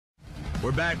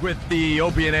We're back with the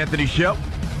Opie and Anthony show.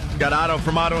 Got Otto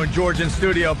from Otto and George in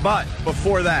studio, but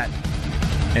before that,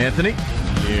 Anthony?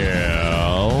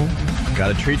 Yeah?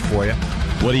 Got a treat for you.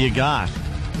 What do you got?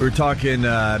 We were talking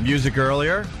music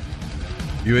earlier.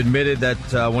 You admitted that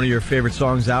one of your favorite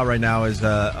songs out right now is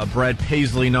a Brad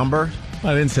Paisley number.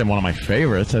 I didn't say one of my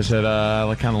favorites. I said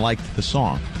I kind of liked the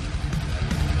song.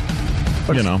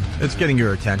 But you know. It's getting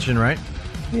your attention, right?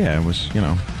 Yeah, it was,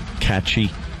 catchy.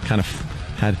 Kind of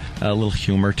had a little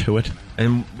humor to it.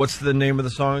 And what's the name of the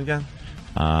song again?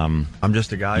 I'm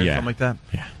Just a Guy or something like that?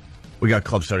 Yeah. We got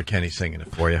Club Soda Kenny singing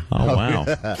it for you. Oh, wow.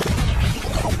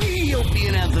 The Opie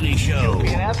and Anthony Show. Opie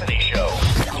and Anthony Show.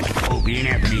 Opie and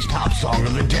Anthony's top song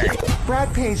of the day.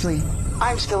 Brad Paisley,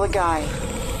 I'm Still a Guy.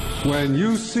 When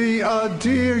you see a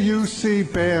deer, you see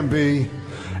Bambi,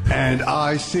 and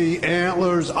I see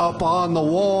antlers up on the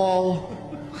wall.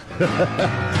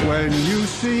 When you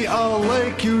see a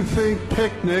lake, you think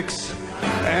picnics,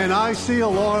 and I see a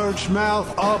large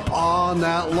mouth up on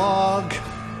that log.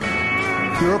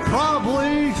 You're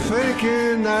probably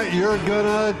thinking that you're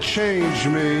gonna change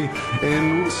me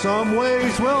in some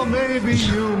ways. Well, maybe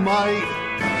you might.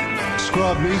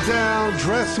 Scrub me down,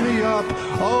 dress me up,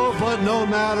 oh, but no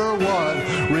matter what,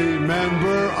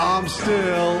 remember I'm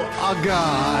still a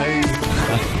guy.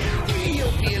 The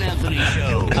Opie and Anthony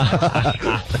Show.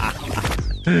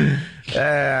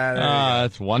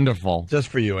 That's wonderful. Just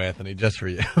for you, Anthony. Just for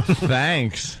you.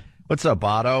 Thanks. What's up,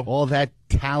 Otto? All that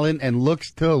talent and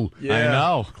looks, too. Yeah. I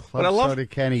know. But I love Soda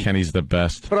Kenny. Kenny's the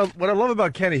best. But what I love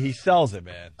about Kenny, he sells it,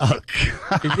 man. Oh,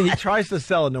 he tries to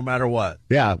sell it no matter what.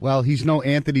 yeah, well, he's no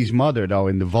Anthony's mother, though,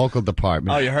 in the vocal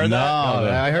department. Oh, you heard that?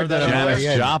 No, I heard that on the Janis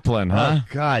way in. Joplin, huh? Oh,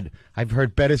 God. I've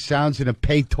heard better sounds in a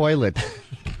pay toilet.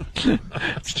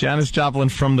 It's Janis Joplin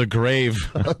from the grave.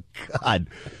 Oh, God.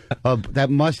 That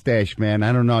mustache, man,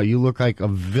 I don't know. You look like a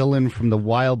villain from the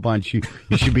Wild Bunch. You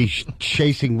should be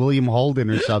chasing William Holden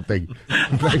or something.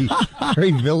 Very,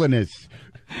 very villainous.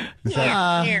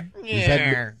 Yeah.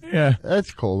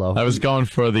 That's cool, though. I was going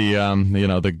for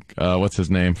the what's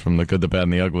his name from The Good, the Bad,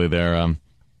 and the Ugly there, Lee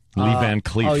Van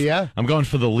Cleef. Oh, yeah? I'm going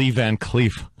for the Lee Van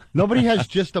Cleef. Nobody has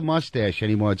just a mustache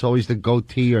anymore. It's always the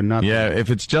goatee or nothing. Yeah, if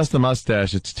it's just the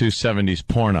mustache, it's 270s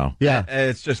porno. Yeah.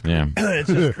 It's just Yeah. it's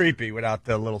just creepy without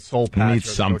the little soul patch. You need or the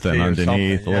something goatee or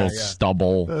underneath, something. a little Yeah.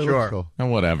 stubble, It looks Sure. cool. and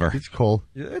whatever. It's cool.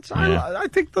 I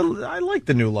think I like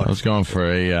the new look. I was going for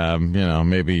a,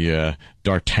 maybe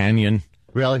D'Artagnan.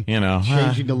 Really?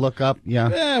 Changing the look up?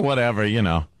 Yeah. Whatever, You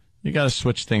got to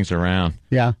switch things around.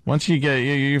 Yeah. Once you get,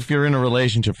 if you're in a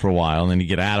relationship for a while and then you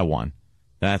get out of one,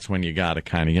 that's when you got to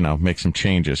kind of, make some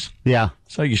changes. Yeah.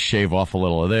 So you shave off a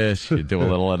little of this, you do a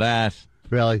little of that.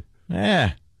 Really?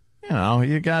 Yeah.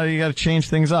 You got to change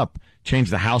things up.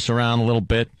 Change the house around a little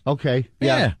bit. Okay.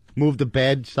 Yeah. Move the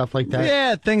bed, stuff like that.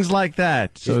 Yeah, things like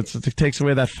that. So it takes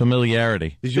away that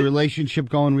familiarity. Is your relationship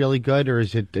going really good, or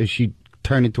is she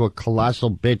turned into a colossal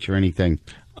bitch or anything?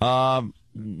 Well,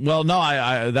 no,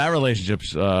 I that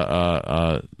relationship's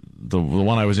the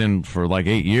one I was in for like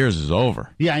 8 years is over.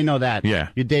 Yeah, I know that. Yeah.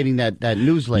 You're dating that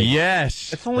news lady.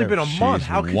 Yes. It's only been a month. She's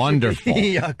How could wonderful.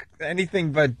 you be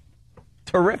anything but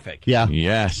terrific? Yeah.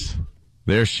 Yes.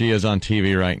 There she is on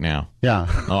TV right now. Yeah.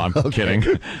 Oh, I'm kidding.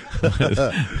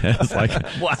 It's like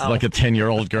it's like a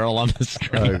 10-year-old girl on the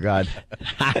screen. Oh, God.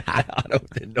 I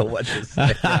didn't know what to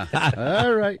say.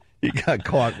 All right. You got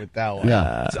caught with that one.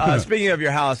 Yeah. Speaking of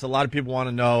your house, a lot of people want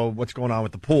to know what's going on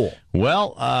with the pool.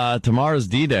 Well, tomorrow's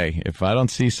D-Day. If I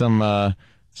don't see some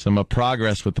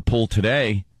progress with the pool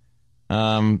today,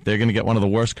 they're going to get one of the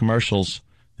worst commercials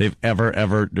they've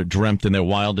ever dreamt in their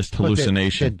wildest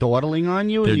hallucination. They're dawdling on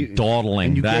you? They're dawdling.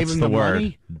 and you gave That's them the the word.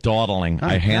 money? Dawdling. Oh,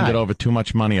 I handed God. over too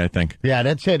much money, I think. Yeah,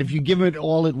 that's it. If you give it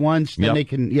all at once, then Yep. they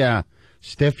can,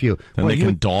 stiff you. Then they you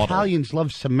can dawdle. Italians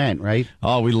love cement, right?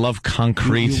 Oh, we love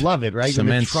concrete. You love it, right? When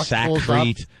the Cement, truck pulls up.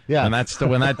 sacrete. Yeah. And that's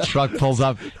when that truck pulls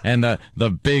up and the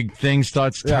big thing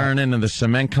starts turning and the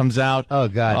cement comes out. Oh,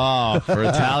 God. Oh, for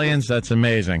Italians, that's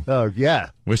amazing. Oh,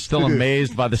 yeah. We're still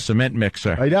amazed by the cement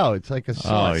mixer. I know. It's like a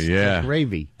sauce. Oh, yeah. It's like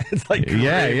gravy. It's like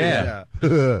Yeah.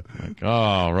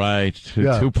 Oh, right.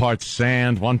 Yeah. 2 parts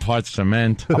sand, 1 part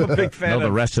cement. I'm a big fan Know the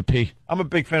of recipe. I'm a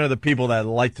big fan of the people that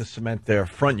like to cement their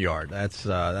front yard. That's just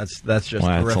Well, that's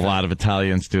terrific. a lot of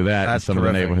Italians do that That's in some of the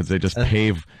terrific. neighborhoods. They just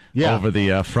pave Yeah. over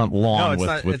the front lawn No,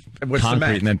 it's with not- with concrete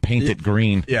cement. and then paint it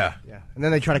green. Yeah. And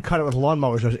then they try to cut it with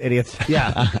lawnmowers, those idiots.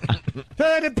 Yeah.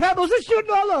 The pebbles are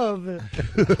shooting all over.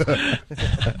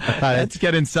 Let's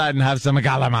get inside and have some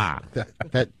galama.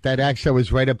 That accent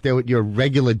was right up there with your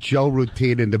regular Joe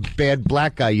routine and the bad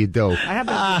black guy you do. I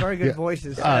have very good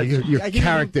voices. Your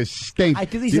character stinks. I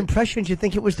do these impressions. You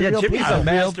think it was the real Jimmy's people. a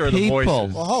master of the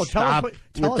voices. Oh, tell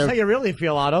us how you really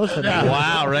feel, Otto.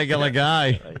 Wow, regular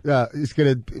guy. He's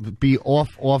going to be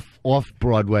off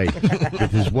Broadway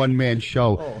with his one-man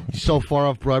show. He's so far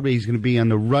off Broadway, he's going to be on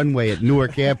the runway at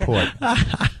Newark Airport.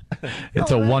 It's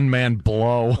a one-man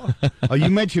blow. Oh, you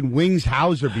mentioned Wings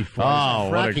Hauser before. Oh,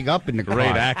 cracking up in the car.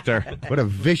 Great actor. What a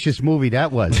vicious movie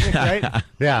that was.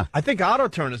 Yeah. I think Otto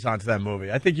turned us on to that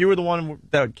movie. I think you were the one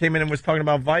that came in and was talking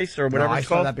about Vice or whatever I it's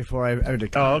saw called. that before I heard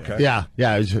it. Oh, okay. Yeah.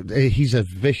 He's a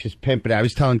vicious pimp. And I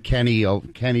was telling Kenny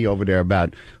over there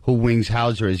about who Wings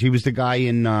Hauser is. He was the guy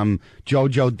in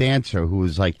JoJo Dancer who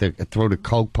was like throw the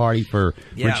coke party for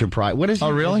Richard Pryor. What is he?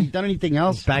 Oh, really? Has he done anything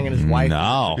else? He's banging his wife.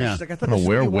 No. Yeah. She's like, I thought I don't this know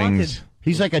where is what you Wings. wanted.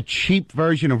 He's like a cheap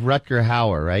version of Rutger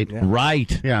Hauer, right?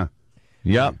 Right. Yeah.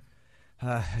 Yep.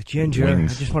 Ginger,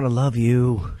 Wings. I just want to love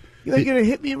you. You ain't gonna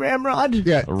hit me, Ramrod?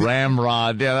 Yeah.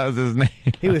 Ramrod. Yeah, that was his name.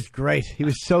 He was great. He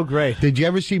was so great. Did you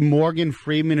ever see Morgan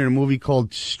Freeman in a movie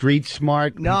called Street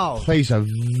Smart? No. He plays a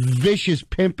vicious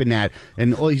pimp in that,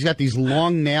 and he's got these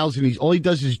long nails, and all he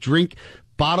does is drink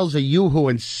bottles of Yoo-Hoo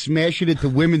and smash it into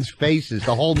women's faces.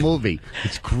 The whole movie.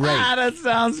 It's great. That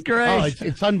sounds great. Oh,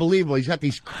 it's unbelievable. He's got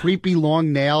these creepy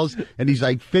long nails, and he's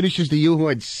like finishes the Yoo-Hoo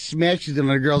and smashes it on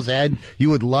a girl's head. You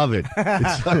would love it.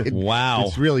 Wow.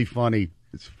 It's really funny.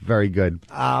 It's very good.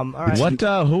 All right. What?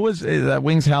 Who was that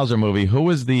Wings Hauser movie? Who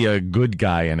was the good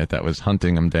guy in it that was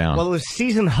hunting him down? Well, it was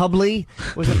Susan Hubley,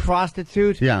 was a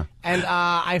prostitute. Yeah. And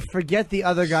I forget the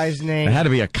other guy's name. it had to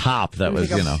be a cop that was,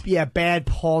 like Yeah, bad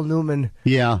Paul Newman.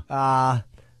 Yeah.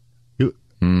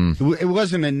 It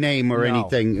wasn't a name or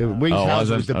anything. Wings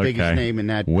Hauser was the biggest name in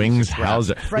that. Wings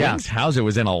Hauser. Yeah. Wings Hauser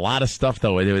was in a lot of stuff,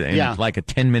 though. In like a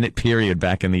 10-minute period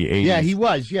back in the 80s. Yeah, he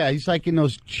was. Yeah, he's like in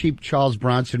those cheap Charles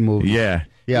Bronson movies. Yeah.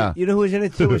 Yeah. You know who was in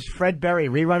it, too? It was Fred Berry,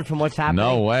 rerun from What's Happening.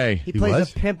 No way. He plays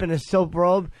was? a pimp in a silk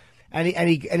robe, and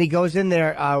he goes in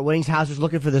there. Wings Hauser's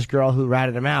looking for this girl who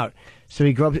ratted him out. So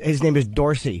he grabs, his name is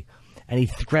Dorsey, and he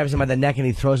grabs him by the neck and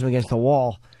he throws him against the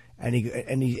wall, and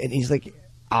he's like,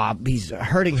 he's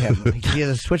hurting him. He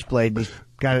has a switchblade, and he's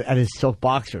got it at his silk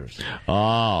boxers.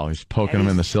 Oh, he's poking him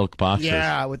in the silk boxers.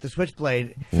 Yeah, with the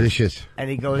switchblade. Vicious. And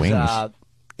he goes, Wings.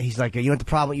 he's like, you know what the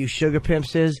problem with you sugar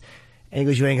pimps is? And he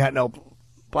goes, you ain't got no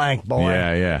blank, boy.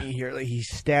 Yeah. He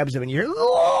stabs him, and you hear,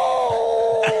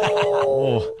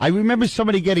 I remember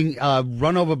somebody getting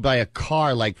run over by a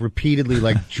car, like repeatedly,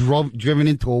 like driven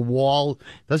into a wall.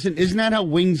 Isn't that how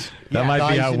Wings? That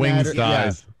might be how Wings that?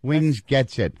 dies. Yeah. Wings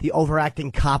gets it. the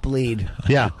overacting cop lead.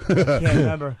 Yeah. Can't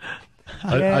remember.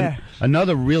 Yeah.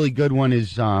 Another really good one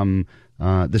is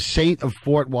the Saint of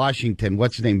Fort Washington.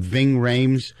 What's his name? Ving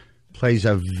Rhames plays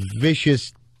a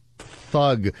vicious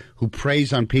thug who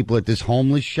preys on people at this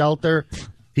homeless shelter.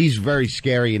 He's very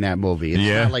scary in that movie. It's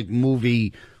not like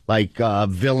movie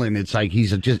villain. It's like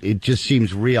it just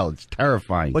seems real. It's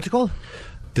terrifying. What's it called?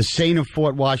 The Saint of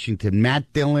Fort Washington.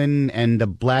 Matt Dillon and the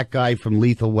black guy from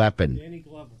Lethal Weapon.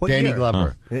 Danny year?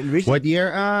 Glover. Recent? What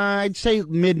year? I'd say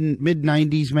mid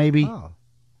 90s maybe. Oh.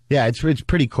 Yeah, it's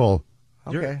pretty cool.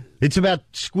 Okay. It's about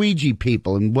squeegee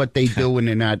people and what they do when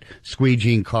they're not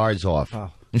squeegeeing cars off.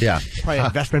 Oh. Yeah. Probably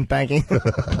investment banking.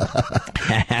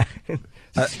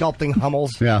 Sculpting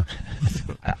Hummels. Yeah.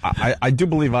 I do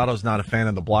believe Otto's not a fan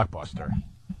of the Blockbuster.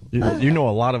 You know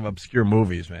a lot of obscure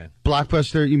movies, man.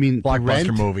 Blockbuster, you mean Blockbuster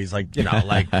Rent? movies, like,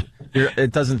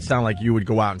 it doesn't sound like you would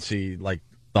go out and see, like,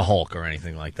 the Hulk or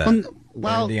anything like that.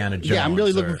 Well, Indiana Jones. yeah, I'm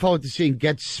really looking forward to seeing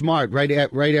Get Smart right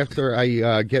after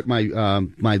I get my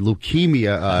my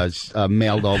leukemia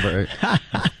mailed over.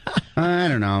 I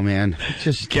don't know, man.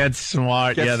 Just Get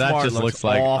Smart. Get yeah, that Smart just looks looks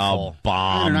like awful. a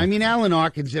bomb. I don't know. I mean, Alan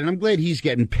Arkin's in it. I'm glad he's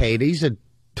getting paid. He's a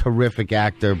terrific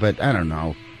actor, but I don't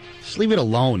know. Just leave it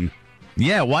alone.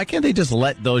 Yeah, why can't they just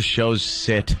let those shows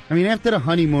sit? I mean, after The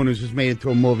Honeymooners was made into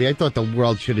a movie, I thought the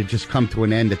world should have just come to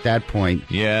an end at that point.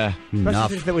 Yeah.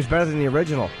 Especially since it was better than the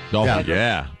original. Oh, Yeah.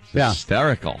 yeah. Yeah.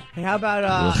 Hysterical. Hey, how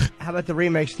about the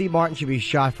remake? Steve Martin should be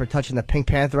shot for touching the Pink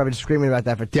Panther. I've been screaming about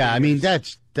that for 2 years. Yeah, I mean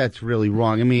that's really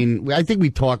wrong. I mean, I think we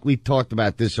talked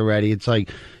about this already. It's like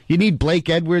you need Blake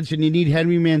Edwards and you need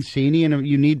Henry Mancini and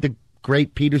you need the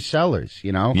great Peter Sellers.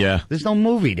 You know? Yeah. There's no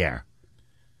movie there.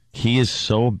 He is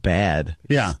so bad.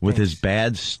 Yeah. With his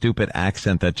bad, stupid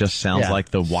accent that just sounds like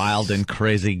the wild and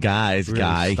crazy guys Really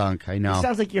guy. stunk, I know. It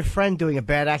sounds like your friend doing a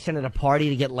bad accent at a party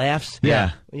to get laughs.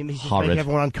 Yeah. He's just Horrid. making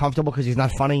everyone uncomfortable because he's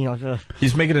not funny. You know,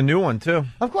 He's making a new one, too.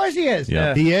 of course he is.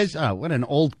 Yeah. He is? Oh, what an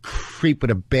old creep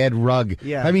with a bad rug.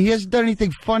 Yeah. I mean, he hasn't done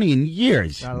anything funny in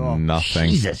years. Not at all. Nothing.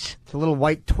 Jesus. It's a little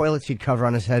white toilet seat cover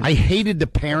on his head. I hated the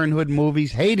Parenthood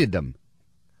movies. Hated them.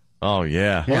 Oh,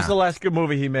 yeah. What was the last good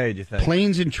movie he made, you think?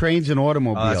 Planes and Trains and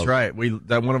Automobiles. Oh, that's right.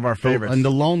 That one of our favorites. And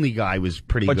The Lonely Guy was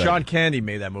pretty But good. John Candy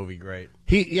made that movie great.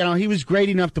 He was great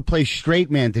enough to play straight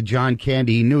man to John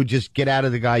Candy. He knew just get out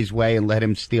of the guy's way and let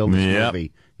him steal this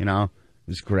movie. You know, it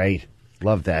was great.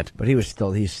 Love that. But he's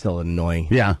still annoying.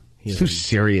 Yeah. He's Some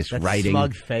serious that writing.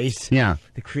 smug face. Yeah.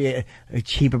 The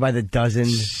cheaper by the dozen.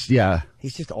 Yeah.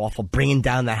 He's just awful. Bringing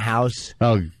down the house.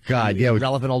 Oh, God. Yeah.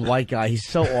 Relevant old white guy. He's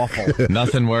so awful.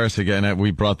 Nothing worse, again,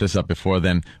 we brought this up before,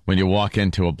 than when you walk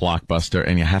into a Blockbuster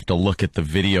and you have to look at the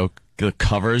the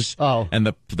covers and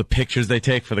the pictures they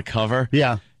take for the cover.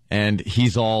 Yeah. And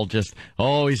he's all just,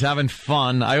 he's having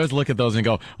fun. I always look at those and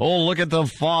go, look at the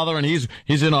father, and he's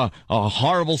in a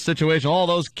horrible situation. All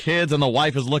those kids, and the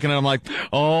wife is looking at him like,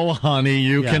 oh, honey,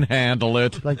 you can handle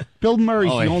it. Like Bill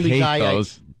Murray's the only guy.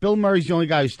 Bill Murray's the only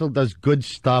guy who still does good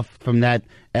stuff from that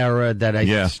era that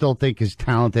I still think is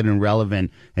talented and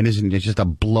relevant and isn't just a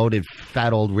bloated,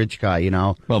 fat old rich guy, you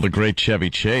know? Well, the great Chevy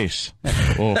Chase.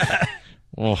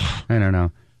 I don't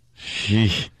know.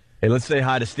 Hey, let's say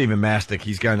hi to Stephen Mastic.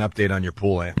 He's got an update on your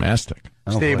pool, Anthony. Mastic.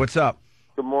 Steve, what's up?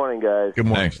 Good morning, guys. Good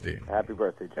morning, Hey. Steve. Happy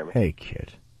birthday, Jimmy. Hey,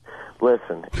 kid.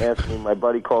 Listen, Anthony, my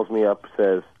buddy calls me up,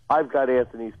 says, I've got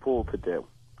Anthony's pool to do.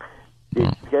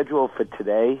 It's scheduled for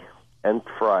today and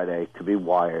Friday to be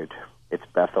wired. It's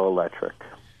Bethel Electric.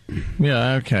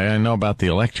 Yeah, okay, I know about the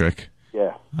electric.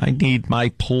 Yeah. I need my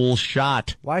pool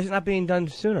shot. Why is it not being done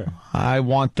sooner? I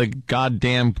want the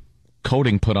goddamn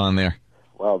coating put on there.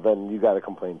 Well, then you got to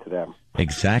complain to them.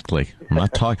 Exactly. I'm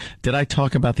not talking. Did I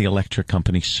talk about the electric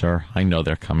company, sir? I know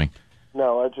they're coming.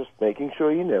 No, I'm just making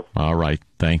sure you knew. All right.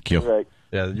 Thank you. Right.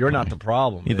 Yeah, you're not the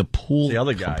problem. You're the pool It's the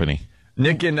other guy. company.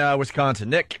 Nick in Wisconsin.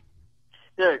 Nick.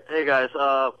 Yeah, hey guys.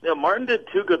 Martin did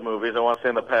two good movies, I want to say,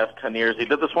 in the past 10 years. He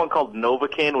did this one called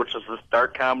Novocaine, which is this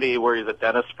dark comedy where he's a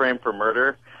dentist framed for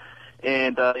murder.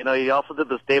 And, he also did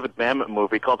this David Mamet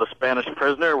movie called The Spanish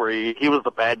Prisoner, where he was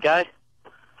the bad guy.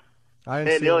 I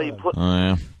didn't see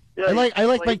that. I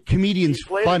like my comedians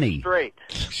funny. Straight.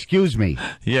 Excuse me.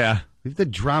 Yeah. Leave the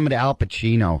drama to Al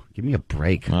Pacino. Give me a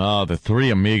break. Oh, The Three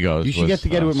Amigos. You should get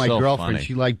together with my so girlfriend. funny.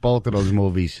 She liked both of those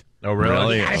movies. Oh,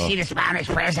 really? You gotta see the Spanish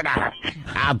Prisoner.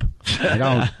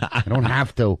 I don't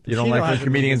have to. You don't like when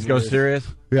comedians go serious?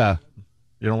 Yeah.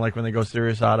 You don't like when they go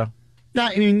serious, Otto? No,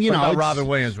 I mean, What about it's- Robin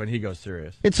Williams when he goes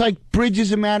serious? It's like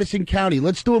Bridges in Madison County.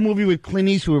 Let's do a movie with Clint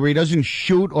Eastwood where he doesn't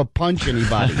shoot or punch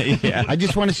anybody. Yeah. I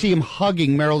just want to see him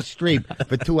hugging Meryl Streep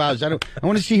for 2 hours. I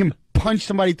want to see him punch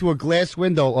somebody through a glass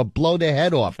window or blow their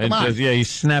head off. Come And on. just, he's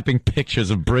snapping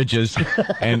pictures of bridges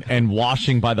and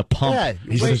washing by the pump. Yeah,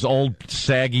 He's his old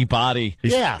saggy body.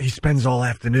 He spends all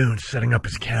afternoon setting up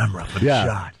his camera for the Yeah.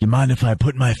 shot. You mind if I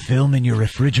put my film in your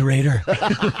refrigerator?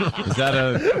 Is that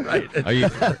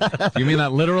a? Are you mean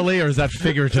that literally or is that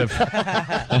figurative?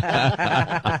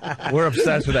 We're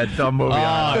obsessed with that dumb movie.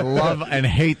 I Otto. love and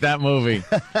hate that movie.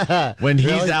 When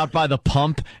he's out by the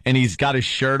pump and he's got his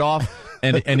shirt off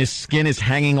and his skin is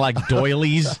hanging like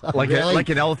doilies. like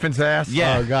an elephant's ass.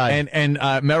 Yeah. Oh, God. And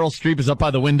Meryl Streep is up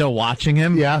by the window watching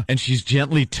him. Yeah. And she's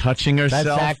gently touching herself.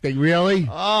 That's acting, really?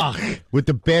 Oh, With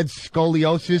the bad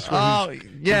scoliosis? Where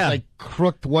yeah. He's like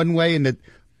crooked one way and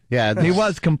He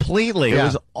was completely. It Yeah.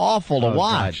 was awful to Oh, God,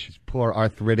 watch. his poor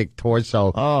arthritic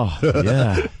torso. Oh,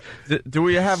 yeah. Do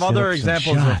we have other Sit-ups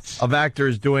and examples shots. of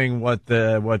actors doing what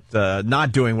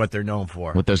not doing what they're known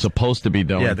for? What they're supposed to be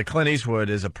doing. Yeah, the Clint Eastwood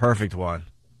is a perfect one.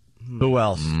 Who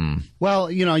else? Well,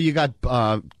 you got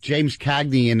James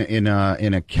Cagney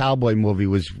in a cowboy movie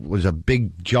was a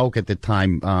big joke at the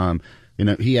time.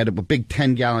 He had a big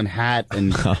 10-gallon hat,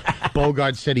 and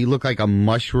Bogart said he looked like a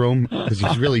mushroom because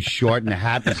he's really short, and the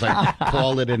hat was like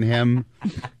taller than him.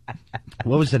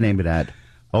 What was the name of that?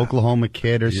 Oklahoma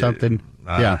Kid or something?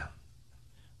 Yeah.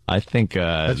 I think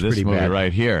this pretty movie bad.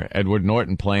 right here, Edward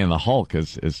Norton playing the Hulk,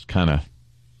 is kind of.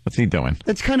 What's he doing?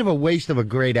 That's kind of a waste of a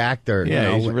great actor.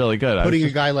 Yeah, he's really good. I was Putting a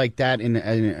just- guy like that in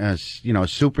a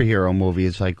superhero movie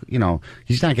is like,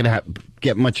 he's not going to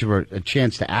get much of a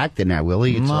chance to act in that, will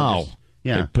he? It's all No. just-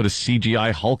 yeah. They put a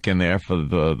CGI Hulk in there for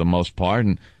the most part,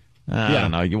 and I don't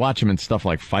know. You watch him in stuff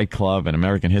like Fight Club and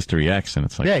American History X, and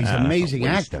it's like, Yeah, he's that's an a amazing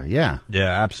waste. actor. Yeah.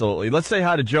 Yeah, absolutely. Let's say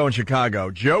hi to Joe in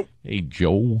Chicago. Joe. Hey,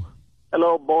 Joe.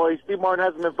 Hello, boys. Steve Martin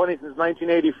hasn't been funny since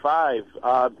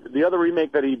 1985. The other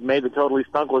remake that he made that totally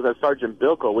stunk was that Sergeant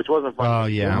Bilko, which wasn't funny. Oh,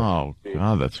 yeah. Oh,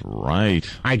 God, that's right.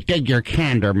 I dig your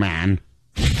candor, man.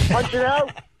 Punch it out.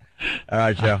 All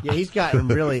right, Joe. Yeah, he's gotten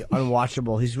really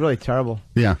unwatchable. He's really terrible.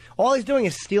 Yeah. All he's doing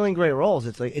is stealing great roles.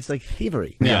 It's like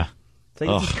thievery. Yeah. It's like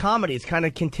it's just comedy. It's kind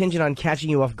of contingent on catching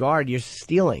you off guard. You're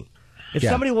stealing. If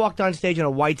somebody walked on stage in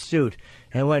a white suit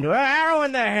and went, arrow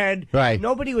in the head, right,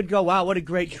 nobody would go, wow, what a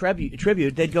great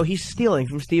tribute. They'd go, he's stealing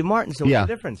from Steve Martin, so what's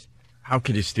the difference? How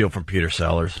could you steal from Peter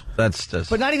Sellers? That's just...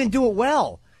 But not even do it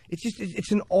well.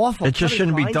 It's an awful... It just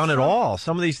shouldn't be done at all.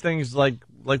 Some of these things, like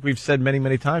we've said many,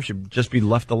 many times, should just be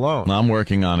left alone. I'm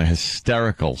working on a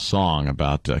hysterical song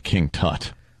about King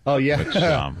Tut. Oh, yeah. Which,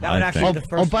 that would actually be the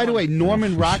first by the way,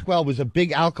 Norman Rockwell was a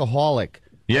big alcoholic.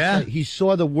 Yeah? He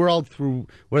saw the world through,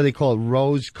 what do they call it,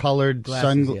 rose-colored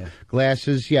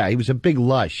sunglasses. Yeah, he was a big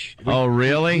lush. Oh,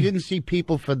 really? He didn't see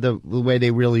people for the way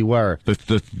they really were.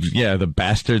 The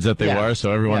bastards that they were,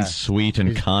 so everyone's sweet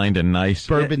and kind and nice.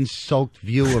 Bourbon-soaked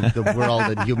view of the world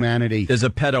and humanity. There's a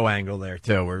pedo angle there,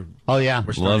 too.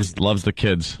 Loves the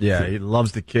kids. Yeah, he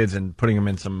loves the kids and putting them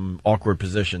in some awkward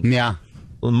positions. Yeah.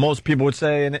 Well, most people would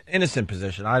say an innocent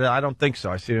position. I don't think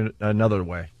so. I see it another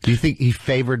way. Do you think he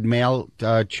favored male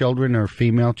children or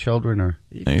female children? Or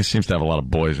he seems to have a lot of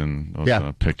boys in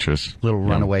those pictures. Little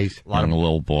runaways. A lot of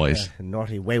little boys.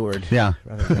 Naughty, wayward. Yeah.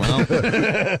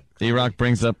 Well, E-Rock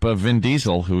brings up Vin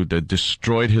Diesel, who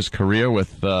destroyed his career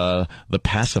with The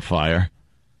Pacifier.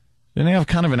 Didn't he have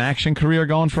kind of an action career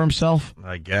going for himself?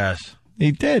 I guess.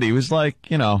 He did. He was like,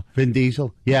 Vin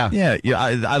Diesel? Yeah. Yeah.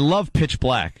 I love Pitch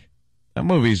Black. That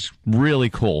movie's really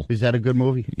cool. Is that a good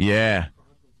movie? Yeah.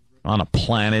 On a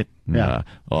planet. Yeah.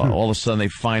 All of a sudden they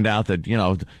find out that,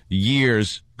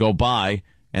 years go by,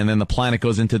 and then the planet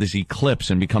goes into this eclipse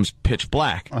and becomes pitch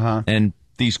black. And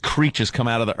these creatures come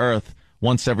out of the Earth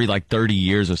once every, 30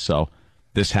 years or so.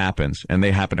 This happens, and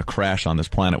they happen to crash on this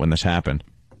planet when this happened.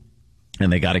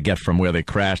 And they got to get from where they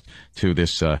crashed to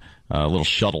this little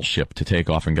shuttle ship to take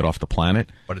off and get off the planet.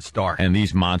 But it's dark. And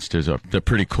these monsters, they're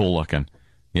pretty cool looking.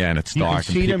 Yeah, and it's dark.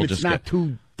 You can see them. It's not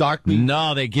too dark.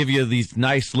 No, they give you these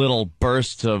nice little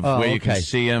bursts of where you can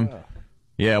see them.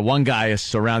 Yeah, one guy is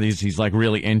surrounded. He's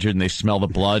really injured, and they smell the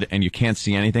blood, and you can't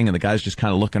see anything, and the guy's just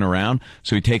kind of looking around.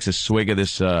 So he takes a swig of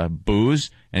this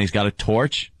booze, and he's got a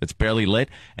torch that's barely lit,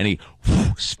 and he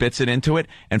spits it into it,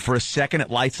 and for a second it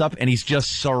lights up, and he's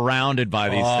just surrounded by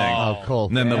these things. Oh, cool.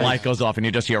 And then the light goes off, and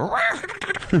you just hear...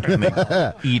 and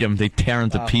they eat him. They tear him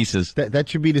to pieces. That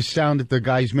should be the sound that the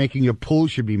guys making your pool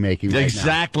should be making right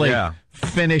Exactly. now. Yeah.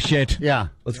 Finish it. Yeah.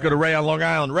 Let's go to Ray on Long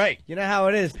Island. Ray. You know how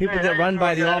it is. People get run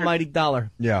by the almighty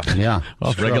dollar. Yeah. Yeah.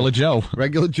 Well, regular Joe.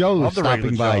 Regular Joe Love the stopping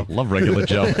regular by. Joe. Love regular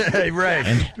Joe. Hey, Ray.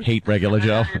 And hate regular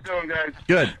Joe. How you doing, guys?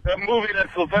 Good. That movie that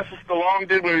Sylvester Stallone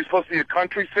did when he was supposed to be a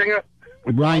country singer?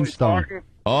 with Rhinestone. Tony Parker?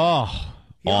 Oh,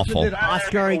 awful. Did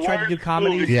Oscar, he tried to do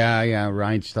comedies. Yeah,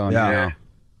 Rhinestone. Yeah.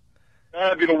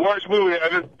 That'd be the worst movie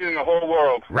I've ever seen in the whole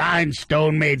world.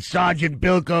 Rhinestone made Sergeant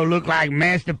Bilko look like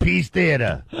Masterpiece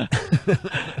Theater.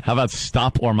 How about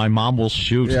Stop or My Mom Will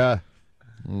Shoot? Yeah.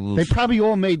 They probably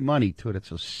all made money, too. That's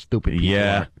so stupid. People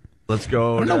Yeah. are. Let's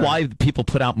go. I don't know why people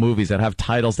put out movies that have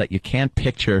titles that you can't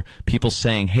picture people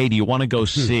saying, hey, do you want to go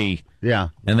see? Yeah.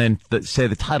 And then say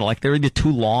the title. Like they're either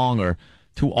too long or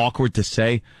too awkward to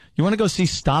say. You want to go see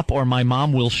Stop or My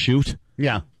Mom Will Shoot?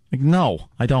 Yeah. Like, no,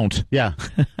 I don't. Yeah.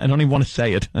 I don't even want to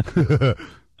say it.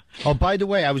 Oh, by the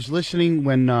way, I was listening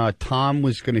when Tom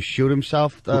was going to shoot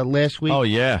himself last week. Oh,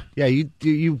 yeah. Yeah,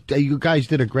 you guys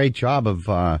did a great job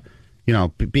of,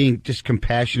 being just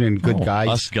compassionate and good guys.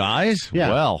 Us guys? Yeah.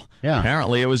 Well, Yeah.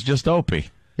 apparently it was just Opie.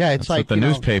 Yeah, it's That's like what the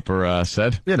newspaper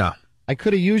said. You know. I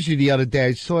could have used you the other day.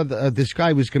 I saw this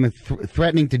guy was going to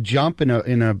threatening to jump in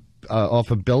a off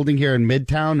a building here in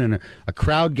Midtown, and a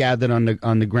crowd gathered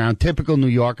on the ground. Typical New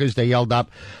Yorkers. They yelled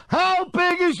up, "How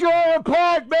big is your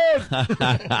apartment?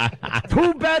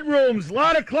 2 bedrooms, a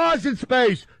lot of closet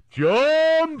space.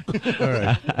 Jump!" All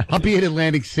right. I'll be in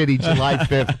Atlantic City, July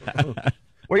 5th.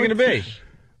 Where are you going to be?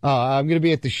 I'm going to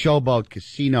be at the Showboat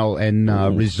Casino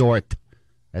and Resort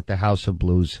at the House of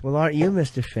Blues. Well, aren't you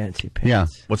Mr. Fancy Pants? Yeah.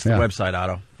 What's the website,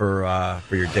 Otto, for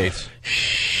your dates?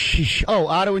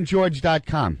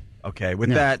 OttoandGeorge.com. Okay. With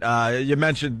that, you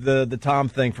mentioned the Tom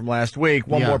thing from last week.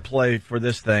 One more play for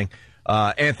this thing.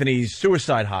 Anthony's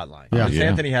suicide hotline. Yeah.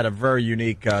 Anthony had a very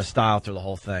unique style through the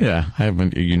whole thing. Yeah, I have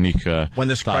a unique when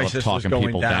this style crisis of was talking going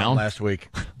people down last week.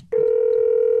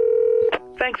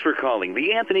 Thanks for calling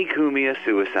the Anthony Cumia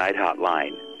Suicide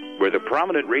Hotline. where the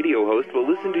prominent radio host will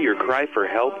listen to your cry for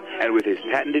help and with his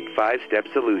patented 5-step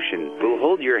solution will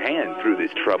hold your hand through this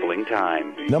troubling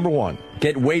time. Number 1,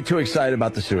 get way too excited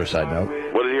about the suicide note.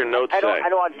 What does your note say? I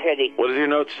don't want pity. What does your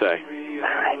note say?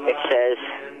 It says,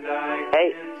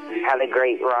 hey, had a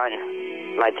great run.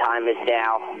 My time is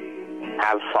now.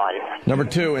 Have fun. Number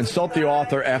 2, insult the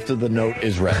author after the note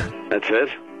is read. That's it?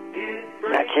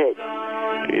 That's it.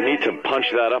 You need to punch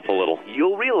that up a little.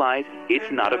 You'll realize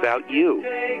it's not about you.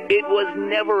 It was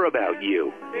never about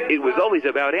you. It was always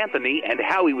about Anthony and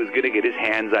how he was going to get his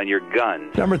hands on your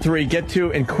gun. Number 3, get too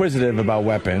inquisitive about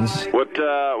weapons. What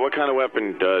kind of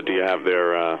weapon do you have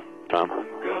there, Tom?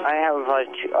 I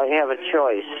have a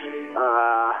choice.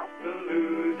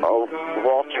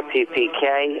 Walter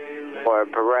PPK or a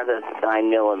Beretta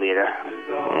 9mm.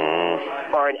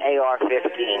 Or an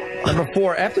AR-15. Number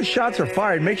 4, after shots are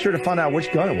fired, make sure to find out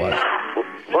which gun it was.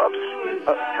 Whoops.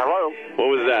 Hello? What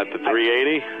was that, the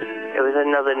 380? It was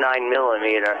another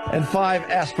 9mm. And 5,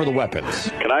 ask for the weapons.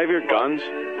 Can I have your guns?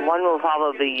 One will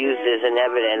probably be used as an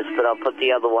evidence, but I'll put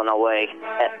the other one away.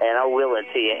 And I'll will it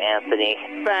to you, Anthony.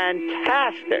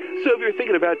 Fantastic. So if you're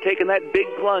thinking about taking that big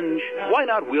plunge, why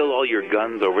not will all your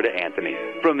guns over to Anthony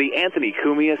from the Anthony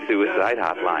Cumia Suicide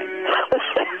Hotline?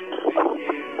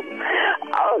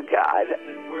 Oh, God.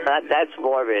 That's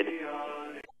morbid.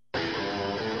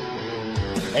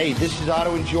 Hey, this is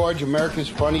Otto and George, America's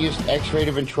funniest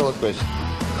X-rated ventriloquist.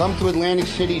 Come to Atlantic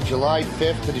City July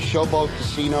 5th to the Showboat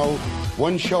Casino.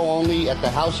 One show only at the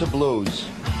House of Blues.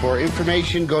 For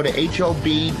information, go to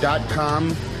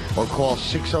HOB.com or call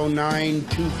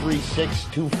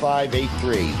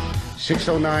 609-236-2583.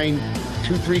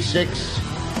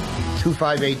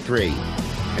 609-236-2583.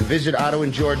 And visit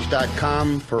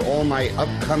OttoandGeorge.com for all my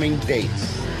upcoming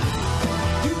dates.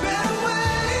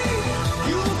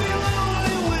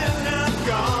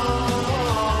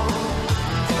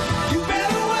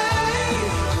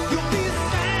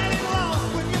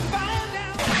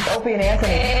 Opie and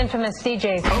Anthony. Infamous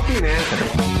DJs. Opie and Anthony.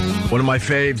 One of my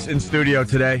faves in studio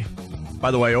today.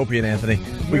 By the way, Opie and Anthony.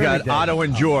 We got Otto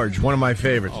and George, one of my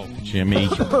favorites. Oh, Jimmy.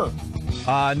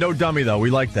 No dummy, though.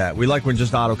 We like that. We like when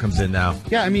just Otto comes in now.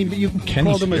 Yeah, I mean, you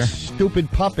called him a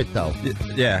stupid puppet, though.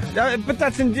 Yeah, but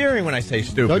that's endearing when I say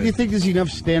stupid. Don't you think there's enough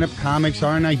stand-up comics?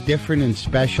 Aren't I different and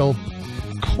special?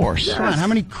 Of course. Come on, how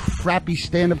many crappy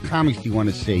stand-up comics do you want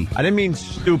to see? I didn't mean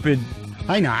stupid.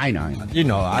 I know. You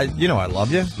know I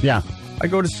love you. Yeah. I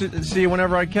go to see you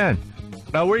whenever I can.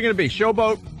 Where are you going to be?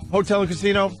 Showboat? Hotel and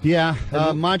Casino? Yeah.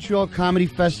 Montreal Comedy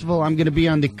Festival. I'm going to be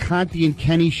on the Conti and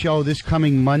Kenny show this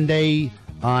coming Monday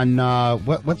on,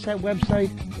 what's that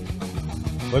website?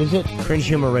 What is it? Cringe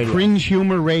Humor Radio. Cringe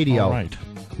Humor Radio. All right.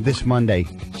 This Monday,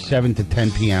 7 to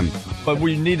 10 p.m. But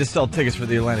we need to sell tickets for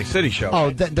the Atlantic City show. Oh,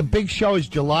 right? the big show is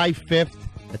July 5th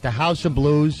at the House of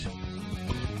Blues.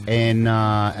 And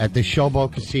at the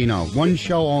Showboat Casino. One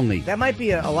show only. That might be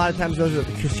a lot of times those are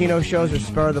the casino shows or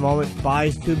spur of the moment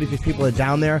buys too because people are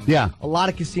down there. Yeah. A lot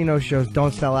of casino shows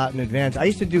don't sell out in advance. I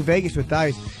used to do Vegas with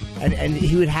Dice, and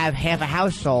he would have half a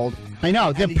house sold. I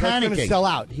know, they're panicking. It was going to sell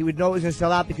out. He would know it was going to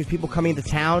sell out because people come into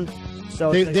town.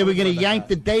 So they were going to yank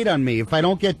the date on me. If I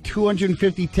don't get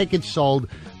 250 tickets sold,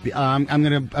 I'm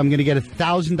going to get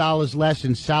 $1,000 less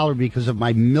in salary because of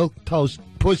my milquetoast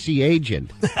pussy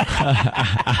agent.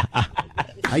 I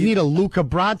need a Luca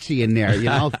Brazzi in there,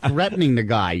 threatening the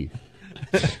guy.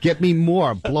 Get me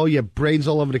more. Blow your brains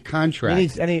all over the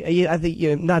contract. I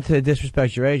think, not to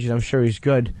disrespect your agent, I'm sure he's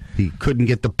good. He couldn't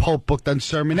get the Pope booked on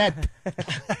Sermonette.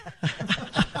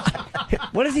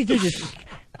 What does he do?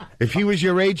 If he was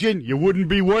your agent, you wouldn't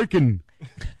be working.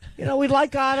 We'd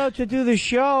like Otto to do the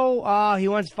show. He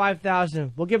wants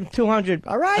 $5,000. We'll give him $200.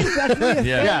 All right, that's really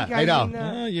yeah, I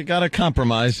know. You got to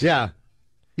compromise. Yeah,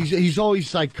 he's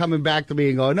always like coming back to me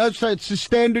and going, "No, it's a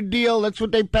standard deal. That's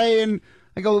what they pay." And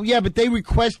I go, "Yeah, but they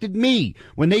requested me.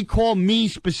 When they call me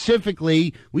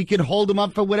specifically, we can hold them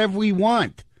up for whatever we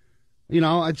want."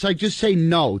 It's like just say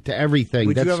no to everything.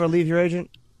 Would you ever leave your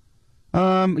agent?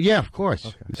 Yeah, of course.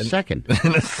 Okay. In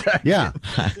a second. Yeah.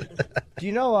 Do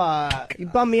you know, you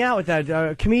bummed me out with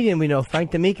that comedian we know,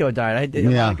 Frank D'Amico died. A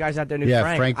lot of guys out there knew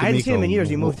Frank. I hadn't seen him in years.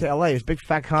 He moved to L.A. He was a big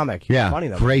fat comic. He was funny,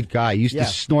 though. Great guy. He used to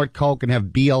snort coke and have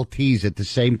BLTs at the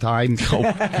same time. Oh,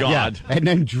 God. Yeah. And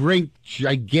then drink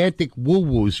gigantic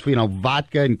woo-woos,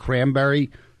 vodka and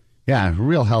cranberry. Yeah,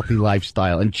 real healthy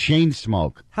lifestyle. And chain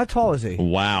smoke. How tall is he?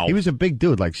 Wow. He was a big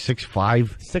dude, like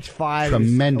 6'5". 6'5".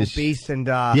 Tremendous. Obese and...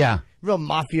 yeah. real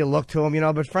mafia look to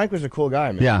him, but Frank was a cool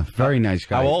guy, man. Yeah, very nice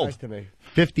guy. How old? Nice to me.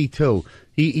 52.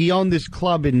 He owned this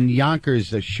club in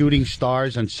Yonkers, the Shooting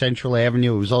Stars on Central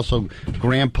Avenue. It was also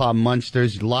Grandpa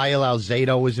Munster's. Lyle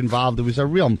Alzado was involved. It was a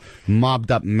real mobbed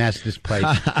up mess, this place.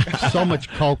 So much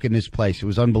coke in this place. It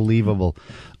was unbelievable.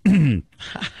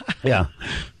 Yeah.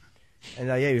 And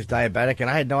he was diabetic, and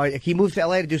I had no idea. He moved to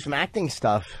L.A. to do some acting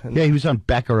stuff. Yeah, he was on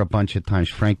Becker a bunch of times.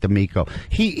 Frank D'Amico.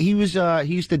 He used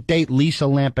to date Lisa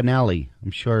Lampanelli.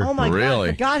 I'm sure. Oh my God!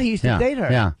 I forgot he used to date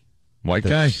her. Yeah. White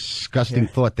guy. Disgusting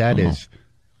thought that is.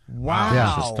 Wow.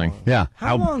 Yeah. Interesting. Yeah.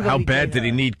 How bad did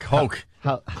he need coke?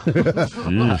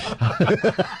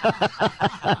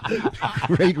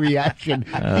 Great reaction.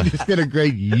 He just did a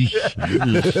great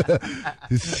yeesh.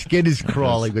 His skin is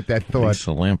crawling with that thought. Lisa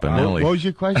Lampanelli. What was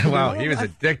your question? Wow, he was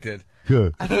addicted.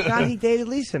 Good. I forgot he dated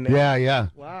Lisa, man. Yeah.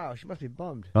 Wow, she must be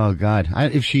bummed. Oh, God.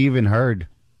 If she even heard.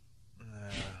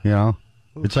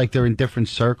 It's like they're in different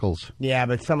circles. Yeah,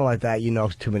 but something like that,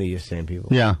 too many of the same people.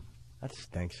 Yeah. That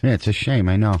stinks. Yeah, it's a shame,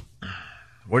 I know.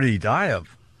 What did he die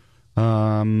of?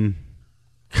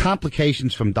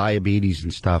 Complications from diabetes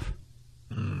and stuff.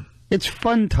 It's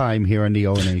fun time here on the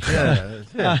O&A show.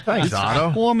 Yeah, thanks, It's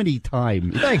Otto. comedy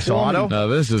time. Thanks, Otto. Now,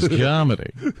 this is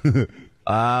comedy.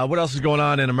 What else is going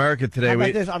on in America today? How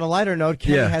about this? On a lighter note,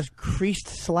 Kenny has creased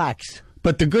slacks.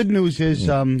 But the good news is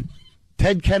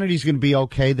Ted Kennedy's going to be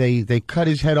okay. They cut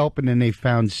his head open and they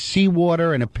found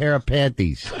seawater and a pair of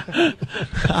panties.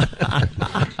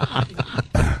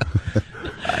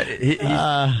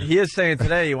 He is saying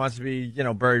today he wants to be,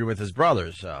 buried with his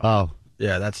brothers. So. Oh.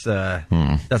 Yeah, that's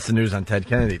the news on Ted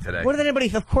Kennedy today. What did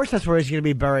anybody? Of course, that's where he's going to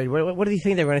be buried. What do you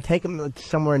think? They're going to take him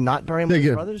somewhere and not bury him with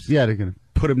his brothers? Yeah, they're going to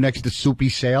put him next to Soupy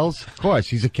Sales. Of course,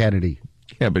 he's a Kennedy.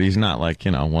 Yeah, but he's not like,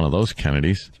 one of those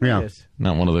Kennedys. Yeah.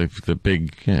 Not one of the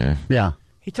big... Yeah.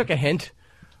 He took a hint.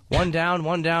 One down.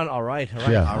 All right.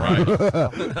 Yeah. All right.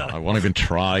 I won't even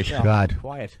try. Yeah, God.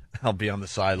 Quiet. I'll be on the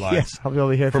sidelines. Yes, I'll be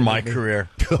over here for my career.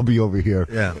 I'll be over here.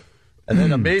 Yeah. And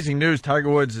then amazing news, Tiger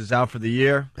Woods is out for the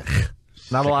year.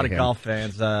 Not a lot of golf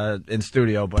fans in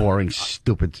studio, but boring,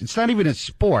 stupid. It's not even a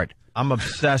sport. I'm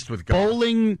obsessed with golf.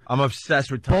 Bowling. I'm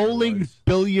obsessed with Tiger bowling, Woods.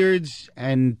 billiards,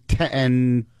 and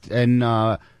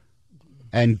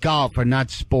golf are not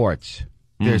sports.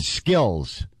 They're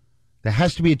skills. There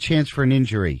has to be a chance for an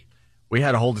injury. We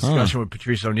had a whole discussion with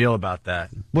Patrice O'Neill about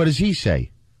that. What does he say?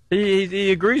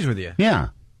 He agrees with you. Yeah.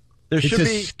 There should it's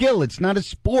be a skill. It's not a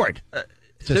sport.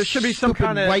 There should be some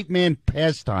kind of white man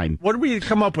pastime. What did we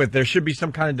come up with? There should be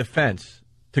some kind of defense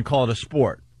to call it a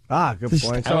sport. Ah, good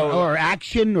point. Or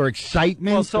action, or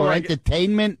excitement, or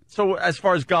entertainment. So as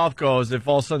far as golf goes, if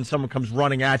all of a sudden someone comes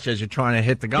running at you as you're trying to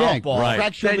hit the golf ball,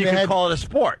 then you can call it a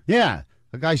sport. Yeah.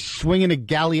 A guy swinging a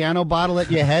Galliano bottle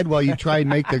at your head while you try and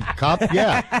make the cup?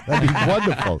 Yeah, that'd be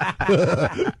wonderful.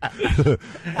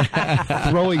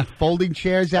 Throwing folding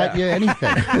chairs at you,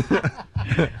 anything.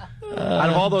 Out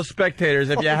of all those spectators,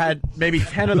 if you had maybe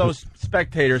 10 of those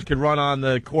spectators could run on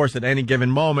the course at any given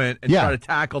moment and try to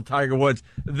tackle Tiger Woods,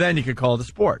 then you could call it a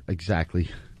sport. Exactly.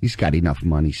 He's got enough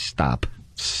money. Stop.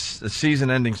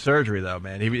 Season-ending surgery, though,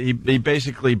 man. He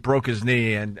basically broke his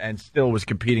knee and still was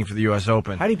competing for the U.S.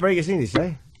 Open. How did he break his knee, did he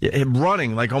say? Yeah, him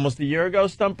running like almost a year ago,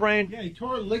 Stump Brain? Yeah, he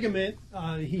tore a ligament.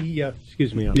 He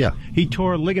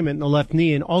tore a ligament in the left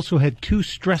knee and also had 2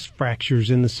 stress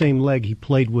fractures in the same leg he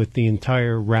played with the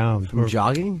entire round. From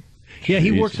jogging? Yeah,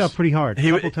 he works out pretty hard. A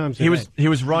couple times a day. He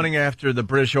was running after the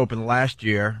British Open last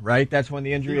year, right? That's when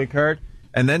the injury occurred?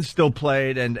 And then still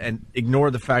played and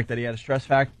ignored the fact that he had a stress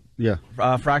fracture?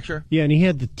 Yeah, and he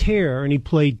had the tear, and he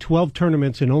played 12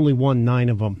 tournaments and only won 9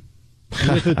 of them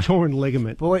with a torn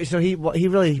ligament. But wait, so he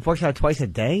works out twice a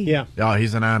day? Yeah. Oh,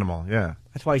 he's an animal, yeah.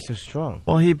 That's why he's so strong.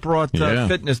 Well, he brought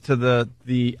fitness to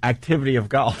the activity of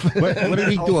golf. What did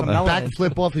he do? A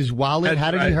backflip off his wallet?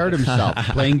 How did he hurt himself?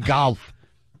 Playing golf.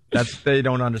 They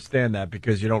don't understand that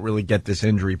because you don't really get this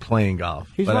injury playing golf.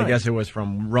 I guess it was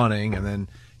from running, and then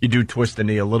you do twist the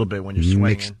knee a little bit when you're swinging.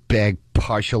 Mixed bag,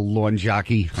 partial lawn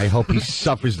jockey. I hope he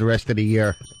suffers the rest of the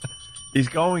year. He's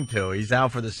going to. He's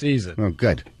out for the season. Oh,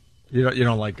 good. You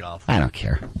don't like golf? I don't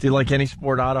care. Do you like any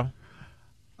sport, Otto?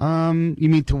 You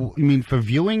mean for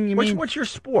viewing? What's your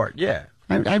sport? Yeah.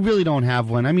 I really don't have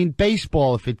one. I mean,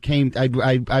 baseball. If it came,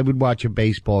 I would watch a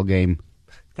baseball game.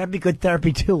 That'd be good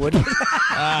therapy too, wouldn't it?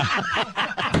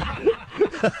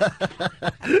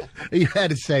 You had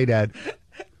to say that.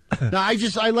 No,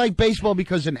 I like baseball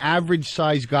because an average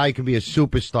sized guy can be a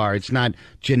superstar. It's not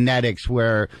genetics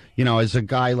where, as a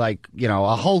guy like,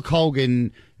 a Hulk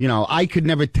Hogan, I could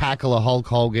never tackle a Hulk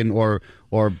Hogan or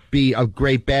be a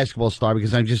great basketball star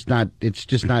because it's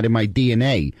just not in my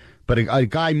DNA. But a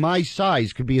guy my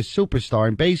size could be a superstar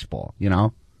in baseball, you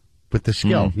know, with the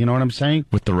skill. You know what I'm saying?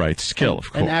 With the right skill,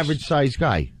 of course. An average-sized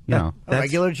guy, you know. A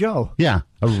regular Joe. Yeah,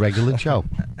 a regular Joe.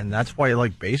 And that's why you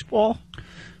like baseball?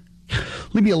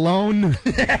 Leave me alone.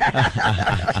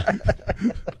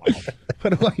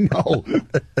 What do I know?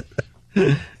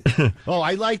 Oh,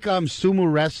 I like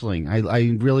sumo wrestling.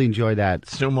 I really enjoy that.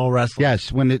 Sumo wrestling?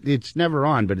 Yes, when it's never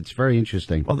on, but it's very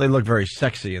interesting. Well, they look very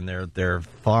sexy in their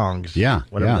thongs. Yeah,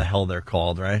 whatever yeah. the hell they're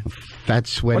called, right? Fat,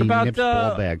 sweaty nips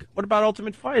ball bag. What about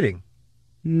Ultimate Fighting?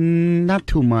 Not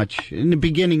too much. In the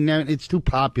beginning, now it's too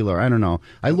popular. I don't know.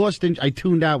 I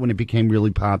tuned out when it became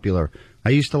really popular. I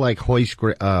used to like Hoist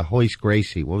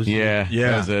Gracie. What was it? Yeah.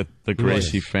 That was the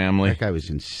Gracie family. That guy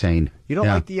was insane. You don't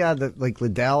like the like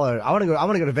Liddell? Or I want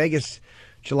to go to Vegas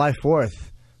July 4th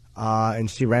and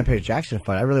see Rampage Jackson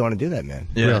fight. I really want to do that, man.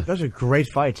 Yeah. Really? Those are great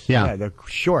fights. Yeah. They're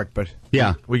short, but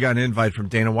we got an invite from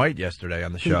Dana White yesterday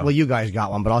on the show. Well, you guys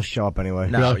got one, but I'll show up anyway.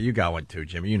 No, you got one too,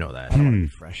 Jimmy. You know that. I don't want to be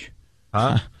fresh.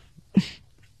 Huh?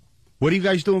 What are you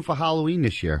guys doing for Halloween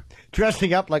this year?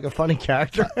 Dressing up like a funny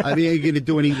character. I mean, are you going to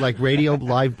do any like radio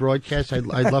live broadcasts? I'd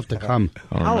love to come.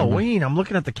 Halloween. I'm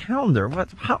looking at the calendar.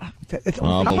 What? How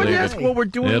believe you it. ask what we're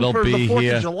doing It'll for the be 4th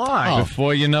here. of July?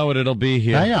 Before you know it, it'll be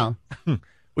here. I know.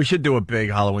 We should do a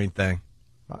big Halloween thing.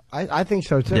 I think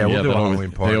so too. Yeah, we'll do a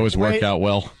Halloween party. They always work out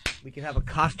well. We can have a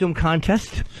costume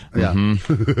contest. Yeah.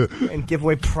 And give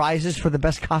away prizes for the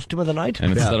best costume of the night.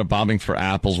 And instead of bobbing for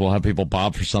apples, we'll have people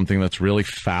bob for something that's really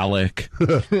phallic.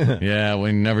 Yeah,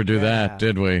 we never do that,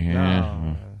 did we?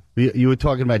 No. Yeah. You were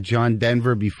talking about John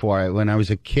Denver before. When I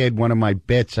was a kid, one of my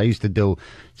bits, I used to do,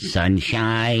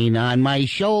 sunshine on my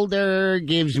shoulder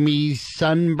gives me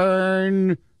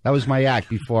sunburn. That was my act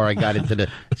before I got into the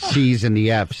C's and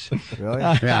the F's. Really?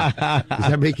 Yeah.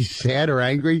 Does that make you sad or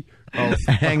angry? Oh,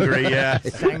 angry, yeah.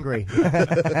 It's angry.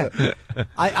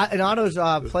 In Otto's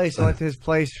place, I went to his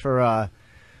place for a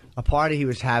party he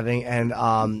was having,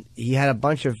 and he had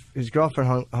his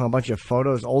girlfriend hung a bunch of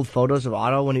old photos of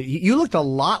Otto. When you looked a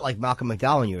lot like Malcolm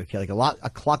McDowell when you were a kid, like a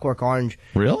Clockwork Orange.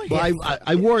 Really? Well,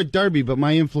 I wore a derby, but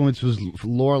my influence was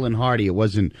Laurel and Hardy. It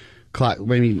wasn't. I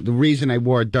mean, the reason I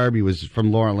wore a derby was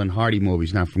from Laurel and Hardy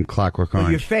movies, not from Clockwork Orange.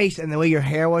 Your face and the way your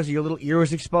hair was, your little ear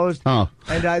was exposed. Oh.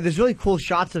 And there's really cool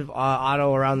shots of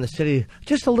Otto around the city.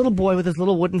 Just a little boy with his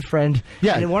little wooden friend.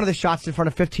 Yeah. And in one of the shots in front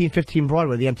of 1515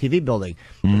 Broadway, the MTV building,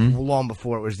 long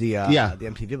before it was the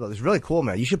MTV building. It's really cool,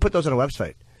 man. You should put those on a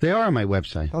website. They are on my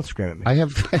website. Don't scream at me. I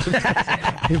have.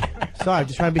 Sorry, I'm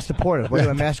just trying to be supportive. Why do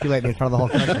you emasculate me in front of the whole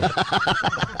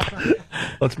country?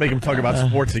 Let's make him talk about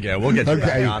sports again. We'll get you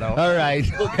back, Otto. All right.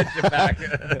 We'll get you back.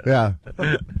 Yeah.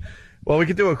 Well, we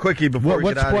could do a quickie before we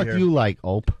What get out of sport here. do you like,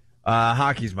 Ope?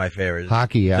 Hockey's my favorite.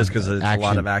 Hockey, yeah. Just because it's a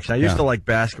lot of action. I used to like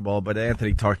basketball, but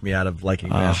Anthony talked me out of liking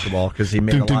basketball because he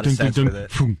made a lot of sense with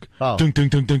it. Oh. Dung, dung,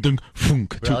 dung, dung, dung,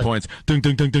 funk, 2 Really? points. Dung,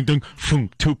 dung, dung, dung, dung,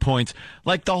 funk, 2 points.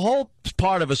 Like the whole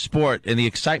part of a sport and the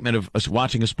excitement of us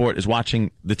watching a sport is watching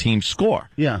the team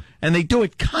score. Yeah. And they do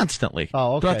it constantly.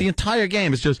 Oh, okay. Throughout the entire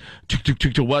game, it's just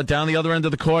down the other end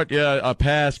of the court. Yeah, a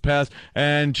pass,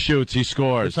 and shoots. He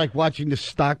scores. It's like watching the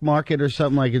stock market or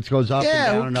something. Like it goes up and Yeah,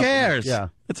 down. who and up and cares? Yeah.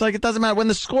 It's like it doesn't matter. When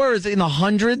the score is in the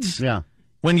hundreds, Yeah.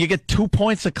 when you get 2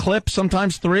 points a clip,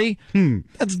 sometimes 3,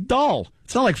 that's dull.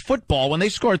 It's not like football. When they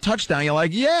score a touchdown, you're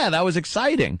like, yeah, that was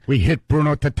exciting. We hit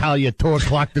Bruno Tattaglia 2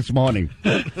 o'clock this morning.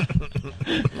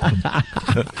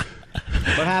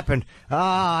 What happened?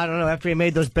 I don't know. After he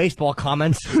made those baseball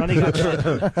comments, Sonny got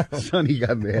mad. Sonny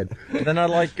got mad. Then I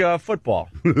like football.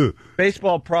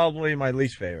 Baseball probably my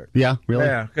least favorite. Yeah, really?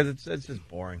 Yeah, because it's just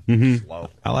boring, slow.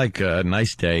 I like a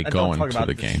nice day And going don't talk to about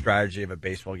the game. strategy of a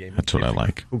baseball game. That's what I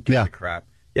like. Who gives a crap?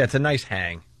 Yeah, it's a nice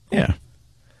hang. Yeah.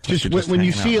 Just You're when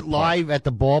you hanging see out it live at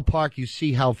the ballpark, you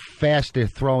see how fast they're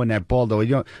throwing that ball. Though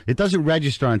it doesn't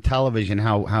register on television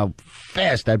how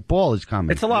fast that ball is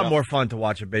coming. It's a lot more fun to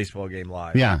watch a baseball game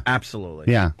live. Yeah.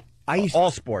 Absolutely. Yeah.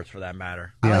 All sports for that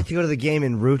matter. I like to go to the game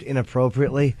and root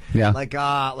inappropriately. Yeah. Like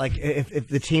if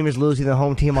the team is losing, the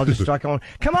home team, I'll just start going,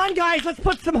 come on, guys, let's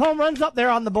put some home runs up there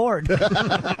on the board.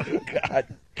 God.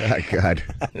 God.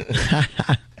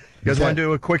 You guys want to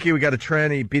do a quickie? We got a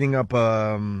tranny beating up,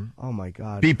 oh, my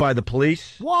God. beat by the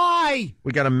police. Why?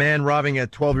 We got a man robbing a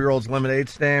 12-year-old's lemonade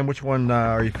stand. Which one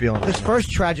are you feeling? This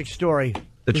first tragic story.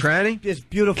 The tranny? This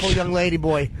beautiful young lady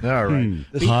boy. All right.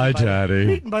 Hi, Daddy.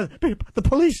 Beaten by the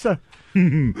police, sir.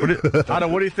 Otto,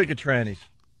 what do you think of trannies?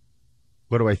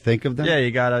 What do I think of them? Yeah, you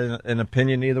got an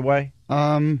opinion either way?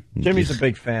 Jimmy's a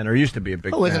big fan, or used to be a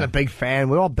big fan. Who isn't a big fan?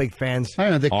 We're all big fans. I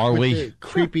don't know. Are we? The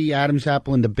creepy Adam's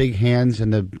apple and the big hands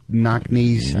and the knock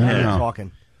knees. I don't know.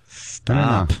 Talking. I don't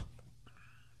know.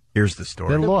 Here's the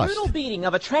story. They're The lost. brutal beating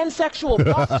of a transsexual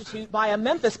prostitute by a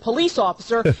Memphis police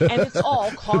officer, and it's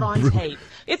all caught on tape.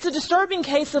 It's a disturbing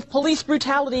case of police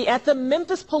brutality at the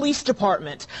Memphis Police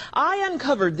Department. I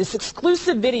uncovered this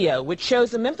exclusive video, which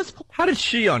shows a Memphis... How did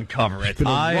she uncover it?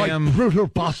 I am brutal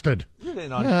bastard. You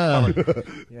didn't uncover it.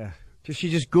 Yeah. She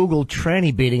just Googled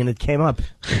tranny beating and it came up.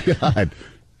 God.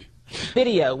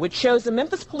 Video which shows a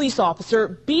Memphis police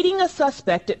officer beating a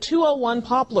suspect at 201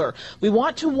 Poplar. We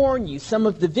want to warn you, some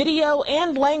of the video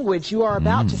and language you are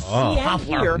about to see and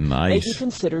hear may be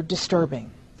considered disturbing.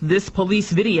 This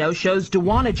police video shows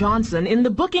Duana Johnson in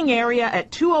the booking area at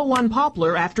 201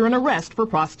 Poplar after an arrest for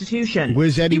prostitution.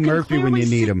 Where's Eddie Murphy when you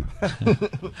need him?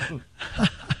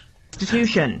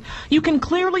 You can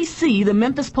clearly see the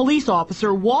Memphis police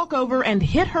officer walk over and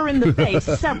hit her in the face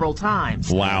several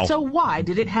times. Wow. So why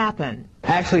did it happen?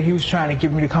 Actually, he was trying to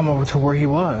get me to come over to where he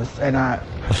was, and I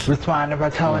responded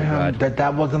by telling him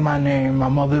that wasn't my name. My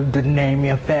mother didn't name me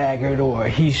a faggot or a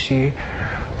he, she.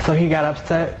 So he got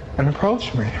upset and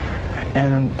approached me,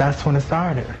 and that's when it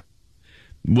started.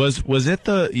 Was it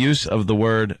the use of the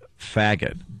word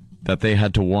faggot that they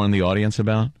had to warn the audience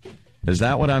about? Is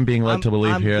that what I'm being led to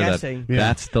believe I'm here? guessing.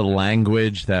 That's the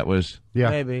language that was...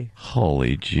 Yeah. Maybe.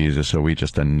 Holy Jesus, are we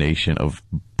just a nation of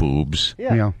boobs?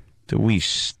 Yeah. Do we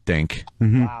stink?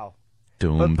 Wow.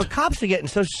 Doomed. But cops are getting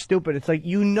so stupid. It's like,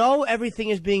 you know everything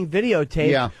is being videotaped.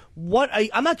 Yeah.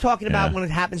 I'm not talking about when it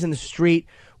happens in the street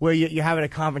where you're having a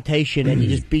confrontation and you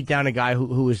just beat down a guy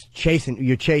who is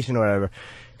you're chasing or whatever.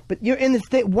 But you're in the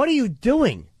thing. What are you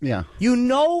doing? Yeah. You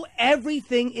know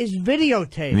everything is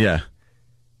videotaped. Yeah.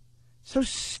 So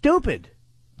stupid.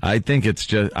 I think it's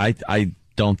just... I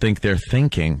don't think they're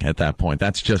thinking at that point.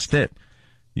 That's just it.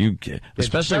 Especially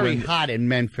it's very hot in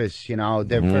Memphis, you know.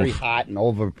 They're very hot and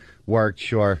overworked,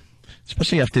 sure.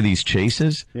 Especially after these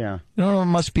chases. Yeah. You know what it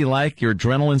must be like? Your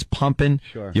adrenaline's pumping.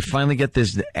 Sure. You finally get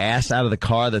this ass out of the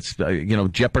car that's,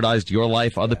 jeopardized your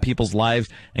life, other people's lives,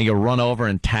 and you run over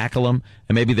and tackle them,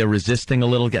 and maybe they're resisting a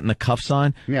little, getting the cuffs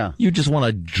on. Yeah. You just want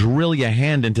to drill your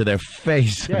hand into their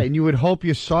face. Yeah, and you would hope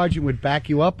your sergeant would back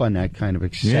you up on that kind of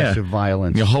excessive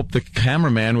violence. You hope the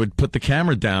cameraman would put the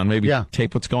camera down, maybe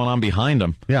tape what's going on behind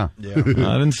him. Yeah. I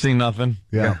didn't see nothing.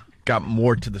 Yeah. Got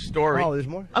more to the story. Oh, there's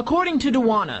more? According to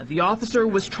Duana, the officer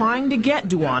was trying to get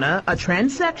Duana, a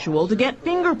transsexual, to get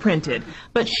fingerprinted,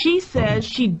 but she says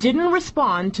she didn't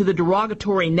respond to the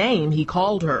derogatory name he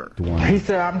called her. He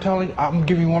said, I'm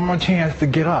giving you one more chance to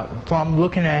get up. So I'm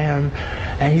looking at him,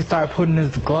 and he started putting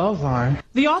his gloves on.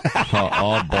 The officer...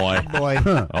 Oh,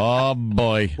 boy. Oh,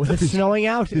 boy. Was it snowing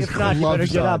out? If not, you better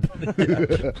get up.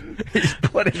 He's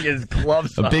putting his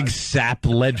gloves on. A big sap,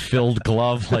 lead-filled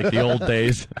glove like the old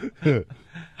days.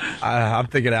 I'm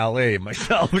thinking Ali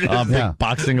myself. Big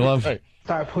boxing glove.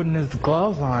 Started putting his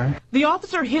gloves on. The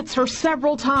officer hits her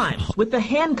several times with the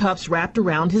handcuffs wrapped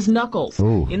around his knuckles.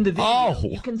 Ooh. In the video,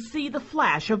 you can see the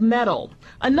flash of metal.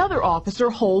 Another officer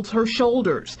holds her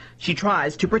shoulders. She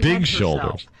tries to protect Big herself.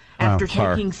 shoulders. After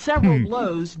taking several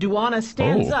blows, Duana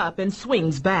stands up and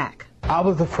swings back. I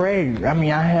was afraid. I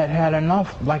mean, I had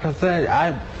enough. Like I said,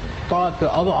 I thought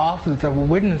the other officers that were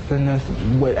witnessing this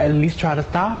would at least try to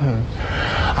stop him.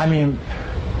 I mean,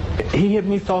 he hit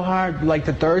me so hard, like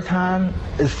the third time,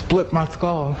 it split my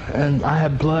skull, and I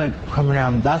had blood coming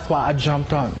out. That's why I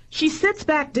jumped up. She sits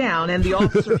back down, and the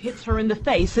officer hits her in the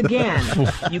face again.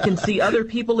 You can see other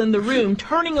people in the room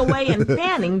turning away and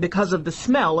fanning because of the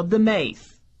smell of the mace.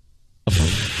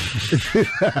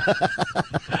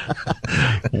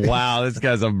 Wow, this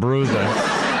guy's a bruiser.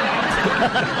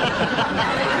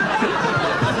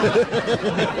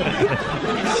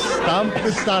 Stomp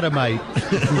the sodomite.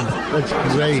 That's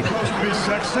great. Be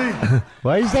sexy.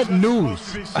 Why is that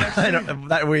news?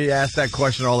 We ask that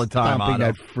question all the time. Stomping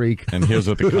Otto. that freak. And here's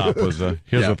what the cop was.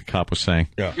 Here's what the cop was saying.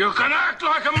 You can act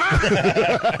like a man.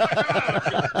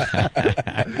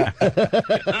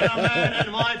 And a man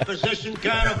in my position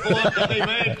can't afford to be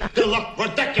made to look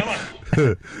ridiculous.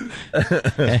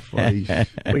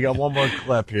 We got one more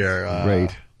clip here.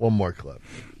 Great. One more clip.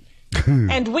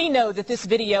 And we know that this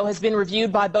video has been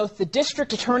reviewed by both the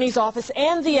district attorney's office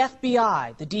and the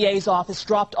FBI. The DA's office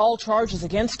dropped all charges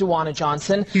against Duana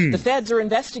Johnson. The feds are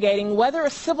investigating whether a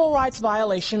civil rights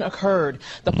violation occurred.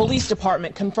 The police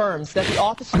department confirms that the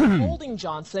officer holding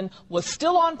Johnson was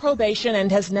still on probation and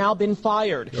has now been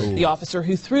fired. The officer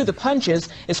who threw the punches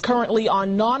is currently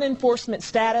on non-enforcement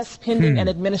status pending an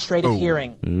administrative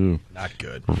hearing. Not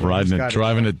good.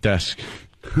 Driving a desk.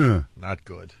 Not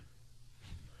good.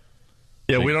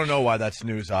 Yeah, we don't know why that's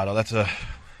news, Otto. That's a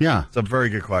Yeah. It's a very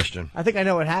good question. I think I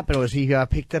know what happened was he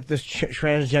picked up this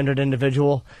transgendered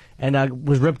individual and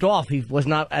was ripped off. He was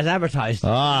not as advertised.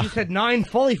 Ah. He said 9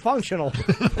 fully functional.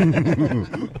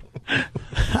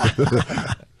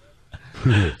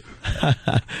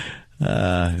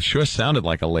 Sure sounded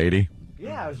like a lady.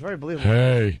 Yeah, it was very believable.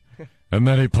 Hey, and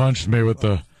then he punched me with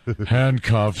the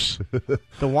handcuffs.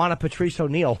 The Juana Patrice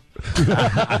O'Neill.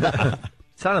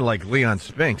 Sounded like Leon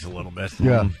Spinks a little bit.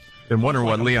 Yeah. Been wondering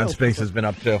what Leon Spinks has been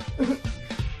up to.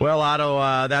 Well,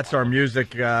 Otto, that's our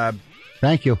music.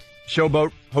 Thank you.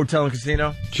 Showboat Hotel and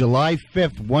Casino. July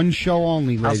 5th, one show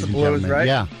only, House ladies of and Blues, gentlemen. right?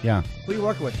 Yeah, yeah. Who are you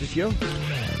working with? Just you?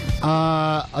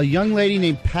 A young lady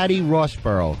named Patty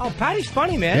Rossborough. Oh, Patty's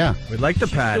funny, man. Yeah. We'd like the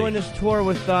Patty. Doing this tour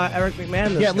with Eric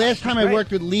McMahon. Yeah, last time I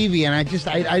worked with Levy, and I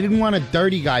didn't want a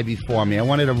dirty guy before me. I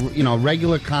wanted a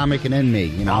regular comic and then me.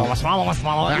 Yeah.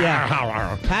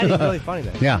 Patty's really funny,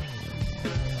 man. Yeah.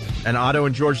 And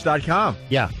OttoandGeorge.com.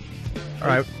 Yeah. All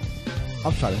right.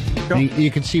 I'm sorry.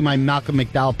 You can see my Malcolm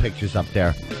McDowell pictures up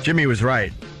there. Jimmy was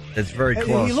right. It's very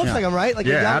close. He looks like him, right? Like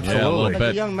yeah, a young, absolutely. Like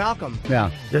a young Malcolm.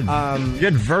 Yeah. You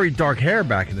had very dark hair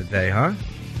back in the day, huh?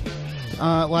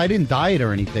 Well, I didn't dye it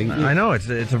or anything. I know. It's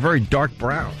a very dark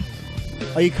brown.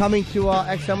 Are you coming to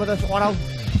XM with us, Otto?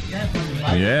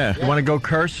 Yeah. You want to go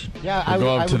curse? Yeah, We'll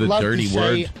go up to the dirty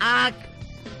word.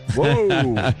 Whoa.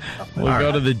 We'll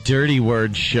go to the dirty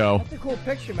word show. That's a cool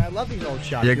picture, man. I love these old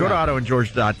shots. Yeah, go to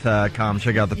OttoandGeorge.com.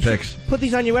 Check out the pics. Put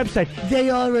these on your website.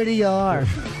 They already are.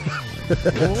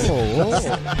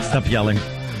 Stop yelling.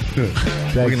 We're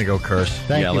going to go curse.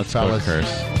 Thank you, let's fellas. go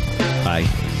curse. Bye.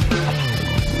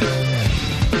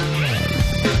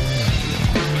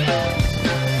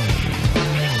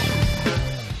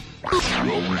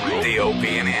 The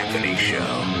Opie and Anthony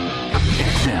Show.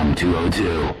 XM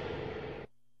 202.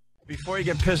 Before you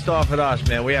get pissed off at us,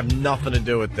 man, we have nothing to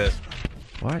do with this.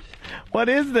 What? What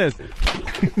is this?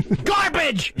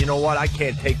 Garbage! You know what? I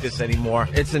can't take this anymore.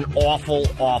 It's an awful,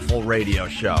 awful radio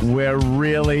show. We're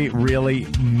really, really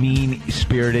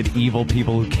mean-spirited, evil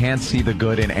people who can't see the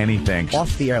good in anything.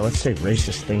 Off the air, let's say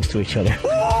racist things to each other.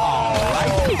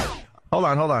 Hold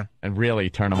on. And really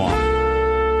turn them off.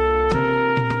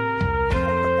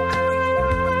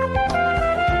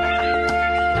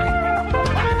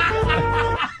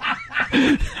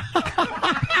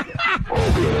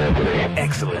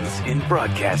 Excellence in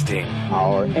broadcasting.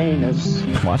 Our anus.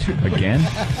 What? Again?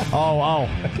 Oh.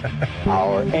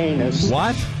 Our anus.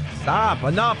 What? Stop.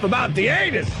 Enough about the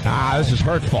anus. This is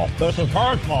hurtful. This is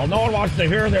hurtful. No one wants to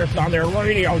hear this on their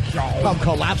radio show. Come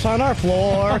collapse on our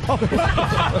floor.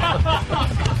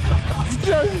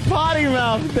 Just potty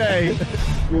mouth day.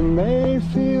 You may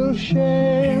feel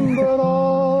shame, but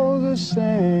all the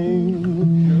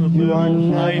same, you are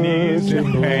never to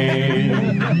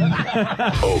blame.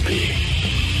 Opie.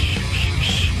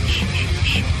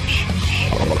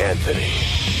 Anthony.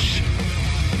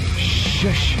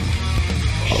 Shush.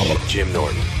 Jim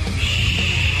Norton.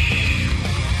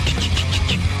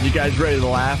 You guys ready to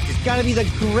laugh? It's got to be the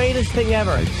greatest thing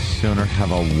ever. I'd sooner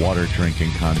have a water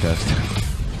drinking contest.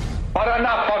 But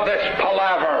enough of this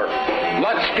palaver.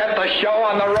 Let's get the show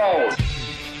on the road.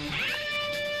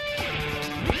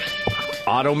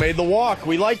 Otto made the walk.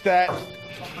 We like that.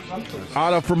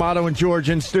 Otto from Otto and George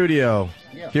in studio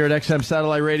here at XM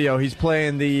Satellite Radio. He's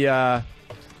playing the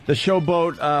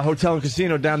Showboat Hotel and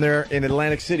Casino down there in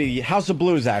Atlantic City, House of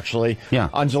Blues, actually. Yeah.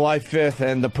 On July 5th,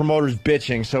 and the promoter's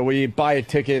bitching, so we buy a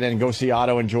ticket and go see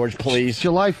Otto and George, please.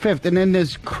 July 5th, and then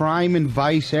there's crime and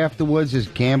vice afterwards. There's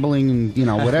gambling and,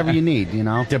 whatever you need,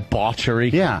 Debauchery.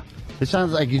 Yeah. It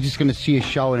sounds like you're just going to see a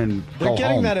show and then We're go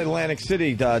getting home. that Atlantic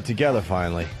City together,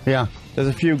 finally. Yeah. There's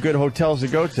a few good hotels to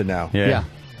go to now. Yeah.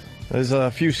 There's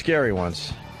a few scary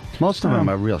ones. Most of them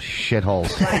are real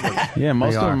shitholes. Yeah,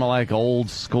 most They of are. them are like old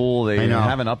school. They I know.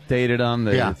 haven't updated them.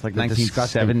 It's like they're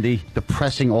 1970. disgusting,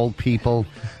 depressing old people.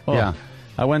 Oh, Yeah.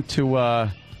 I went to,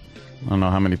 I don't know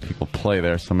how many people play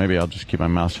there, so maybe I'll just keep my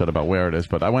mouth shut about where it is.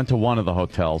 But I went to one of the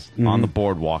hotels on the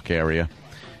boardwalk area,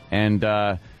 and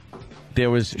there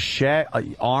was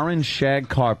orange shag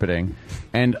carpeting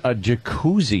and a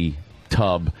jacuzzi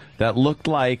tub that looked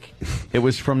like it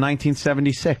was from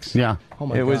 1976. Yeah. Oh,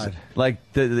 my it God. was like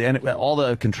all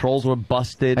the controls were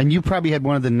busted. And you probably had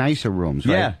one of the nicer rooms,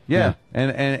 right? Yeah.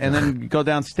 And then you go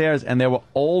downstairs, and there were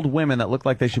old women that looked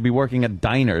like they should be working at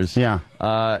diners. Yeah.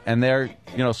 And they're,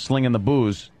 slinging the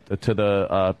booze to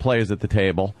the players at the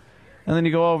table. And then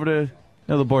you go over to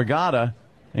the Borgata,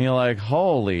 and you're like,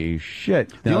 holy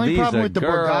shit. The only problem with the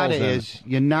Borgata is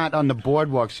you're not on the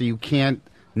boardwalk, so you can't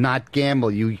not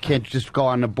gamble. You can't just go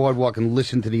on the boardwalk and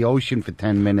listen to the ocean for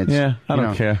 10 minutes. Yeah, I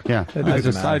don't care. Yeah,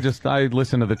 I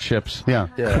listen to the chips. Yeah.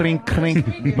 Crink,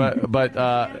 crink. but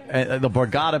the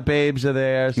Borgata babes are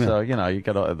there, so you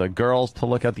got the girls to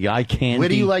look at, the eye candy. Where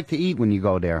do you like to eat when you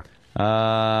go there?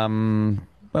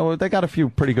 Well, they got a few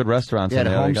pretty good restaurants. Yeah, in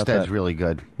the there. Homestead's really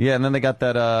good. Yeah, and then they got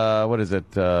that, what is it,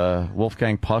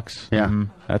 Wolfgang Pucks. Yeah.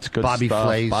 That's good Bobby stuff.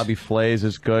 Flay's. Bobby Flay's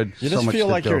is good. You just feel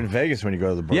like you're in Vegas when you go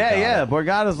to the Borgata. Yeah,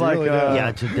 Borgata's like, yeah,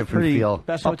 it's a different pretty feel.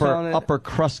 Best hotel in it? upper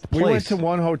crust place. We went to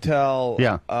one hotel,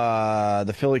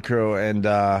 the Philly crew, and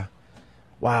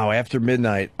wow, after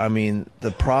midnight, I mean,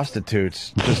 the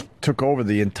prostitutes just took over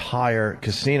the entire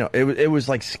casino. It was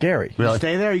like scary. Really? You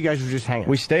stay there, or you guys were just hanging?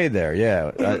 We stayed there,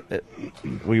 yeah.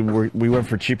 We went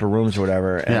for cheaper rooms or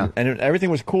whatever, and everything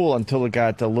was cool until it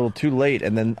got a little too late.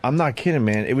 And then, I'm not kidding,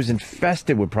 man, it was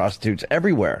infested with prostitutes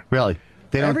everywhere. Really?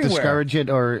 They don't Everywhere. discourage it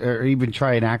or even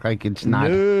try and act like it's not.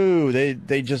 No,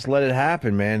 they just let it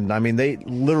happen, man. I mean, they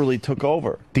literally took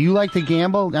over. Do you like to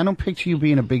gamble? I don't picture you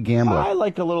being a big gambler. I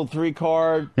like a little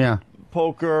 3-card. Yeah.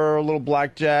 Poker, a little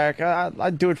blackjack. I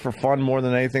do it for fun more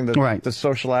than anything. The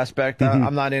social aspect.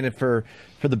 I'm not in it for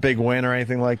the big win or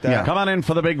anything like that. Yeah. Come on in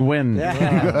for the big win.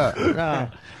 No.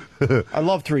 I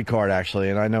love 3-card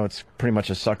actually, and I know it's pretty much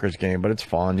a sucker's game, but it's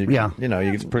fun. You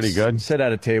it's pretty good. Sit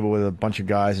at a table with a bunch of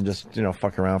guys and just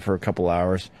fuck around for a couple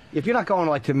hours. If you're not going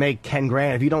like to make 10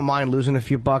 grand, if you don't mind losing a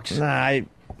few bucks, what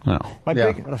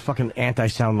a fucking ant I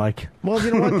sound like. Well,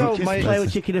 you know what though, just play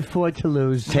what you can afford to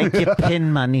lose. Take your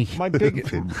pin money.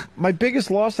 My biggest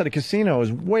loss at a casino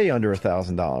is way under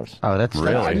 $1,000. Oh, that's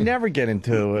really. I never get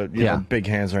into big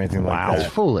hands or anything like that.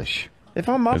 That's foolish. If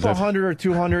I'm up 100 or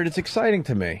 200, it's exciting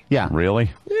to me. Yeah.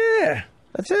 Really? Yeah.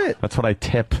 That's it. That's what I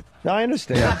tip. No, I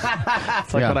understand.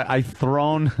 It's like what I've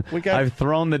thrown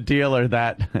the dealer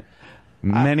that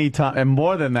many times, and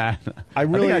more than that. I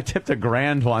think I tipped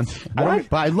 $1,000 once.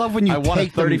 But I love when you won a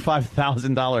take them.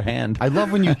 $35,000 hand. I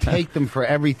love when you take them for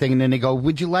everything, and then they go,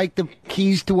 "Would you like the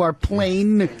keys to our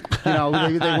plane?" They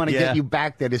want to get you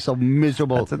back there. They're so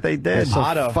miserable. That's what they did. They're so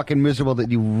Otto. fucking miserable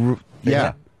that you.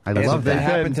 Yeah. I love that.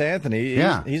 Happened to Anthony.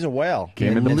 He's a whale.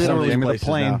 Gave him the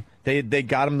plane. Now. They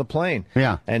got him the plane.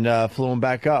 Yeah. And flew him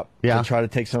back up. Yeah. To try to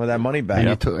take some of that money back.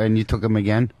 And you took him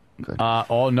again? Good.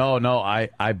 No.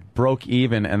 I broke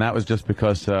even, and that was just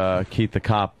because Keith the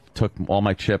cop took all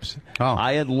my chips. Oh.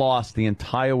 I had lost the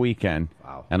entire weekend,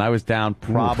 and I was down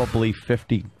probably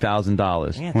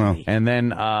 $50,000. Wow. And then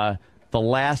the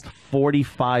last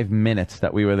 45 minutes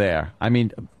that we were there, I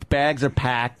mean, bags are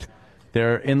packed.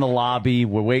 They're in the lobby.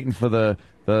 We're waiting for the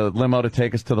limo to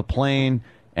take us to the plane.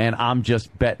 And I'm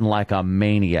just betting like a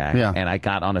maniac. Yeah. And I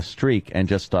got on a streak and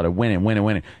just started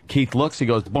winning. Keith looks. He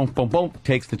goes, boom, boom, boom.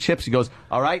 Takes the chips. He goes,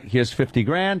 all right, here's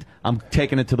 $50,000. I'm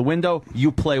taking it to the window.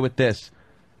 You play with this.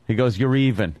 He goes, you're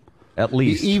even. At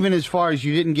least. Even as far as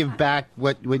you didn't give back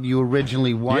what you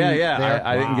originally won? Yeah.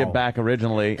 I didn't give back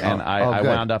originally, and I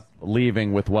wound up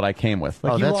leaving with what I came with.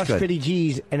 Like you lost 50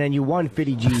 G's, and then you won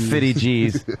 50 G's. 50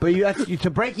 G's. But to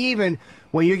break even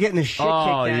when you're getting the shit kicked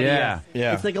out of you. Yeah.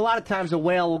 It's like a lot of times a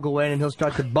whale will go in and he'll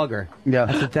start to bugger.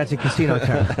 Yeah. That's a casino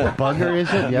term. Bugger,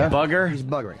 is it? Yeah. Bugger? He's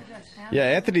buggering. Yeah,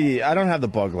 Anthony, I don't have the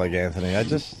bug like Anthony.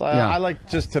 I like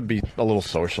just to be a little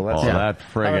social. That's that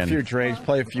friggin'. Have a few drinks,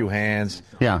 play a few hands.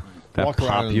 Yeah. That walk pop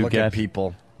around and you look get. at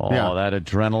people. That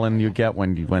adrenaline you get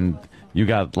when you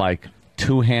got like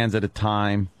 2 hands at a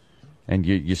time, and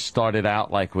you started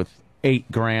out like with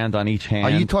 $8,000 on each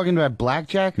hand. Are you talking about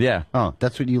blackjack? Yeah. Oh,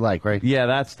 that's what you like, right? Yeah,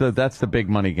 that's the big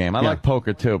money game. I like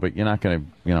poker too, but you're not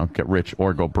going to get rich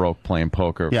or go broke playing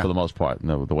poker for the most part.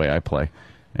 The way I play,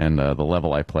 and the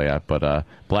level I play at. But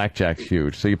blackjack's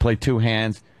huge. So you play 2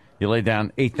 hands, you lay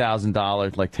down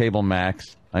 $8,000 like table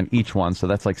max on each one, so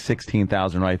that's like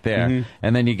 $16,000 right there.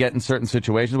 And then you get in certain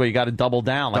situations where you got to double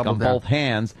down, like both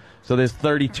hands. So there's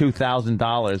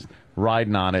 $32,000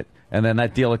 riding on it, and then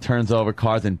that dealer turns over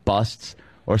cards and busts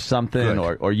or something,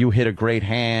 or you hit a great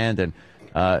hand,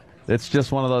 and it's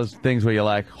just one of those things where you're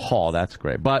like, oh, that's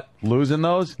great. But losing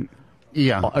those,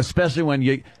 especially when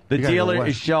the dealer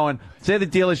is showing, say the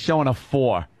dealer's showing a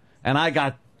 4, and I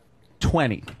got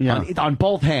 20 on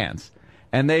both hands,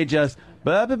 and they just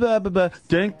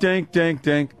dink, dink, dink,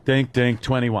 dink, dink, dink,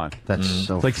 21. That's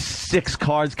so. It's like 6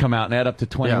 cards come out and add up to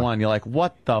 21. You're like,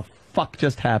 what the fuck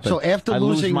just happened? So after I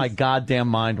losing, lose my goddamn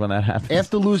mind when that happens.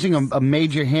 After losing a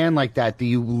major hand like that, do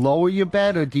you lower your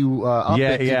bet or do you up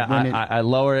it? I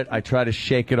lower it. I try to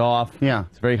shake it off. Yeah.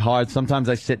 It's very hard. Sometimes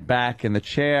I sit back in the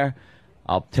chair.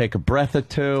 I'll take a breath or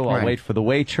two. I'll wait for the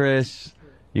waitress.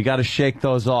 You got to shake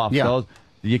those off. Yeah.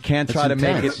 You can't try to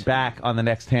make it back on the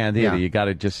next hand either. Yeah. You got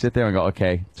to just sit there and go,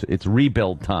 okay, it's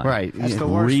rebuild time. Right. That's the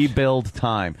worst. Rebuild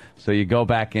time. So you go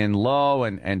back in low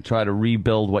and try to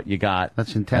rebuild what you got.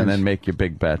 That's intense. And then make your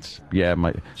big bets. Yeah.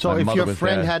 So my if mother your was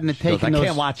friend there. hadn't She goes, taken I those,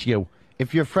 can't watch you.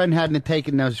 If your friend hadn't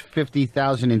taken those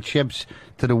 50,000 in chips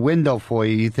to the window for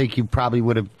you, you think you probably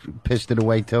would have pissed it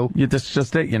away too? That's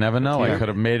just it. You never know. Yeah. I could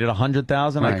have made it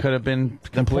 100,000. I Right. could have been The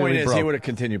completely point is, broke. he would have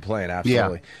continued playing.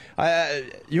 Absolutely.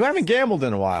 You haven't gambled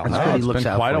in a while. That's huh? good. He It's looks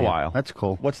been out quite for a you. while. That's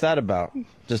cool. What's that about?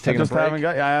 Just I taking a break?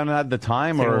 I haven't had the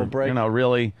time Take a or, little break?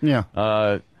 really.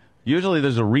 Yeah. Usually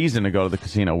there's a reason to go to the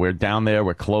casino. We're down there.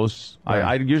 We're close. Right.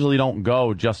 I usually don't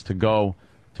go just to go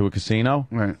to a casino.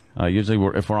 Right. Usually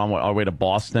if we're on our way to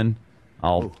Boston,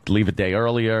 I'll leave a day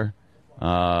earlier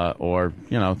or,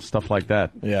 stuff like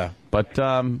that. Yeah. But,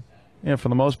 for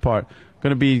the most part,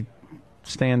 going to be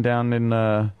staying down in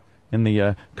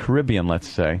the Caribbean, let's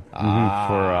say,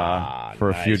 for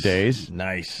a few nice. days.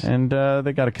 Nice. And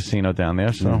they got a casino down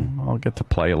there, so I'll get to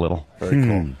play a little. Very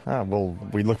cool. Well,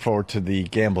 we look forward to the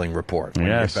gambling report when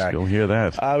Yes, we get back. you'll hear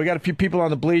that. We got a few people on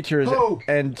the bleachers,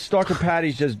 and Stalker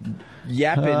Patty's just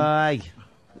yapping.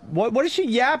 What is she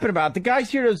yapping about? The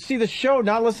guy's here to see the show,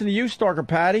 not listen to you, Stalker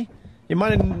Patty. You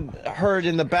might have heard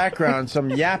in the background some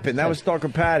yapping. That was Stalker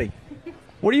Patty.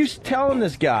 What are you telling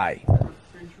this guy?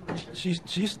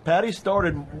 Patty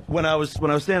started when I was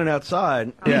standing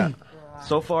outside. Yeah.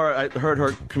 So far, I heard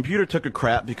her computer took a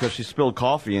crap because she spilled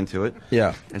coffee into it.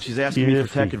 Yeah. And she's asking me for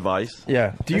tech advice.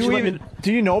 Yeah. Do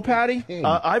you know Patty?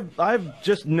 I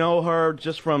just know her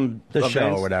just from The events.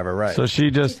 show or whatever, right? So this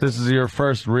is your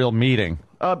first real meeting.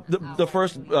 The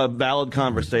first valid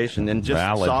conversation and just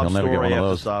Valid. sob You'll never get story one of after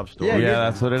those. sob story. Yeah,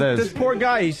 that's what it is. This poor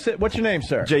guy, what's your name,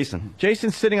 sir? Jason.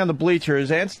 Jason's sitting on the bleachers.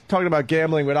 Ant's talking about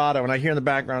gambling with Otto, and I hear in the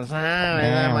background, and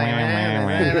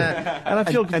I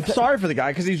feel sorry for the guy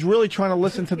because he's really trying to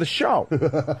listen to the show.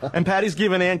 And Patty's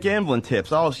giving Ant gambling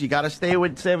tips. Oh, so you got to stay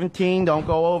with 17. Don't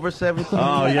go over 17.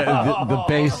 Oh, yeah, the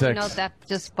basics. You know that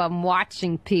just from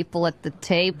watching people at the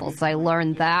tables, I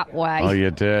learned that way. Oh,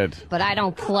 you did. But I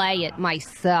don't play it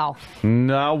myself.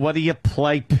 No, what do you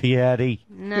play, Patty?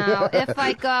 No, if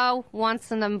I go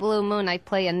once in a blue moon, I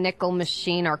play a nickel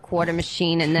machine or quarter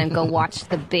machine and then go watch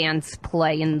the bands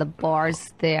play in the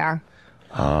bars there.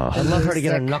 I'd love her to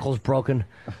get her knuckles broken.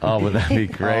 Oh, would that be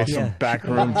great? Some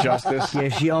backroom justice. Yeah,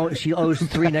 she owes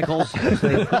 3 nickels. So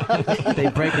they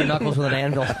break her knuckles with an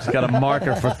anvil. She's got a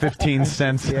marker for 15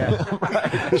 cents.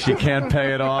 Yeah. She can't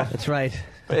pay it off. That's right.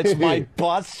 It's my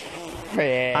bus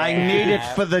fare. I need it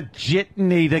for the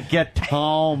jitney to get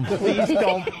home. Please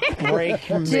don't break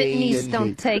me. Jitneys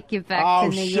don't take you back to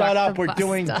New York. Shut up. the We're bus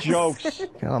doing does. jokes.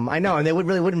 I know, and they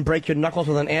really wouldn't break your knuckles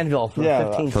with an anvil for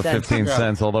 15 For cents. 15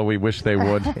 cents, although we wish they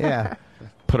would. Yeah.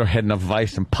 Put her head in a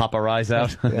vice and pop her eyes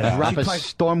out. Drop a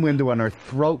storm window on her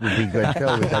throat would be good too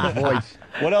with that voice.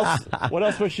 What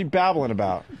else was she babbling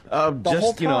about?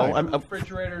 Just,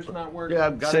 refrigerator's not working. Yeah,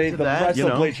 I've got Say into the that, rest you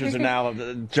of the know. bleachers are now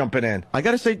jumping in. I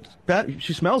got to say,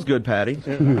 she smells good, Patty.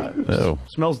 Oh.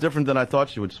 Smells different than I thought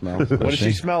she would smell. What does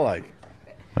she smell like?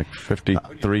 Like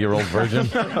 53-year-old virgin?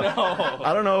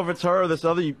 I don't know if it's her or this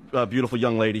other beautiful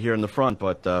young lady here in the front,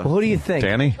 but... Who do you think?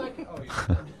 Danny?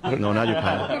 No, not you,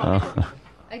 Patty.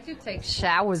 I do take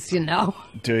showers, you know.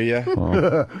 Do you?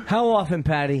 How often,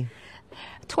 Patty?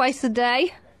 Twice a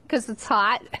day, because it's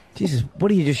hot. Jesus, what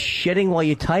are you, just shitting while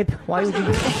you type? Why would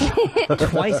you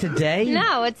twice a day?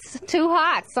 No, it's too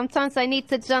hot. Sometimes I need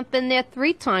to jump in there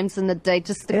 3 times in the day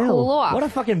just to Ew, cool off. what a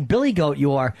fucking billy goat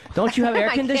you are. Don't you have air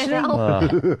I can't conditioning? help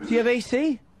Do you have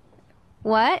AC?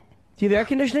 What? Do you have air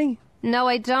conditioning? No,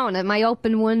 I don't. At my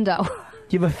open window.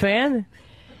 Do you have a fan?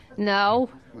 No.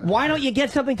 Why don't you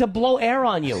get something to blow air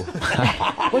on you?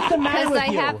 What's the matter Because with I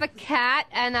you? have a cat,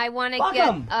 and I want to Fuck get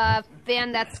 'em. a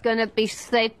fan that's going to be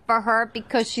safe for her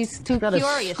because she's too got a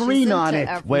curious. screen she's on into it.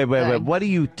 everything. Wait. What are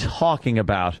you talking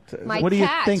about? My what do you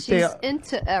cat, think she's they are?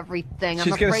 into everything.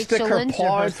 She's I'm gonna afraid stick she'll her injure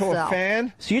paw into a herself.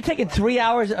 fan? So you're taking 3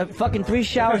 hours, fucking 3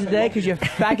 showers a day because your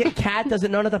faggot cat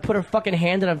doesn't know how to put her fucking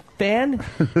hand in a fan?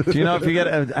 Do you know if you get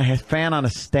a fan on a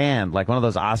stand, like one of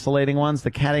those oscillating ones,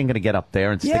 the cat ain't going to get up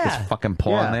there and stick Yeah. his fucking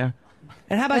paw in there?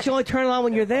 And how about you only turn it on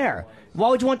when you're there? Why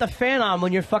would you want the fan on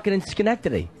when you're fucking in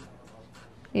Schenectady?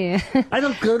 Yeah. I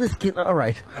don't go to Schenectady. All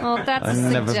right. Oh, that's a I've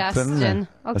never been there. suggestion.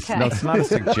 Okay. No, it's not a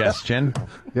suggestion.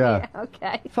 Yeah.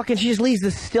 Okay. Fucking, she just leaves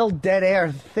the still dead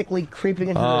air thickly creeping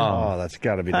into Oh, that's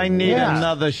got to be the I need worst.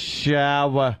 another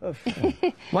shower.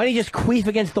 the... Why don't you just queef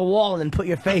against the wall and then put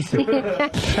your face in? I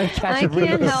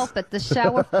can't help it. The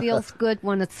shower feels good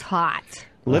when it's hot.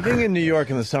 Living in New York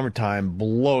in the summertime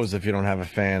blows if you don't have a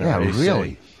fan or Yeah, AC.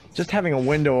 really. Just having a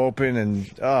window open and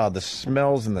the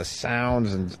smells and the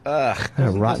sounds and rotten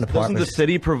Doesn't the apartments.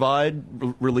 city provide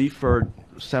relief for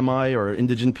semi or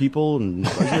indigent people? And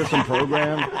is there some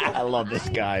program? I love this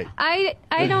guy. I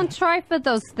don't try for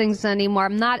those things anymore.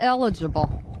 I'm not eligible.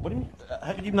 What do you mean?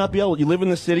 How could you not be able? You live in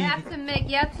the city. You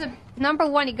have to. Number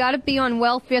one, you got to be on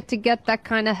welfare to get that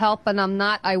kind of help, and I'm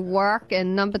not. I work,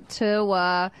 and number two,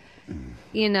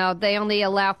 they only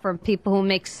allow for people who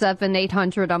make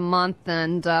 $700-800 a month,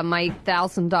 and my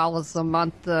 $1,000 a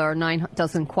month or $900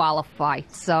 doesn't qualify.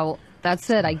 So that's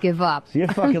it. I give up. So you're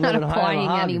fucking I'm not living high on applying the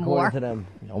hog, anymore. according to them.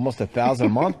 Almost $1,000 a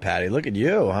month, Patty. Look at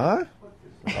you, huh?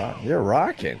 Wow, you're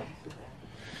rocking.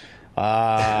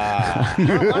 Why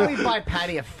don't we buy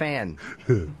Patty a fan?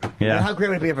 You know how great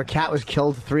would it be if her cat was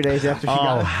killed 3 days after she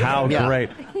got Oh, it? how Yeah. great.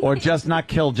 Or just not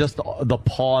killed, just the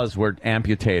paws were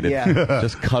amputated. Yeah.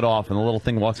 Just cut off, and the little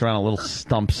thing walks around on little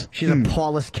stumps. She's a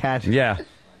pawless cat. Yeah.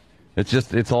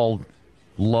 It's all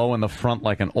low in the front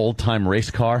like an old-time race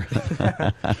car.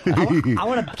 I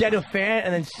want to get a fan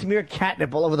and then smear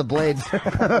catnip all over the blades.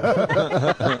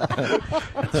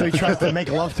 So he tries to make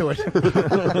love to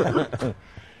it.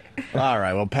 All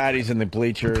right, well, Patty's in the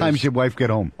bleachers. What time's your wife get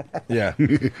home? Yeah.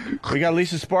 We got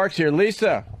Lisa Sparks here.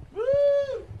 Lisa.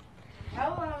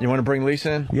 You want to bring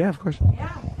Lisa in? Yeah, of course.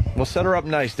 We'll set her up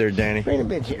nice there, Danny. Bring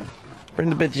the bitch in. Bring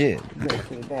the bitch in.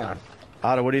 Sit down.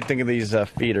 Otto, what do you think of these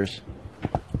feeders?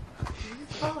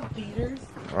 Feeders?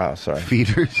 Oh, sorry.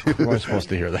 Feeders? We weren't supposed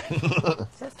to hear that.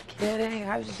 Just kidding.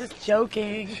 I was just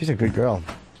joking. She's a good girl.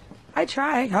 I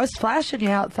try. I was flashing you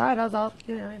outside. I was all,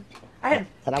 I had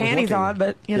And I was panties looking. on,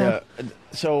 but, Yeah.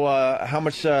 So, how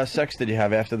much sex did you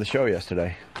have after the show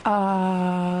yesterday?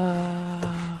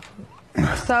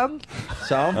 Some.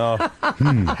 Some? Oh.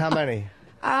 How many?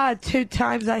 2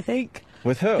 times, I think.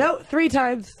 With who? No, 3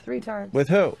 times. 3 times. With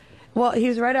who? Well, he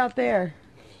was right out there.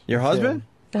 Your husband?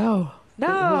 No. No.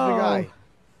 Who's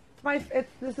the guy?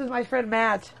 This is my friend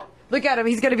Matt. Look at him.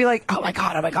 He's going to be like, oh my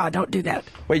God, don't do that.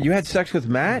 Wait, you had sex with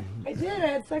Matt? I did. I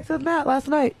had sex with Matt last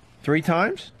night. 3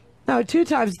 times? No, 2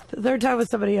 times. The third time with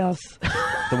somebody else.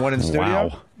 The one in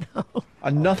studio? No.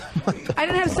 Another one? I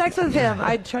didn't have sex with him.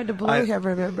 I tried to blow him,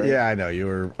 remember? Yeah, I know. You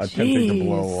were attempting to Jeez.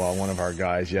 blow one of our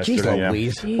guys yesterday.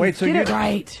 Louise. Wait, so Get you it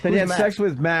right. So you had Who's sex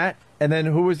with Matt, and then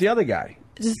who was the other guy?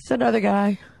 Just another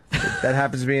guy. That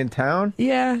happens to be in town?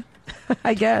 Yeah,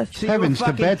 I guess. So you were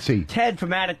fucking Ted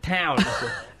from out of town.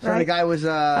 So the guy was,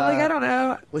 I'm like, I don't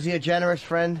know. Was he a generous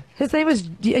friend? His name was,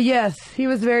 yes, he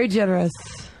was very generous.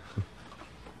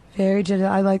 Very generous.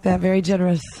 I like that. Very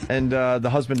generous. And the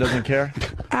husband doesn't care?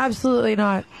 Absolutely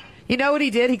not. You know what he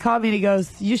did? He called me and he goes,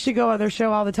 you should go on their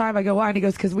show all the time. I go, why? And he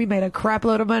goes, because we made a crap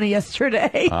load of money yesterday.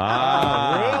 Really?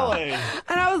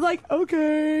 And I was like,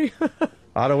 okay.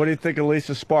 Otto, what do you think of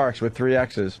Lisa Sparks with 3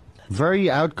 X's?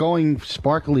 Very outgoing,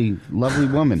 sparkly, lovely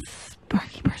woman.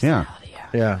 Sparky personality.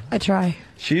 Yeah. I try.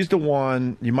 She's the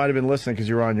one, you might have been listening because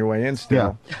you were on your way in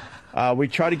still. Yeah. We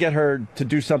tried to get her to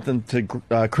do something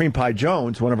to Cream Pie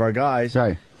Jones, one of our guys.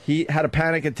 Right. He had a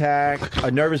panic attack, a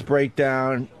nervous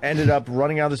breakdown, ended up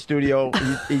running out of the studio.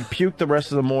 He puked the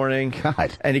rest of the morning.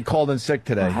 God. And he called in sick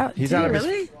today. Wow. He's Did out he of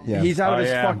really? his He's out of his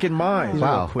yeah. fucking mind.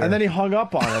 Wow. And then he hung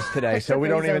up on us today, so we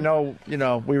don't even know,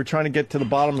 we were trying to get to the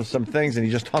bottom of some things and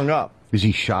he just hung up. Is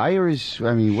he shy or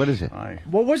what is it?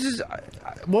 What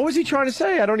was he trying to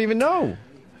say? I don't even know.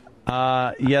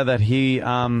 Yeah, that he,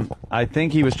 I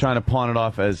think he was trying to pawn it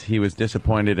off as he was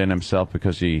disappointed in himself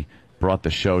because he brought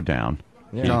the show down.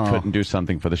 Yeah. He Oh. couldn't do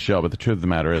something for the show, but the truth of the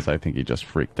matter is I think he just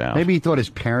freaked out. Maybe he thought his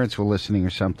parents were listening or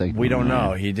something. We don't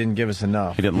know. He didn't give us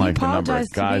enough. He didn't like the number of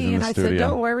Apologized to guys me, in and the I studio. said,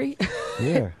 don't worry.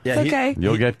 Yeah. It's okay.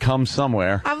 You'll get cum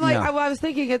somewhere. I'm like, I was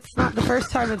thinking it's not the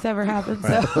first time it's ever happened.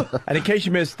 So And in case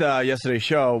you missed yesterday's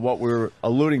show, what we were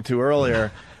alluding to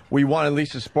earlier, we wanted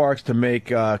Lisa Sparks to make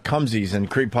cumsies and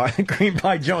cream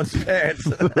pie Jones pants.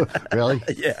 Really?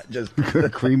 Yeah, just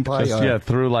cream pie. Just,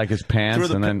 through like his pants,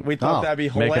 Through and then we thought that'd be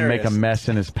make hilarious. a mess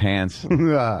in his pants. We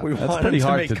That's wanted pretty him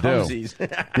hard to to make do.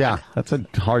 cumsies. Yeah, that's a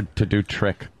hard to do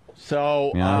trick.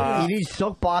 So Yeah. You need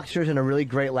silk boxers and a really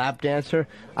great lap dancer.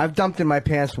 I've dumped in my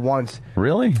pants once.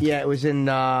 Really? Yeah, it was in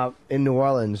New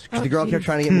Orleans. 'Cause the girl kept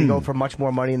trying to get me to go for much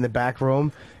more money in the back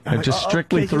room. I'm And like, just "Oh,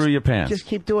 strictly okay, through your pants. Just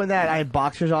keep doing that. I had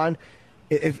boxers on.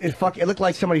 It looked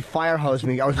like somebody fire hosed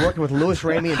me. I was working with Louis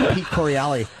Ramey and Pete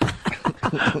Corielli.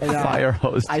 And, Fire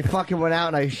hose. I fucking went out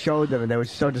and I showed them, and they were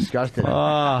so disgusted. Pete's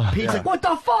yeah. like, "What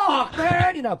the fuck,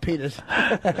 man?" You know, Pete is.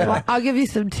 well, I'll give you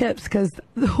some tips because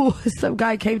some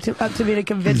guy came up to me at a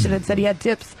convention and said he had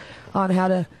tips on how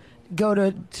to go to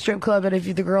a strip club and if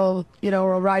the girl,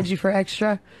 will ride you for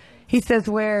extra. He says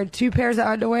wear 2 pairs of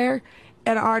underwear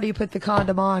and already put the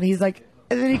condom on. He's like,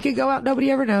 and then he could go out. Nobody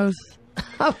ever knows.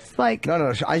 I was like,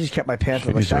 No, I just kept my pants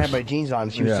on. Like, I had my jeans on.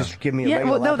 She was just giving me a yeah,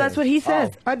 regular well, no, lap that's dance. what he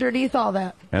says underneath all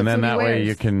that. And then That's that what he way wears.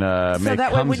 you can So make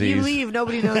that way, when you cumsies leave,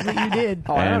 nobody knows that you did.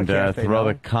 and throw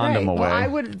the condom Right. away. Well, I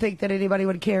wouldn't think that anybody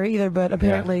would care either, but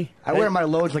apparently. I wear my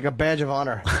loads like a badge of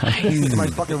honor. That's my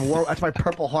fucking war. That's my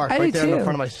purple heart I right do there in the too.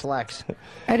 front of my slacks.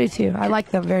 I do too. I like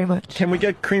them very much. Can we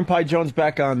get Cream Pie Jones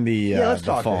back on the, let's the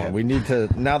talk to phone? him. We need to,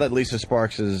 now that Lisa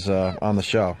Sparks is on the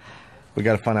show, we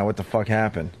got to find out what the fuck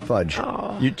happened. Fudge.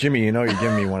 You, Jimmy, you know you're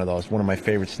giving me one of those. One of my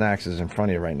favorite snacks is in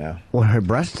front of you right now. What, her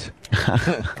breasts?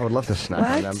 I would love to snack on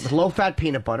What? them. With low-fat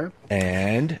peanut butter.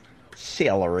 And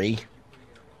celery.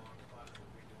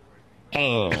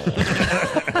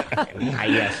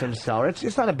 Yes, some celery.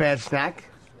 It's not a bad snack.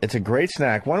 It's a great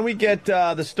snack. Why don't we get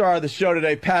the star of the show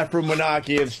today, Pat from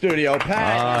Moonachie, in studio.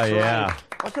 Pat. Oh, yeah.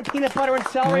 Want some peanut butter and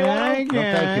celery, Otto? No,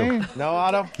 thank you. No,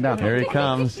 Otto? No. Here he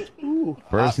comes.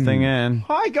 Bursting in.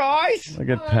 Hi, guys. Look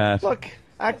at Pat. Look,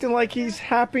 acting like he's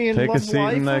happy and Take a loves seat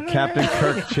life. in the Captain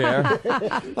Kirk chair.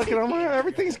 Look at him.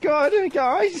 Everything's good,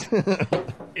 guys.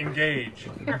 Engage.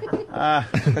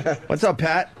 What's up,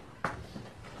 Pat?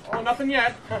 Oh, nothing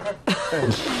yet.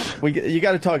 You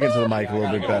got to talk into the mic a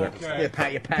little bit better. Yeah,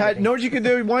 Pat, you're Pat, know what you can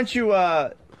do? Why don't you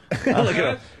look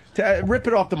at him. Rip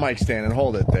it off the mic stand and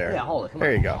hold it there. Yeah, hold it. Come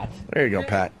There on, you go. There you go,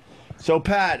 Pat. So,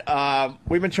 Pat,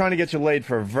 we've been trying to get you laid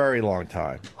for a very long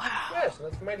time. Yes,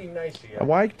 that's mighty nice of you.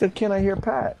 Why can't I hear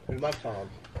Pat? With my phone.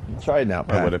 Try it now,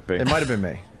 Pat. What would it be? It might have been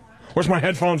me. Where's my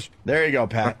headphones? There you go,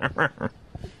 Pat.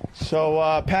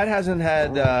 So, Pat hasn't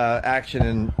had action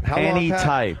in how long, Any Pat?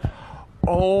 type.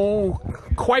 Oh,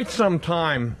 quite some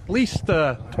time. At least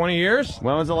 20 years.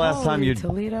 When was the last time you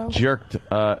Toledo. jerked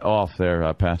off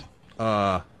there, Pat?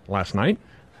 Last night.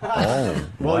 Oh,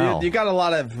 Well, wow. you got a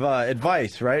lot of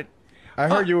advice, right? I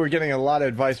heard you were getting a lot of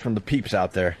advice from the peeps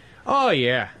out there. Oh,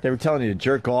 yeah. They were telling you to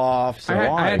jerk off. So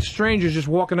I had strangers just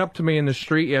walking up to me in the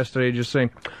street yesterday just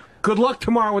saying, good luck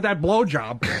tomorrow with that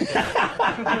blowjob.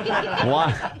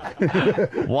 Why?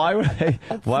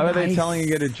 Why were they telling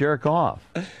you to jerk off?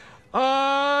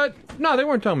 No, they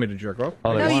weren't telling me to jerk off.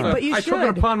 Oh, they No, weren't. but you I took it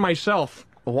should. upon myself.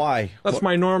 Why? That's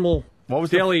my normal What was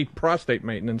the- daily prostate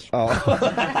maintenance. Oh.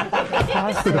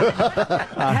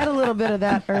 I had a little bit of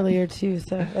that earlier too,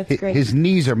 so that's great. His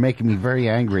knees are making me very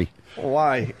angry.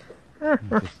 Why?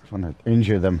 Just want to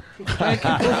injure them.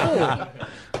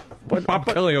 Bob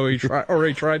Kelly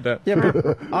already tried that. Yeah,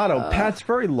 but Otto, Pat's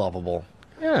very lovable.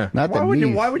 Yeah. Not Why the would knees.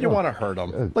 you? Why would you Oh. want to hurt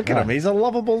him? Look at God. him. He's a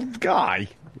lovable guy.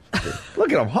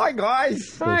 Look at him. Hi,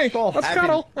 guys. Hey, He's all let's happy.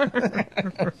 cuddle.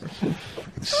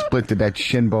 Splintered that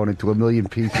shin bone into a million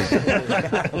pieces.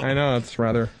 I know, it's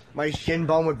rather... My shin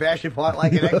bone would bash apart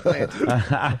like an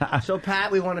eggplant. So,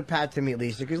 Pat, we wanted Pat to meet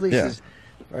Lisa because Lisa's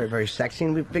very, very sexy,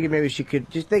 and we figured maybe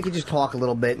they could just talk a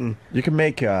little bit. And You can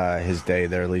make his day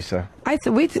there, Lisa. I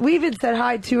said we even said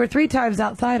hi 2 or 3 times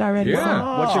outside already.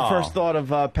 Yeah. What's your first thought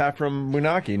of Pat from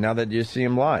Moonachie now that you see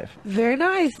him live? So. Very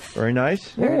nice. Very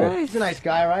nice. Very nice. he's a nice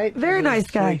guy, right? Very He's a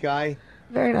nice guy. sweet guy.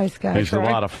 Very nice guy. He's a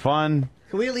lot of fun.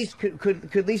 Could we at least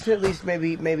could Lisa at least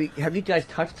maybe have you guys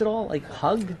touched at all? Like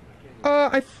hugged? I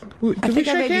I we think I shake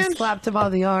maybe hands? slapped him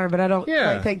on the arm, but I don't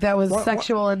Yeah. quite think that was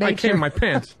sexual in I nature. came in my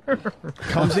pants.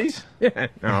 Cumsies? Yeah,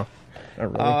 no.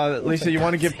 Not really. Lisa, you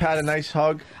want to give Pat a nice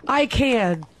hug? I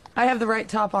can. I have the right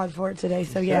top on for it today,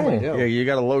 so yeah. Yeah, you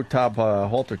got a low top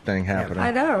halter thing happening.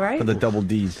 I know, right? For the double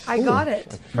D's. I got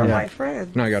it from my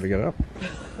friend. Now I got to get up.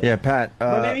 Yeah, Pat.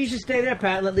 Well, maybe you should stay there,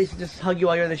 Pat, and let Lisa just hug you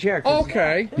while you're in the chair. 'cause-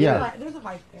 Okay. Yeah. There's a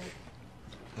mic there.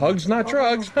 Hugs, not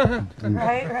drugs.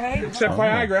 Right? Except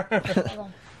Viagra.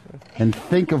 And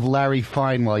think of Larry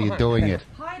Fine while you're doing it.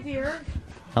 Hi, dear.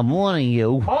 I'm warning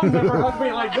you. Mom never hugged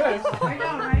me like this. I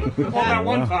know, right? Well, that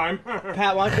one time.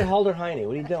 Pat, why don't you hold her, Heine?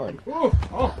 What are you doing? Ooh,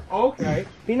 oh, okay.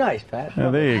 Be nice, Pat. Yeah,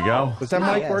 there you go. Was that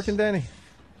mic working, Danny?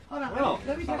 Hold on,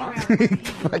 let me turn around.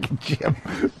 Fucking Jim.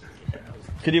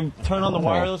 Could you turn on the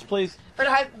wireless, please? But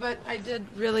I did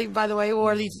really, by the way,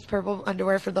 wore these purple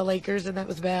underwear for the Lakers, and that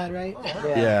was bad, right?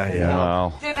 Yeah.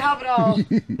 Well, Didn't help at all.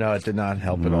 No, it did not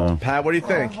help at all. Pat, what do you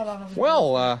think? Hold on.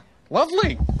 Well,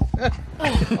 lovely.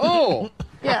 Oh.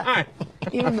 Yeah. Hi.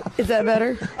 Is that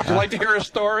better? Would you like to hear a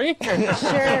story? Sure.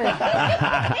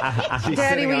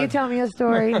 Daddy, will you tell me a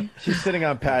story? She's sitting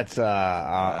on Pat's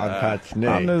knee.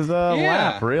 on his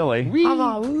lap, really. I'm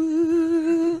all,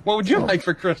 ooh. What would you like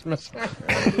for Christmas?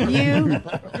 You.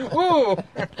 Ooh.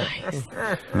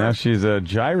 Now she's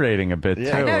gyrating a bit,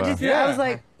 too. I know, just, I was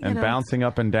like, you and know. bouncing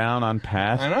up and down on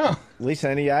Pat. I know. Lisa,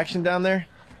 any action down there?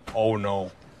 Oh,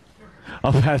 no.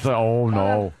 Oh, Pat's like, oh,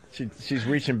 no. She's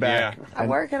reaching back. I'm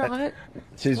working on it.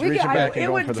 She's reaching back and it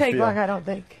going wouldn't for the take feel. long, I don't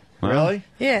think. Really?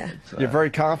 Yeah. You're very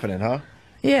confident, huh?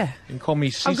 Yeah. You can call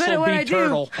me I'm good at Cecil what B. I do.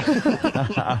 Turtle.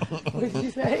 What did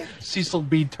you say? Cecil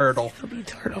B. Turtle. Cecil B.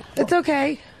 Turtle. It's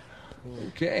okay.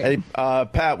 Okay. Hey,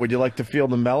 Pat, would you like to feel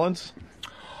the melons?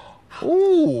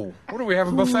 Ooh. What do we have,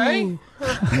 a buffet?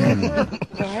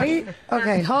 Right?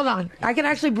 Okay, hold on. I can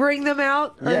actually bring them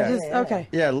out? Or Yeah. Okay.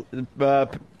 Yeah,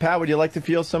 Pat, would you like to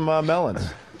feel some melons?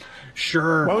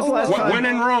 Sure. When was the last time? When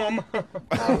in Rome. When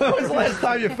was the last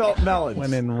time you felt melons?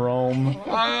 When in Rome.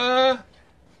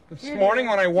 This morning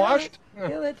when I washed.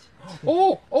 Feel it.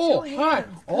 Oh, Show hi. hands.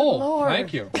 Good Oh, Lord.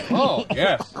 thank you. Oh,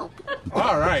 yes.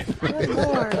 All right. Good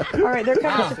Lord. All right,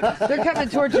 they're coming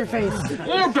towards your face. I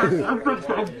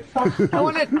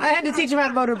had to teach them how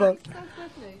to motorboat.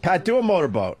 Pat, do a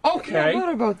motorboat. Okay.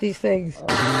 Motorboat these things.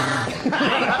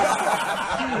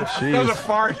 That was a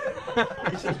fart.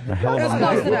 It was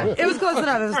close enough. It was close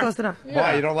enough. It was close enough.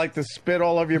 Why, you don't like to spit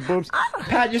all over your boobs?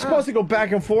 Pat, you're supposed to go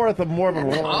back and forth and more of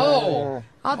a... Oh.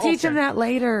 I'll teach him that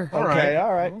later. Okay,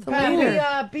 all right.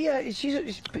 Pat,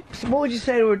 what would you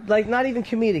say to her, like, not even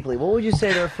comedically, what would you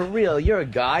say to her for real? You're a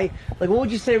guy. Like, what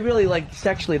would you say really, like,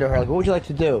 sexually to her? Like, what would you like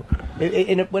to do?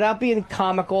 Without being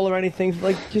comical or anything,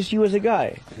 like, just you as a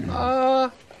guy.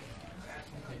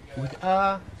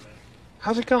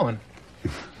 How's it going?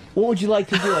 What would you like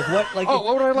to do? Like, what? Like,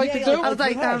 what would I like to do? I was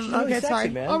like, okay, sexy, sorry.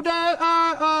 man.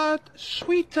 Oh,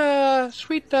 sweet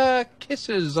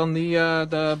kisses on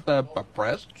the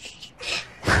breasts.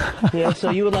 Yeah, so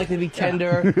you would like to be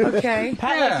tender. Okay.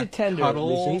 Pat likes it tender.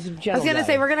 Cuddle. Lisa. He's a I gentle was going to guy.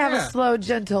 say, we're going to have a slow,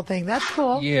 gentle thing. That's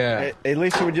cool. Yeah. Hey,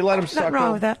 Lisa, would you let him Nothing suckle?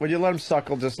 wrong with that. Would you let him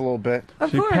suckle just a little bit?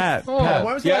 Of course. Pat, Oh. Pat.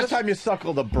 When was the Yes? last time you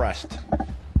suckled a breast?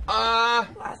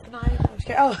 Last night.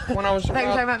 Okay. Oh, When I was I thought you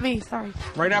were talking about me. Sorry.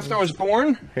 right after I was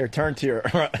born. Here, turn to your...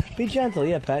 Be gentle,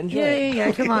 yeah, Pat. Enjoy Yeah, it. yeah,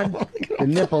 yeah. Come on. The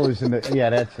nipple is in the. Yeah,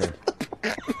 that's it.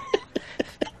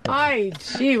 Ay,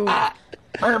 gee.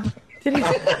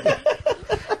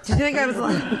 Did you think I was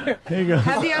lying? There you go.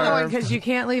 Have the other one because you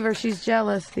can't leave her. She's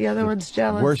jealous. The other one's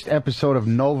jealous. Worst episode of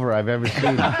Nova I've ever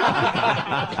seen.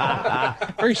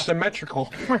 Very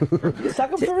symmetrical.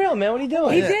 Suck him for real, man. What are you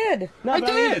doing? He did. No, I but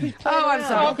did. mean, Oh, I'm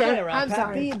sorry. Don't play around, I'm Pat.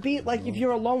 sorry. Be like if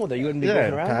you're alone with her, you wouldn't be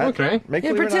Yeah, goofing around. Pat. Okay. Make Yeah,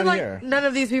 believe we're pretend not like here. none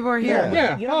of these people are here.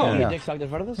 Yeah. You don't Oh. get your dick sucked in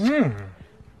front of us.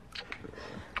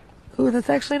 Ooh, that's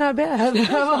actually not bad. He's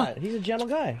not. He's a gentle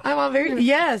guy. I'm on very.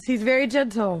 Yes, he's very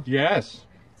gentle. Yes.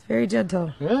 He's very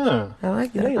gentle. Yeah. I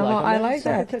like You know that. you like him, I man. like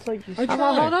Suck that. a tit like you- I'm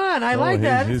all, hold on. I like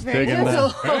that. he's It's very digging gentle.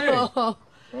 that.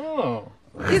 Oh.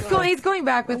 He's going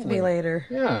back with me later.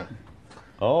 Yeah.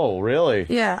 Oh, really?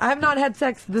 Yeah, I have not had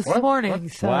sex this morning.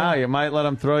 So Wow, you might let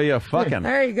him throw you a fucking.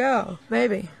 there you go.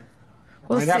 Maybe.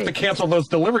 We'll I'd see. have to cancel those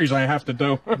deliveries I have to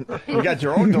do. You got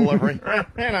your own delivery. Look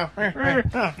at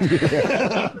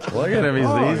him. He's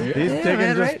Yeah, digging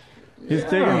man, just. right? He's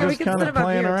digging Yeah, we just can kind set of them up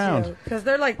playing here, around. because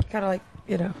they're like kind of like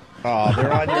Oh,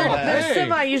 they're on your they're head.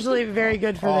 semi usually very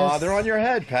good for Oh, this. they're on your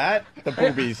head, Pat. The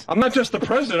boobies. I'm not just the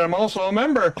president, I'm also a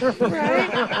member.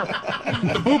 Right?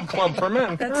 The boob club for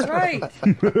men. That's right.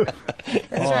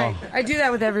 That's right. I do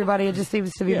that with everybody. It just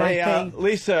seems to be my Hey, thing.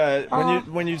 Lisa,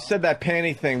 when you said that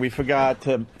panty thing, we forgot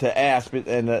to ask,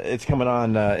 and it's coming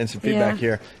on instant feedback Yeah.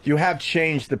 here. You have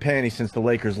changed the panty since the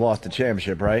Lakers lost the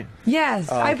championship, right? Yes,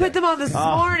 Oh, I okay. put them on this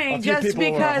A morning few just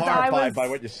people were because I horrified was. by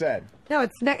what you said. No,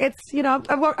 it's you know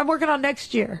I'm working on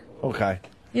next year. Okay.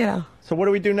 You know. So what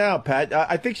do we do now, Pat?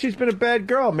 I think she's been a bad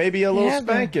girl. Maybe a little Yeah,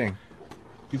 but- spanking.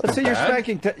 Let's see your bad?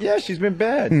 spanking. Yeah, she's been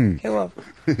bad. Okay, well,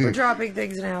 we're dropping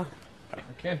things now. I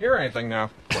can't hear anything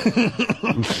now.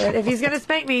 But if he's gonna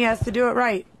spank me, he has to do it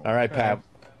right. All right, Pat.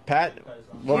 Pat,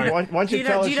 why don't Do you you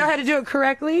tell know, us? do you know how to do it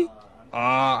correctly?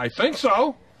 I think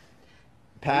so.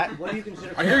 Pat? What do you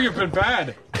consider? I hear you've been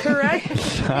bad.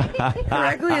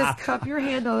 Correctly is cup your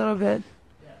hand a little bit.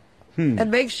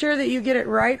 And make sure that you get it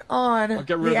right on I'll get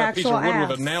the rid of that piece actual of wood ass.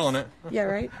 with a nail in it. Yeah,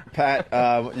 right? Pat,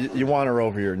 you want her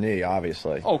over your knee,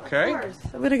 obviously. Okay.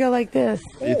 I'm gonna go like this.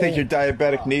 You think your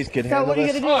diabetic knees could So handle what are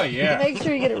you this? gonna do? Oh, yeah. Make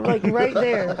sure you get it like right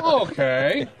there.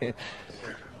 Okay.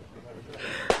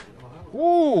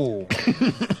 Ooh.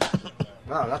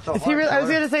 Wow, that's a Is he I was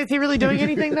gonna say, is he really doing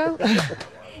anything though?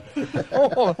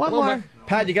 Oh, One more.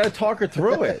 Pat, you got to talk her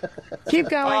through it. Keep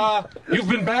going. You've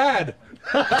been bad.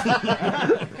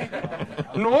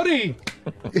 Naughty.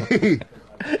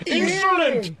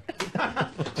 Insolent.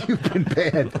 You've been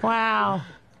bad. Wow.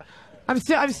 I'm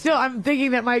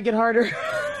thinking that might get harder.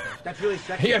 That's really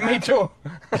sexy. Yeah, me too.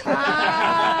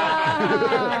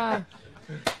 Ah.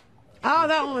 Oh, Oh,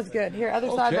 that one was good. Here, other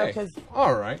side though, because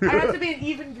All right. I have to be an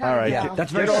even kind All right, of get-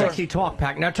 That's very Get over- sexy talk,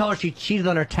 Pat. Now tell her she cheated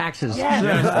on her taxes.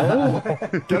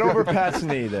 Get over Pat's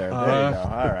knee there. There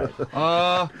you go.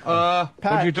 All right.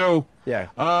 What'd you do?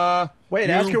 Yeah. Wait,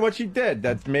 you- ask her what she did.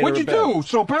 That made What'd her you bad. do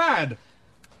so bad?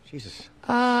 Jesus.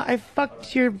 I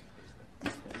fucked your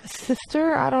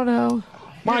sister. I don't know.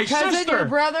 My your cousin, sister? Your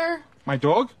brother. My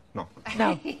dog? No.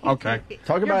 No. Okay.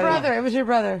 Talk Your about brother. It was your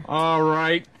brother. All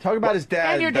right. Talk about his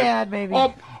dad. And your dad, maybe.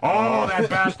 Oh, that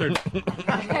bastard.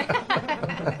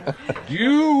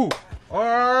 You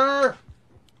are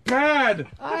bad.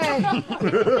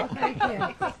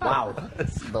 Wow.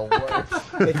 That's the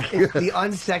worst. It's the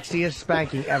unsexiest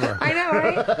spanking ever. I know,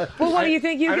 right? Well, what do you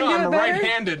think? You I can know, do I'm it a better?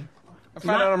 right-handed. I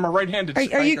found out I'm a right-handed Are you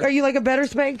spanker. are you like a better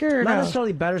spanker or Not no?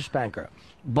 necessarily better spanker,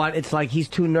 but it's like he's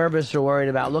too nervous or worried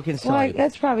about looking silly. Well,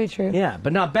 that's probably true. Yeah,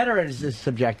 but not better is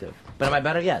subjective. But am I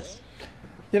better? Yes.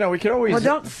 You know, we could always. Well,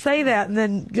 don't say that and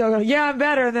then go, yeah, I'm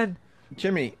better, and then...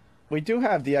 Jimmy, we do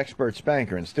have the expert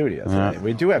spanker in studio today.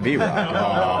 We do have E-Rock.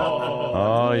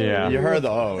 Oh, yeah. You heard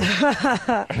the hose.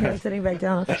 I'm sitting back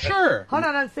down. Sure. Hold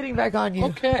on, I'm sitting back on you.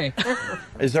 Okay.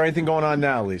 Is there anything going on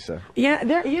now, Lisa? Yeah,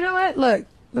 there. You know what? Look,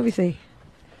 let me see.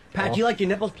 Pat, do you like your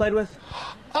nipples played with?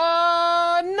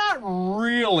 Not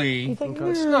really. It's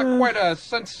not quite a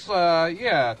sense,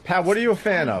 yeah. Pat, what are you a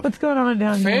fan of? What's going on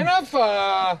down Fan here?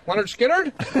 of, Leonard Skinner?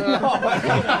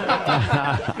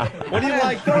 What do you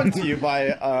like done to you by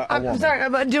a I'm woman? sorry,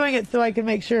 I'm doing it so I can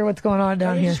make sure what's going on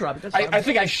down here. I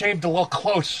think I shaved a little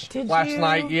close Did last you?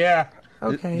 night, yeah.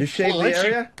 Okay. You shaved the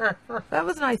area? That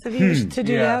was nice of you to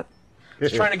do Yeah. that.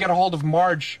 Just trying to get a hold of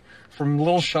Marge from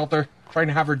Little Shelter, trying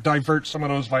to have her divert some of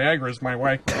those Viagras my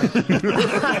way. She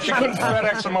couldn't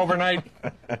FedEx them overnight.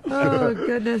 Oh,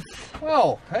 goodness.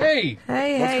 Well, hey.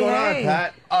 Hey, What's hey, going hey.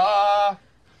 on, Pat?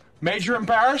 Major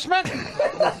embarrassment?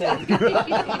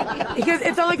 Because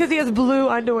it's only because he has blue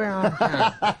underwear on.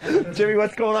 Jimmy,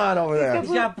 what's going on over there?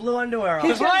 He's got blue underwear on.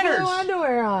 He's got Designers. blue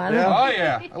underwear on. Yeah. Oh,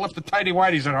 yeah. I left the tidy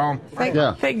whities at home.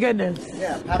 Thank goodness.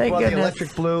 Yeah, Pat Thank brought the goodness.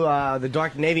 electric blue, the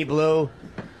dark navy blue.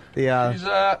 The He's,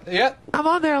 yeah. I'm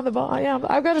on there on the ball. Yeah,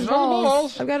 I've got his He's on the balls.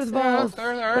 balls. I've got his Yeah, balls.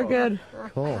 they're good.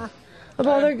 cool. Oh,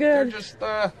 they're They're good. just,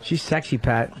 She's sexy,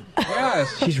 Pat.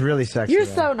 yes. She's really sexy. You're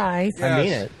man. so nice. Yes. I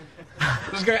mean it.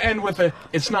 This is going to end with a,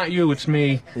 it's not you, it's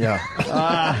me. Yeah.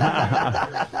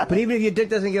 But even if your dick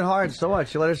doesn't get hard, so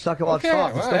what? You let her suck it while it's Okay,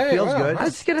 soft. It well, still hey, feels well, good. I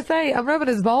was just gonna say, I'm rubbing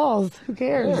his balls. Who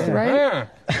cares, right? Yeah.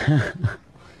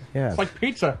 Yeah. It's like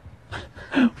pizza.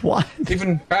 What?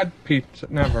 Even bad pizza.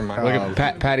 Never mind. Look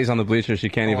at Patty's on the bleachers. She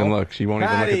can't even look. She won't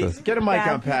even Patty, look at this. get a mic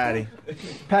on Patty.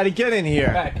 Patty, get in here.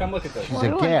 Pat, come look at this. She's a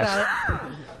guest.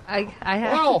 I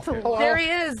have Well, to. hello. There he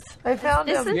is. I found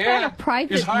him. Isn't Yeah, that a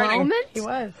private he's hiding. moment? He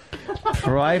was.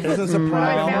 Private. This is a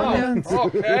private moment.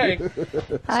 Okay.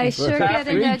 I sure get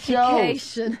an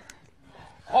education.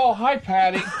 Oh, hi,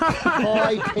 Patty.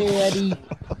 Hi, Patty.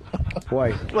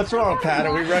 Boy, what's wrong, Pat?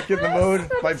 Are we wrecking the mood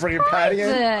by bringing Patty in?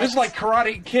 This is like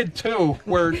Karate Kid 2,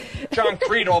 where John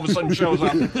Creed all of a sudden shows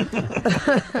up.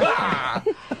 Ah!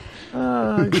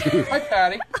 Hi,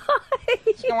 Patty.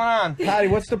 What's going on? Patty,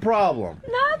 what's the problem?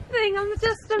 Nothing. I'm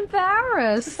just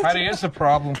embarrassed. Patty is the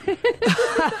problem.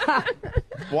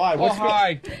 Why? What's Oh,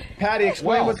 hi. Patty,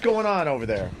 explain Well. what's going on over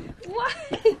there. What?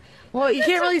 Well, you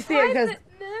can't really see it because,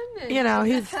 Minute. you know,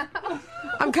 he's.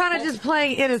 I'm kind of just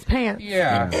playing in his pants.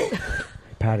 Yeah.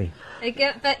 Patty. I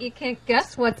bet you can't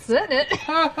guess what's in it.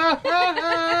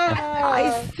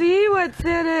 I see what's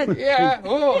in it. Yeah.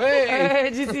 Oh, hey. Hey,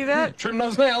 did you see that? Trim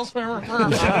those nails. Hey,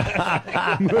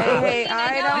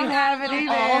 I don't have any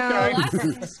nails.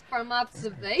 Lessons from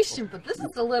observation, but this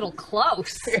is a little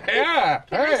close. Yeah.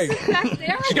 Hey. Back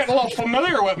there. She's getting a little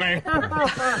familiar with me.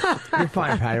 You're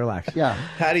fine, Patty. Relax. Yeah.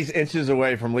 Patty's inches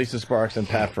away from Lisa Sparks and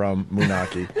Pat from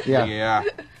Moonachie. Yeah. Yeah.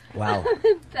 Wow.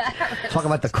 Talk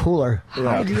about the cooler.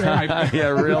 Yeah,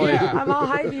 really. I'm all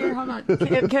hyped here. Hold on.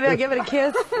 Can I give it a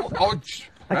kiss? Oh,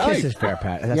 A kiss is fair,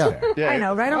 Pat. That's fair. Yeah. I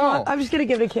know, right? I'm just going to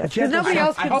give it a kiss. Because nobody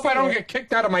else I can hope see I don't it. get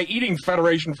kicked out of my eating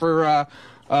federation for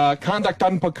conduct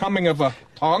unbecoming of a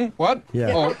tongue. What?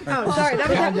 Yeah. Oh, Oh, sorry.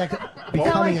 That was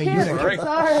Becoming a eunuch. sorry.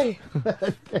 Sorry.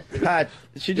 Pat,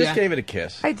 she just Yeah. gave it a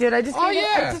kiss. I did. I just gave it,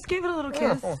 yeah. I just gave it a little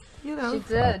kiss. You know. She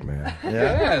did. Yeah.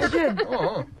 Yes. I did.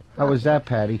 Oh. How was that,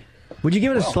 Patty? Would you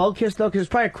give it a slow kiss, though? Because it's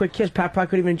probably a quick kiss. Pat probably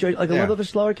could even enjoy like a Yeah. little bit of a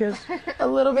slower kiss. A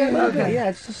little bit. Okay, yeah,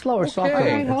 it's a slower, softer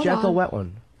Okay. one. A Hold gentle, on. wet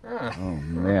one. Oh,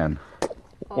 man.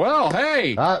 Well,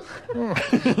 hey,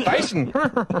 Tyson.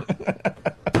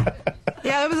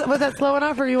 Yeah, was that slow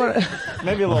enough, or you want to?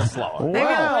 Maybe a little slower. Maybe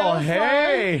a little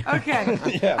hey. slower?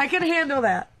 Okay. Yeah. I can handle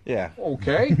that. Yeah.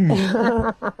 Okay.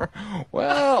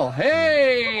 Well,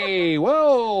 hey,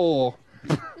 whoa.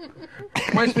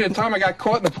 Reminds me of the time I got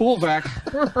caught in the pool vac.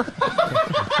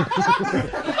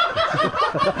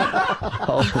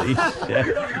 Holy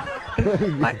shit.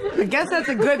 I guess that's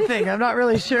a good thing. I'm not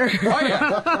really sure. Oh,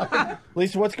 yeah.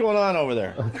 Lisa, what's going on over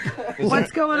there?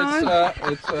 What's going on?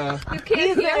 You can't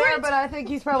He's hear there, it? but I think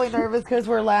he's probably nervous because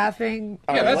we're laughing.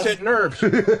 Yeah, that's it, nerves.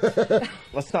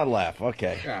 Let's not laugh.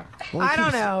 Okay. Yeah. I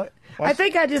don't know. I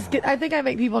think I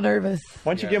make people nervous.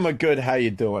 Why don't you give him a good how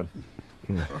you doing?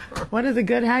 What is a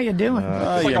good how you doing?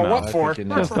 It's like a what for?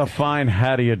 Just a fine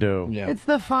how do you do? Yeah. It's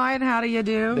the fine how do you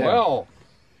do? Well.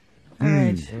 All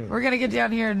right. We're going to get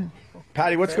down here and...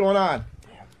 Patty, what's going on?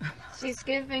 She's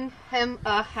giving him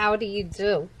a how do you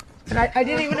do. And I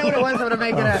didn't even know what it was. I'm going to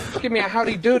make it up. Give me a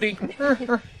howdy doody.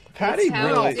 Patty It's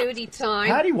howdy really. doody time.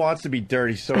 Patty wants to be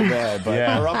dirty so bad, but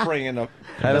Yeah. her upbringing. Patty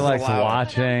doesn't likes allow it.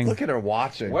 watching. Look at her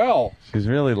watching. Well. She's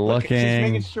really looking. She's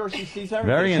making sure she sees everything.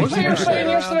 Very Wasn't you intense. saying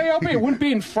yesterday, Opie, it wouldn't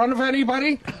be in front of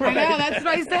anybody? I know, that's what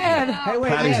I said. Hey, wait,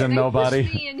 Patty's a nobody.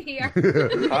 Push me in here.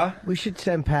 Huh? We should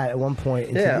send Pat at one point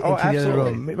into, Yeah, into oh, the other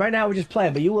absolutely. room. Right now we're just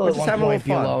playing, but you will We're at just one having a point be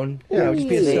little fun. alone. Yeah, We're just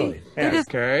being silly.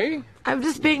 Okay. I'm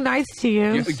just being nice to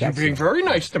you. You're being very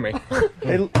nice to me.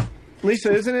 Hey,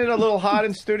 Lisa, isn't it a little hot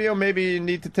in studio? Maybe you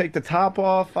need to take the top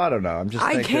off. I don't know. I'm just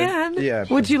I thinking. can. Yeah.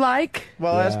 Would you like?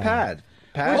 Well, ask Pat.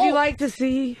 Pat. Would you like to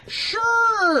see?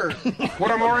 Sure.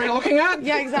 What I'm already looking at?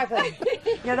 Yeah, exactly.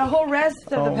 Yeah, the whole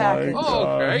rest of the package. Oh,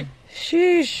 okay.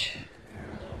 Sheesh.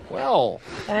 Well.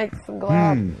 Thanks, I'm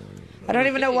glad. I don't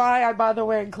even know why I bother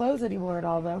wearing clothes anymore at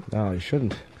all, though. No, you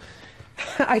shouldn't.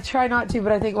 I try not to,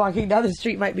 but I think walking down the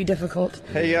street might be difficult.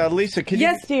 Hey, Lisa, can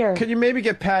Yes, you dear. Could you maybe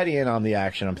get Patty in on the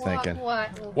action? I'm thinking.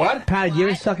 What? Patty, do you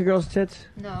ever suck a girl's tits?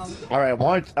 No. All right,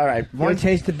 You want to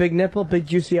taste the big nipple, big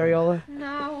juicy areola?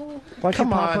 No. Why don't you Come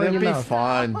pop on, her in it'd your be mouth?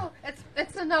 fun. Oh,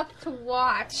 it's enough to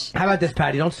watch. How about this,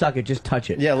 Patty? Don't suck it, just touch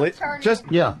it. Yeah, just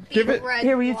give it.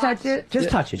 Here, will you touch it? Just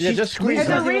touch it. Yeah, just squeeze It's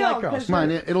it. a real. Come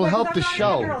on, it'll help the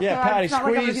show. Yeah, Patty, it's not like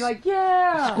I'm gonna be squeeze. like,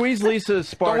 yeah. Squeeze Lisa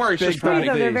Sparks' Don't worry, big she's pretty.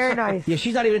 booty. They're very nice. Yeah,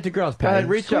 she's not even into girls, Go Patty. ahead,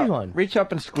 reach Squeeze up. one. Reach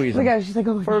up and squeeze Look them. at her. She's like,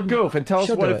 oh my For a God. goof, and tell us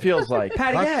She'll what do it it. feels like.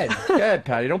 Patty, go ahead. Go ahead,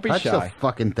 Patty. Don't be That's the shy.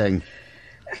 fucking thing.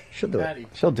 She'll do it.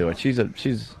 She'll do it. She's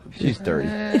dirty.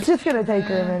 It's just gonna take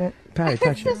her a minute. Patty,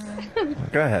 touch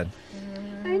it. Go ahead.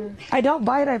 I don't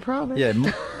bite, I promise. Yeah,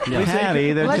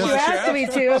 Patty, they're Unless you just ask me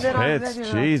to, and then I'll. It's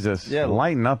Jesus. Yeah.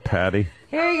 Lighten up, Patty.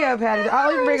 Here you go, Patty.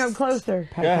 I'll even bring them closer.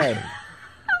 Go ahead.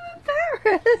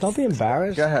 Don't be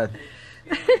embarrassed. Go ahead.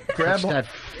 Grab that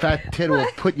fat tit will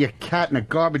put your cat in a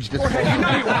garbage disposal.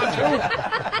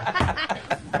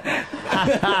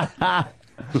 All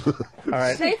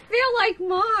right. They feel like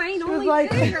mine, only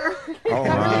like- bigger. Oh,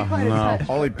 No.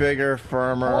 only bigger,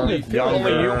 firmer, Only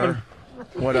younger. human.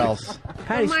 What else?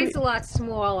 Patty, Mine's a lot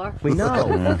smaller. we know. All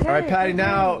right, Patty.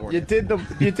 Now you did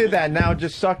that. Now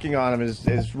just sucking on him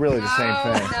is really the same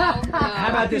thing. No. How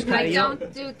about this, Patty? I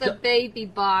don't do the baby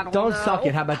bottle. Don't no. suck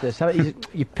it. How about this? How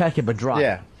about you peck it but drop?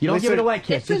 Yeah. You don't Lisa- give it a wet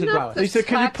kiss. It's Just a enough drop. to Lisa,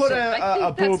 can you touch put it. I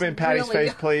a think boob that's in Patty's really-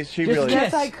 face, please? She Just really.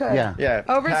 Yes, I could. Yeah. Yeah.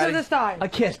 Over Patty. to the side. A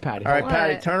kiss, Patty. All right, What?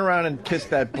 Patty. Turn around and kiss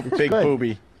that big Good.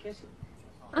 boobie.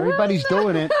 Everybody's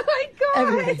doing it. Oh my God.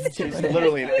 Everybody's doing She's it.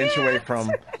 literally an inch away from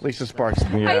Lisa Sparks. I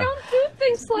don't do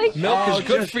things like Milk that. is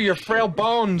good for your frail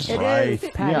bones. It is.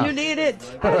 Patty. Yeah. You need it.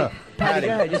 Patty,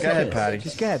 go ahead. Just Go a ahead, kiss. Patty.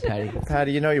 Just go ahead, Patty.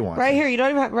 Patty, you know you want. Right it. here. You don't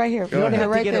even have. Right here. You don't ahead. have Have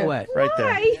to right get there. it wet. Right there.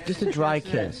 Why? Just a dry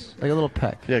kiss, like a little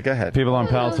peck. Yeah, go ahead. People on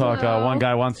Pal Talk, one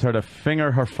guy wants her to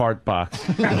finger her fart box.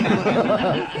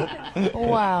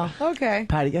 Wow. Okay.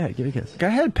 Patty, go ahead. Give it a kiss. Go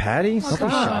ahead, Patty. Don't be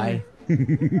shy.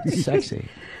 Sexy.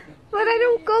 But I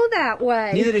don't go that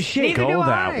way. Neither does she. Neither do Go I.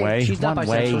 that way. She's not One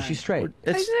bisexual. way. She's straight.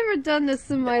 I've never done this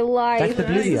in my life. That's the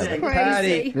beauty This of is it. crazy.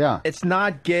 Patty, Yeah. it's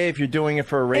not gay if you're doing it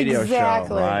for a radio Exactly.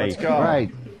 show. Right. Let's go. Right.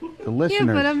 The Yeah,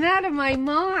 listeners. but I'm out of my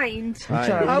mind. I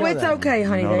know. Oh, it's okay,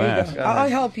 honey. know There you that. go. I'll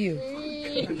help you.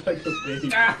 We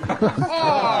got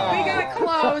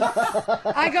close.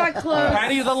 I got close.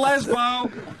 Patty the lesbo.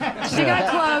 She got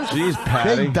close. Jeez,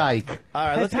 Patty. Big dyke. All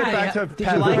right, let's Patty, get back to did you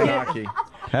Patty like it? Moonachie.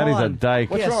 Patty's Hold a on.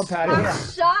 dyke. What's wrong, Patty? I'm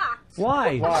shocked.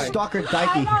 Why? Why? Stalker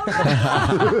dykey.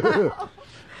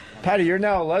 Patty, you're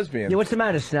now a lesbian. Yeah, what's the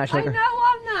matter, Snatch I Licker? know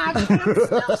I'm not, but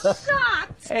I'm still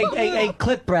shocked. Hey,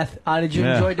 clip breath. Did you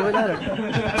Yeah. enjoy doing that?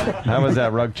 Or? How was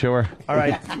that, rug chewer? All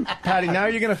right, Patty, now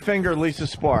you're going to finger Lisa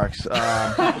Sparks.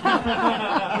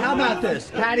 How about this?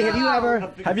 Patty, have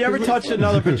you ever touched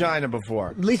another vagina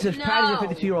before? Lisa, No. Patty's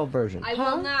a 52-year-old virgin. I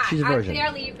will not. She's a virgin. I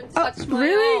barely even touched my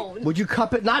really? own. Would you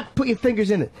cup it? Not put your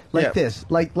fingers in it like Yeah. this.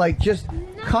 Like just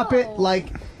cup it like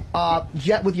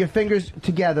jet with your fingers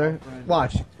together.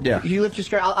 Watch. Yeah. You lift your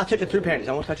skirt. I'll touch it through panties.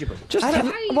 I won't touch your pussy. Just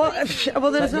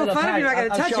well, there's no fun if you're not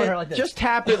going to touch it. Like just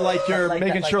tap it like you're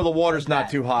making sure the water's not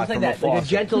too hot like from that. a faucet. Like a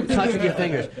gentle touch with your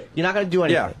fingers. You're not going to do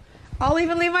anything. Yeah. I'll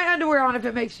even leave my underwear on if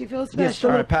it makes you feel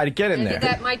special. All right, Patty, get in Maybe there.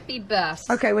 that might be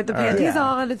best. Okay, with the panties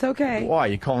on, it's okay. Why?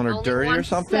 You calling her Only dirty or 1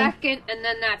 something? second, and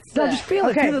then that's No, it. just feel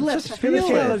it. Okay, Feel the lips. Just feel it.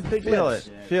 Feel it.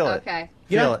 Feel it. Okay.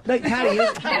 Feel it. Like Patty, you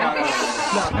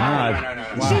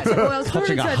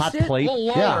Touching a hot plate.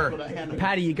 yeah.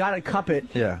 Patty, you gotta cup it.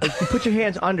 Yeah. Like, you put your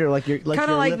hands under, like you're Kinda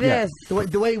you're like lifting- this.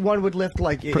 The way one would lift,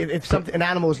 like if something, an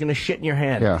animal was gonna shit in your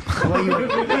hand. Yeah. The way you,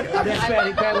 that's bad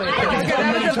way.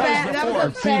 That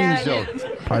was a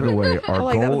bad. By the way, our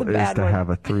like, that was goal a is bad to one. have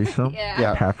a threesome.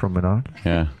 Yeah. Pat from Moonachie,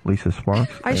 Yeah. Lisa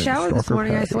Sparks. I and showered this Stalker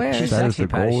morning, I Patty. swear. She's That is sexy, the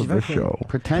Patty. goal She's of this very show.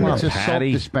 Pretend Come it's on, a soap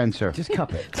Patty. dispenser. Just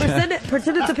cup it. Pretend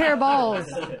it's a pair of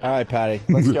balls. All right, Patty.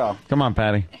 Let's go. Come on,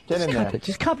 Patty. Get in there.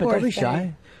 Just cup it. Don't be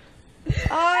shy.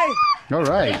 Aye. All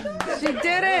right. She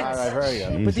did it. All right, very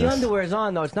good. But the underwear's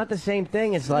on though. It's not the same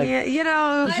thing. It's like Yeah, you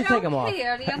know. you should take them off.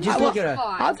 Just look at her.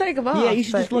 I'll take them off. Yeah, you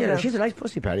should just but, look you at her. know. She's a nice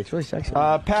pussy, Patty. It's really sexy.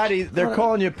 Patty, they're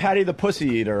calling you Patty the Pussy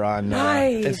Eater on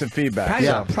Nice. instant feedback. Patty,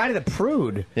 So- Patty the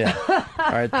prude. Yeah.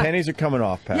 All right, panties are coming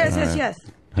off, Patty. Yes.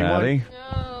 Patty.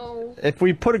 No. If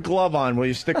we put a glove on, will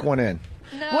you stick one in?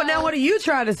 No. What now? What are you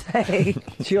trying to say?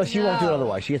 She won't do it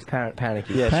otherwise. She gets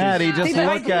panicky. Yeah, Patty, just He's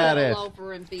look at it.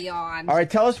 Over and beyond. All right,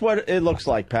 tell us what it looks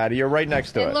like, Patty. You're right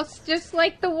next to it. It looks just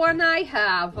like the one I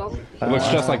have. It looks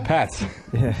just like Pat's.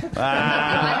 I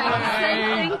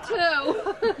have the same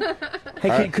thing too.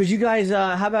 Hey, could you guys?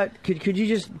 How about could you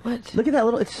just look at that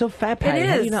little? It's so fat, Patty.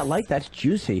 How do is. you not like that? It's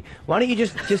juicy. Why don't you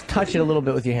just touch it a little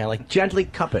bit with your hand, like gently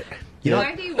cup it? You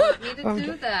Why do you want me to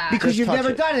do that? Because Just you've touch never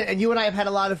it. done it, and you and I have had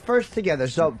a lot of firsts together.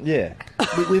 So Yeah.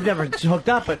 we've never hooked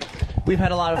up, but we've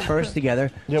had a lot of firsts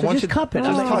together. Yeah, so once just you- cup it.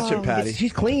 just Like, touch it, Patty.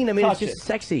 She's clean. I mean, Touch it's just it.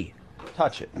 sexy.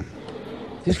 Touch it.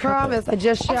 Just Promise. I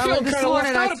just showered this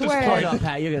morning. I Hold swear. up,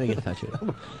 Pat. You're gonna get to touch it.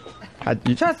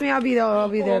 Trust me, I'll be there. I'll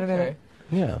be there in a minute.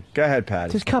 Yeah. Go ahead,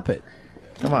 Patty. Just cup it.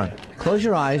 Come on. Close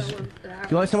your eyes. Do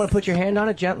you want someone to put your hand on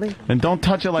it gently? And don't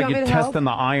touch it like Do you you're want me to testing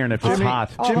the iron if it's Jimmy-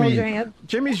 hot. I'll hold your hand.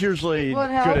 Jimmy's usually Will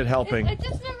it help? good at helping. I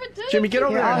just never did. Jimmy, get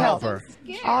over Yeah, there and I'll help help. her.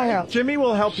 I'll help. Jimmy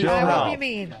will help you. She'll What help. do you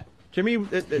mean? Jimmy has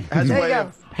a There way you go.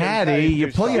 of. Patty,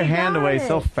 you pull your hand got away it.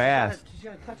 so fast.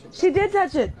 She did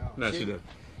touch it. No, she did.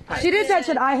 She did touch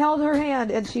it. I held her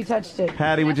hand and she touched it.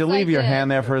 Patty, would you Yes, I leave your did.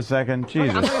 hand there for a second? I'm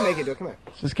Jesus. gonna make it do it. Come here.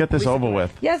 Just get this over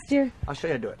with. Yes, dear. I'll show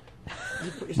you how to do it.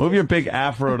 Move your big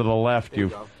afro to the left,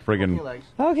 you friggin'.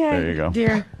 Okay. There you go.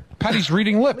 Dear. Patty's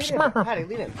reading lips. Patty,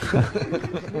 lean in.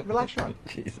 Relax your arm.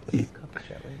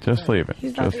 Just leave it.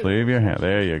 Just leave your hand.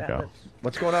 There you go.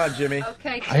 What's going on, Jimmy?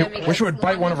 Okay, I Jimmy, wish you would let's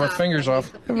bite one of her line fingers up.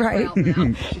 off. Right.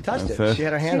 She touched That's it. it. She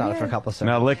had her hand on it for a couple of seconds.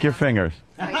 Now lick your fingers.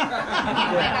 You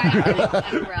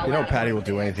know Patty will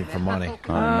do anything for money.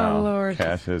 Oh, no. Lord.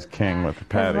 Cash is king with the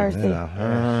Patty. mercy.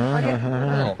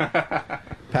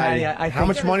 Patty, I how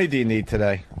much money do you need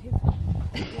today?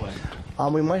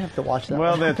 We might have to watch that.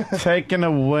 Well, they're taking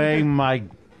away my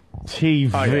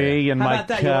TV and How my about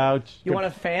that? couch. You want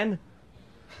a fan?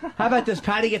 How about this?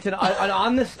 Patty gets an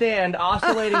on the stand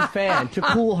oscillating fan to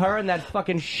cool her and that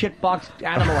fucking shitbox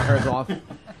animal of hers off.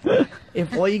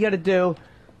 If all you got to do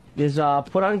is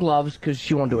put on gloves, because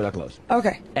she won't do it without gloves.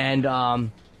 Okay. And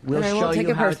we'll And I show won't take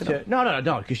you it how personal. to. No,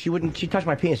 don't, because she wouldn't. She touched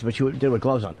my penis, but she wouldn't do it with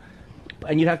gloves on.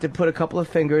 And you'd have to put a couple of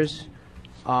fingers.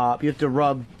 You have to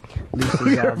rub Lisa's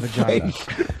vagina.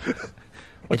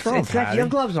 What's wrong, it's like Patty? you have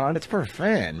gloves on. It's For a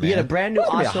fan, man. You get a brand new It's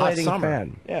gonna be a hot oscillating summer.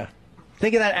 fan. Yeah.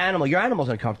 Think of that animal. Your animal's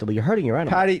uncomfortable. You're hurting your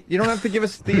animal. Patty, you don't have to give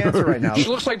us the answer right now. She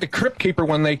looks like the Crypt Keeper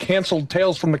when they canceled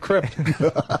Tales from the Crypt.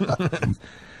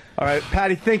 All right,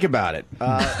 Patty, think about it.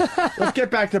 Let's get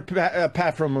back to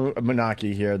Pat from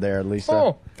Moonachie here, there, Lisa.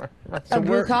 Oh. So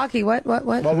we're- Bukkake. What? Well,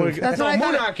 we're- That's No, what I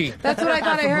thought. Moonachie. That's what I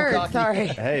thought I heard. Sorry.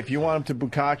 Hey, if you want him to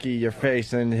bukkake your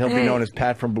face, then he'll be Hey. known as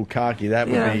Pat from Bukkake. That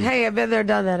would Yeah. be. Hey, I've been there,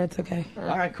 done that. It's okay.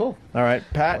 All right, cool. All right,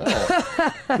 Pat.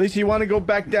 Lisa, you want to go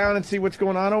back down and see what's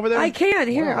going on over there? I can.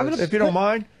 Here, I'm gonna. If you don't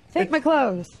mind. Take my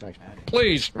clothes.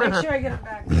 Please. Make sure I get them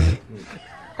back.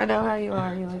 I know how you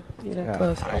are. You like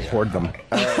clothes. I'll hoard them.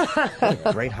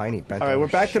 Great hiney. All right, we're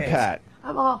back to Pat.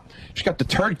 I'm all. She's got the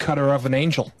turd cutter of an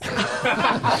angel.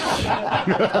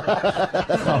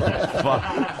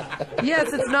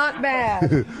 Yes, it's not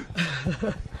bad.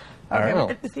 Okay,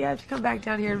 right. see, I have to come back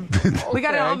down here. We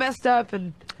got it all messed up,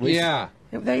 and Yeah.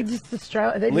 they just Lisa,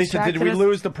 distracted did we us.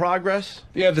 lose the progress?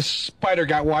 Yeah, the spider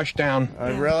got washed down.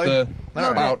 Really? The All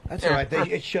right. spout. That's all right.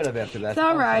 It should have after that. It's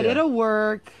all right. Yeah. It'll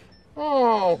work.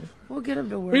 Oh. We'll get him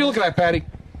to work. What are you looking at, Patty?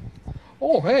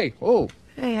 Oh, hey. Oh.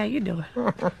 Hey, how you doing?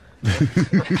 How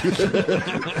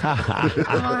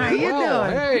you Well,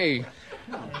 doing? hey.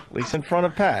 At least in front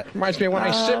of Pat. Reminds me of when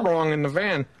I sit wrong in the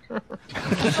van. On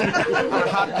a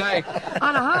hot day.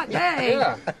 On a hot day?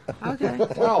 Yeah. Okay.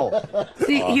 Well.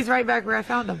 See, he's right back where I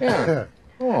found him. Yeah.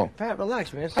 Oh. Pat,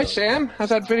 relax, man. Hi, Sam. How's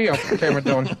that video camera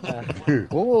doing?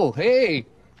 Oh, hey.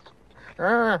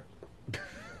 How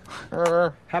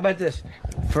about this?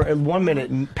 For in 1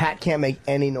 minute, Pat can't make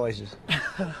any noises.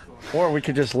 Or we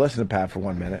could just listen to Pat for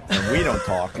 1 minute and we don't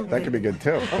talk. That could be good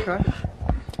too. Okay.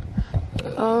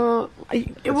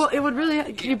 It would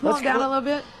really. Can you pull it down a little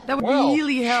bit? That would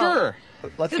really help. Sure.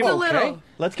 Let's Just give, a little.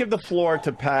 Let's give the floor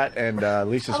to Pat and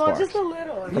Lisa Oh, Sparks. just a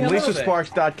little. From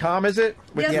LisaSparks.com, is it?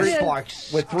 Yes, three it is.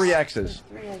 Sparks. With 3 X's.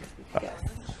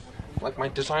 Like my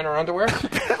designer underwear?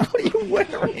 What are you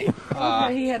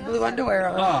wearing? He had blue underwear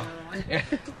on. Yeah.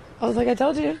 I was like, I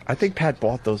told you. I think Pat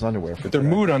bought those underwear for They're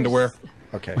mood underwear.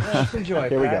 Okay. Let's enjoy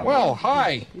it. Here we Pat. go. Well,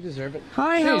 hi. You deserve it.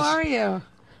 Hi, how Jeez. are you?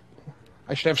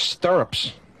 I should have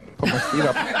stirrups. Put my feet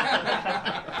up.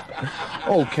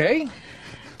 Okay.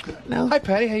 No. Hi,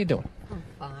 Patty. How you doing?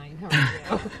 Fine. How are you?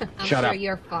 I'm Shut sure up.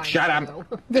 you're fine. Shut up.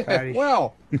 too.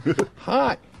 Well,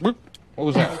 hi. What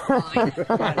was that?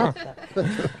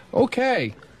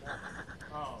 Okay.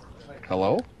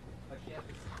 Hello?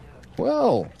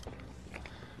 Well.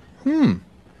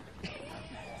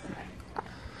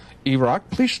 E-Rock,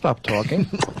 please stop talking.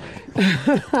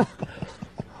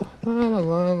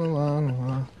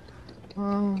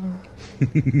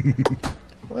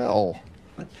 Well.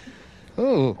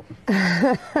 Oh.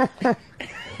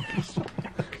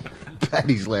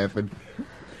 Patty's laughing.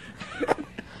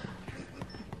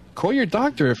 Call your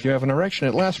doctor if you have an erection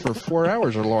that lasts for 4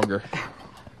 hours or longer.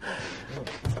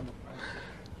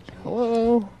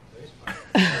 Hello?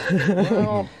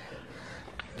 Well,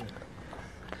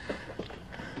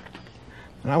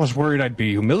 I was worried I'd be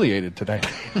humiliated today.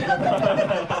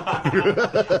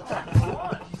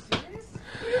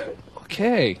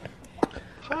 Okay.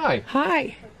 Hi.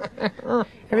 Hi.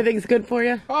 Everything's good for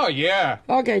you? Oh, yeah.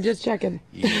 Okay, just checking.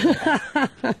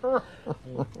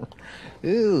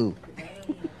 Ew.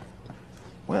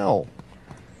 Well.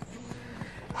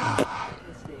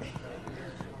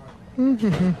 This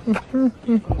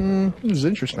is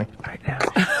interesting. Right now.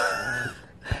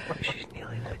 She's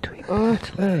kneeling between.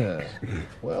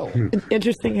 Well.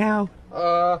 Interesting how?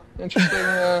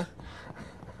 Interesting,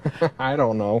 I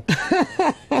don't know.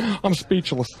 I'm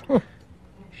speechless.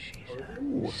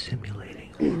 She's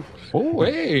simulating. Oh,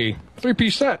 hey.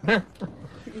 3-piece set.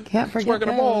 Can't forget Working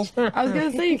the balls. I was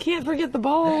going to say, you can't forget the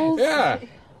balls. Yeah.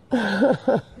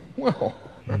 Well.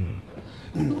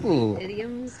 Ooh.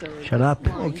 Idioms or Shut up.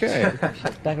 Okay.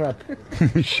 Back her up.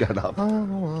 Shut up.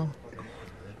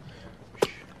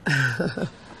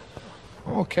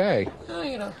 Okay. Oh,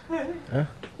 you know. Huh?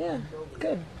 Yeah,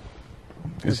 good.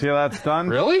 You see how that's done?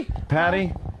 Really?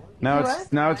 Patty? Now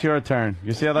it's your turn.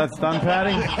 You see how that's done,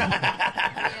 Patty?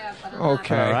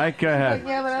 Okay. All right, go ahead.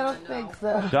 Yeah, but I don't think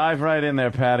so. Dive right in there,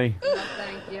 Patty.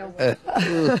 Thank you.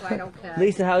 Quite okay.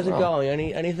 Lisa, how's it going?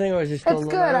 Anything, or is it still? It's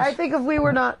good. I think if we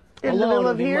were not in the Alone, middle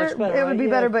it'd of be here, much better, it would be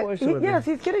right? better. Yeah, of But course it would be. yes,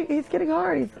 he's getting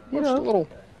hard. He's you know. A little.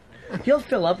 He'll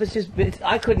fill up. It's just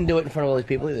I couldn't do it in front of all these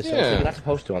people either. So Yeah. you're not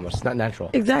supposed to almost. It's not natural.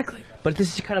 Exactly. But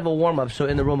this is kind of a warm up. So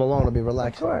in the room alone, I'll be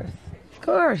relaxed. Of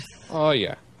course. Oh,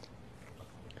 yeah.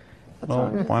 Well,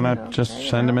 why not just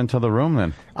send him into the room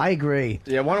then? I agree.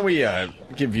 Yeah, why don't we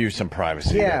give you some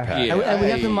privacy there, Yeah, Pat? and we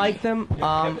have to mic them.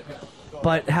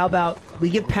 But how about we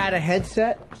give Pat a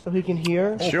headset so he can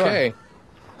hear? Sure. Okay.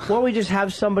 Why don't we just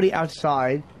have somebody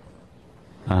outside,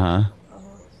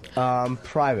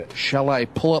 private? Shall I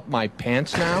pull up my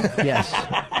pants now? Yes.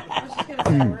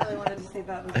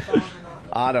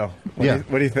 Otto,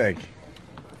 what do you think?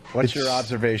 What's your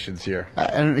observations here?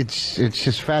 And it's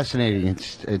just fascinating.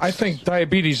 It's I think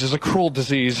diabetes is a cruel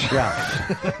disease.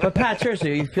 Yeah. But Pat,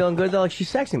 seriously, are you feeling good though? Like she's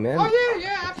sexy, man. Oh,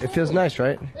 yeah, absolutely. It feels nice,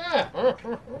 right? Yeah.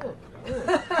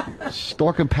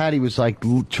 Stalker Patty was like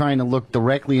trying to look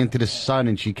directly into the sun,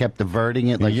 and she kept averting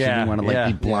it, like she didn't want to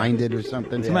be blinded or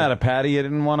something. What's the matter, Patty? You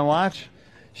didn't want to watch?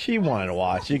 She wanted to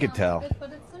watch. You could tell.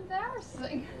 But it's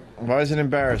embarrassing. Why is it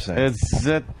embarrassing? It's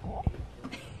it.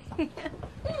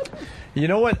 You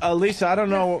know what, Lisa? I don't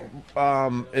know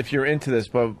if you're into this,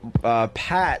 but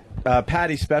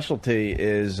Patty's specialty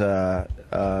is the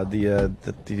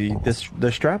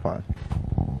strap-on.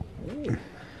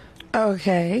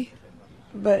 Okay,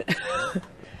 but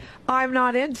I'm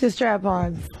not into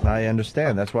strap-ons. I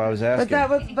understand. That's why I was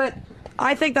asking. But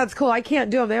I think that's cool. I can't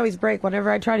do them. They always break whenever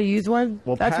I try to use one.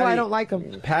 Well, That's why I Patty- don't like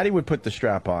them. Patty would put the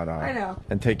strap-on on. I know.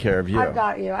 And take care of you. I've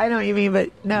got you. I know what you mean, but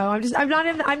no,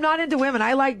 I'm not into women.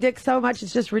 I like dick so much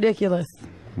it's just ridiculous.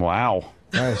 Wow.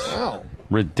 Nice. Wow.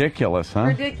 Ridiculous, huh?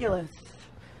 Ridiculous.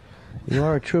 You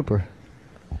are a trooper.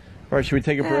 All right, should we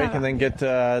take a break and then get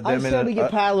them I in? said we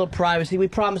get Pat a little privacy. We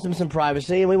promised him some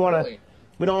privacy, and we want to.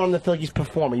 We don't want him to feel like he's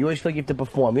performing. You always feel like you have to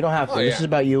perform. You don't have to. Oh, This yeah. is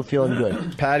about you feeling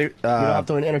good. Patty, you don't have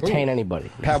to entertain anybody.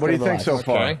 Pat, what do you Just think so relax.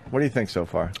 far? What do you think so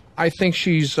far? I think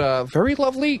she's a very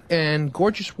lovely and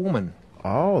gorgeous woman.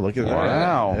 Oh, look at that.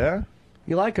 Wow. Yeah.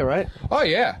 You like her, right? Oh,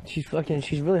 yeah. She's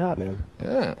really hot, man.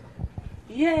 Yeah.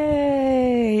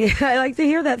 Yay! I like to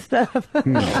hear that stuff.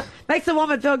 Makes a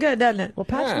woman feel good, doesn't it? Well,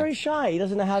 Pat's very shy. He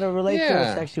doesn't know how to relate to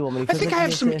a sexy woman. He I feels think like I have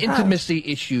he some needs to- intimacy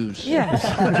issues. Yes,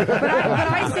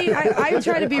 but I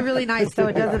try to be really nice so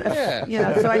it doesn't,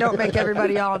 so I don't make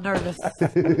everybody all nervous.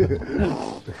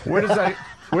 Where does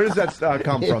that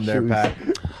come from there, Pat?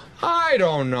 I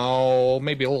don't know.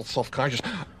 Maybe a little self-conscious.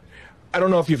 I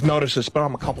don't know if you've noticed this, but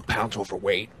I'm a couple pounds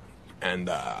overweight. And,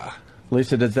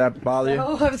 Lisa, does that bother you?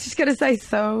 Oh, I was just gonna say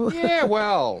so. Yeah,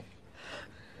 well.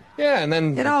 Yeah, and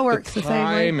then It all works the same way.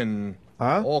 time and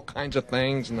all kinds of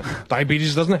things, and the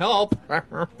diabetes doesn't help.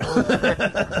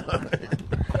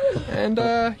 And,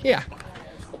 yeah.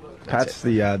 Pat's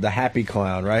the happy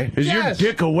clown, right? Is your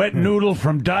dick a wet noodle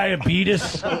from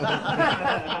diabetes?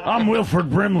 I'm Wilford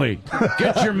Brimley.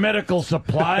 Get your medical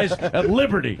supplies at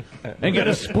Liberty and get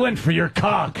a splint for your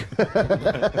cock.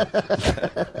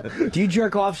 Do you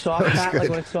jerk off soft, Pat, like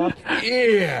when it's soft?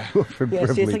 Yeah. Yeah,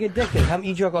 see, it's like addictive.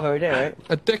 You jerk off every day, right?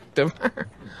 Addictive.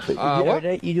 You do it every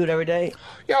day? You do it every day?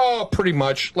 Yeah, pretty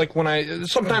much. Like when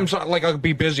sometimes like I'll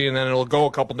be busy and then it'll go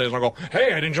a couple days and I'll go,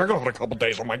 hey, I didn't jerk off in a couple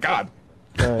days. Oh my God.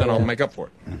 Then I'll make up for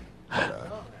it.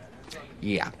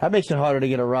 Yeah. That makes it harder to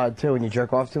get a rod, too, when you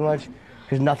jerk off too much.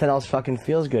 Because nothing else fucking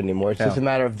feels good anymore. It's just a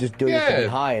matter of just doing it to be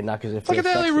high and not because it It's like a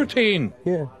feels daily sexy. routine.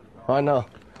 Yeah. I know.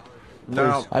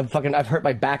 No. I've hurt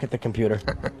my back at the computer.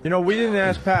 You know, we didn't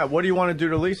ask Pat. What do you want to do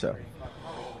to Lisa?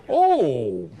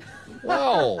 Oh,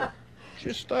 well,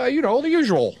 just, the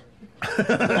usual.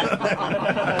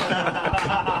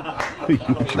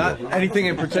 Not anything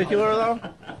in particular, though?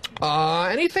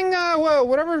 Anything, well,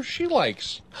 whatever she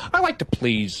likes. I like to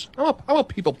please. I'm a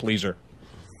people pleaser.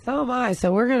 So am I.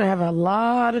 So we're gonna have a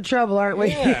lot of trouble, aren't we?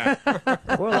 Yeah.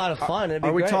 We're a lot of fun. It'd be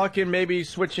Are we great. talking maybe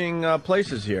switching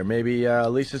places here? Maybe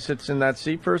Lisa sits in that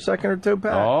seat for a second or two,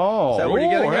 Pat? Oh. Is that what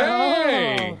you're getting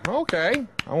at? Hey. Okay.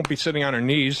 I won't be sitting on her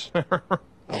knees.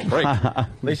 Break.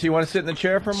 Lisa, you want to sit in the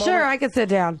chair for a moment? Sure, I can sit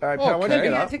down. All right, Pat, why don't you Maybe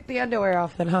get I up? took the underwear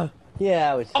off then, huh?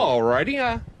 Yeah, I was.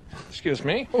 Alrighty. Excuse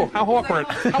me. Oh, how awkward.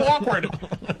 How awkward.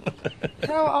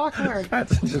 How awkward.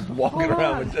 Pat's just walking Hold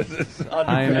around on. with this.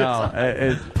 I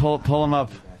know. Pull him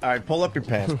up. All right, pull up your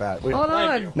pants, Pat. Hold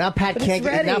on. Now Pat But can't. it's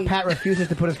ready. Now Pat refuses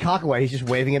to put his cock away. He's just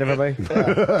waving at everybody. It's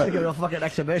like a real fucking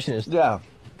exhibitionist. Yeah.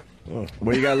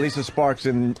 Well, you got Lisa Sparks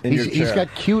in your chair. He's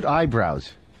got cute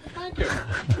eyebrows. Thank you.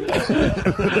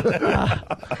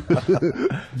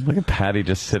 Look at Patty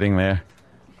just sitting there.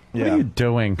 What Yeah. are you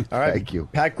doing? All right. Thank you.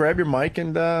 Pat, grab your mic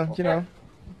and,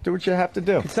 do what you have to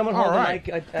do. Could someone All hold right.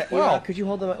 the mic? Well. Could you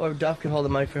hold the mic? Or Duff could hold the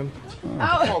mic for him?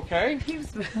 Oh, Okay. he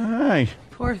was, Hi.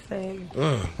 poor thing.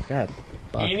 God.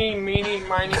 Eeny, meeny,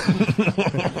 miny.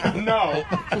 No.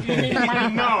 Eeny,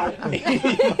 miny, no.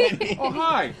 Oh,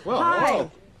 hi. Well, Hi.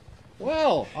 hello.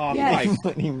 Well, Yes.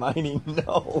 Mike. Miny,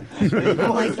 no. I'm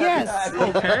like, yes.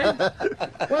 Okay.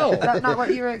 Well, Is that not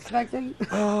what you were expecting?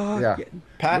 Yeah.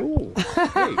 Pat?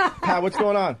 Hey, Pat, what's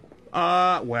going on?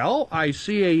 well, I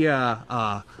see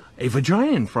a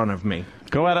vagina in front of me.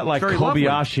 Go at it like Very lovely.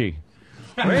 Kobayashi.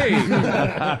 Hey.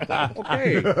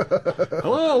 Okay.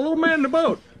 Hello, little man in the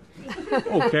boat.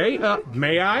 Okay.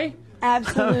 May I?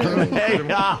 Absolutely. I don't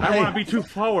want to be too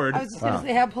forward. I was just going to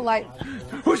say how polite.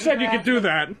 Who said you could do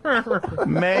that?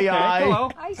 May I? Hello.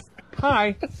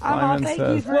 Hi. Oh, thank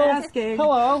you for asking.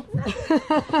 Hello.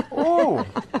 Oh.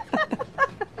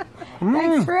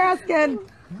 Thanks for asking.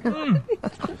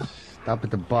 Stop at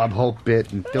the Bob Hope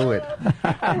bit and do it.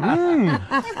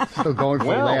 Still going for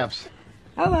Well. laughs.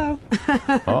 Hello.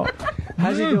 Oh.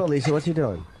 How's he doing, Lisa? What's he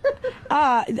doing?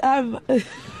 Hold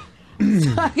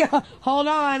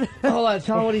on. Hold on.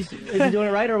 Tell him what is he doing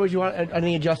it right, or would you want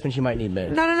any adjustments you might need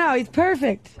made? No. He's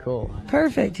perfect. Cool.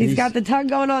 Perfect. He's got the tongue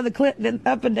going on the clit, and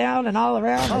up and down, and all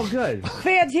around. Oh, good.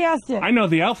 Fantastic. I know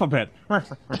the alphabet. He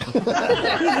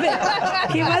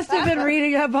must have been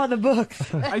reading up on the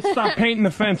books. I stopped painting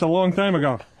the fence a long time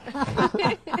ago.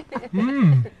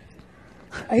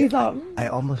 He thought, I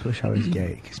almost wish I was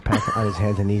gay, because Pat on his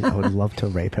hands and knees, I would love to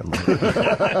rape him.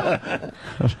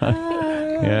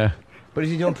 Yeah. But is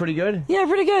he doing pretty good? Yeah,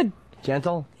 pretty good.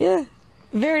 Gentle? Yeah.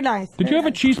 Very nice. Did you have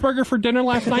a cheeseburger for dinner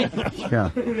last night?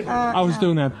 Yeah. I was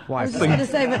doing that. I was just going to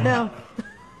say, but no.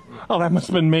 Oh, that must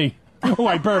have been me. Oh,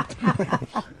 I burped.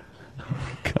 I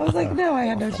was like, no, I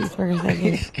had no cheeseburgers that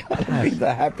day. He's gotta be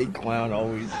the happy clown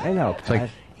always. I know. It's like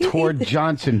Tord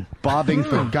Johnson bobbing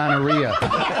for gonorrhea.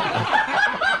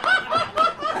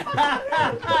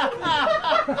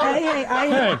 Hey,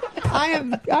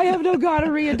 I have no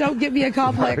gonorrhea. Don't give me a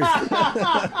complex.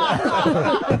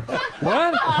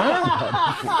 What?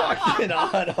 Fucking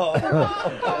Otto.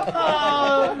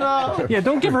 Oh, no. Yeah,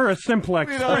 don't give her a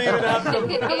simplex. We don't even have to,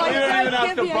 we don't even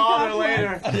have to bother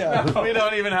later. Yeah. We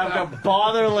don't even have to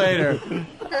bother later.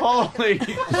 Holy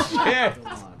shit.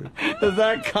 Does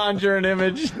that conjure an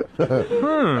image?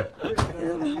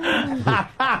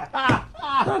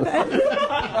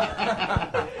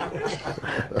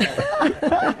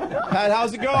 Pat,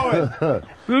 how's it going?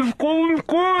 It's going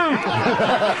good.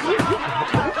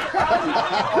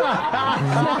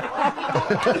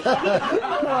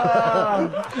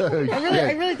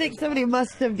 I really think somebody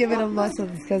must have given him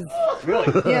lessons because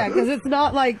Really? yeah, because it's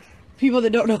not like people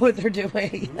that don't know what they're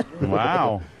doing.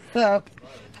 Wow. So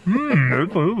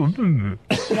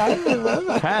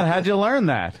Pat, how'd you learn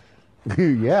that?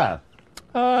 Yeah.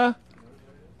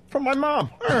 From my mom.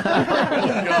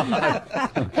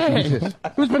 Hey,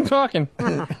 who's been talking?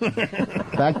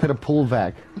 Back to the pool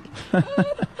vac.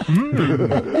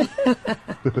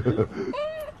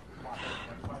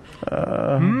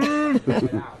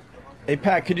 Hey,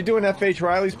 Pat, could you do an F.H.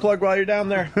 Riley's plug while you're down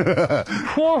there?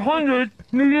 400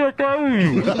 New York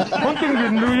Avenue,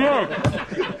 Huntington, New York.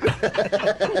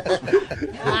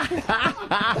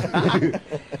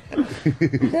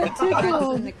 Dad's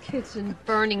in the kitchen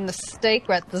burning the steak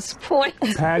at this point.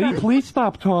 Patty, please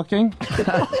stop talking.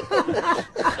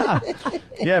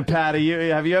 Yeah, Patty,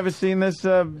 have you ever seen this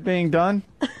being done?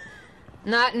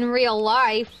 Not in real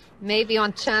life. Maybe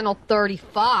on Channel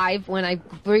 35 when I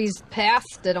breezed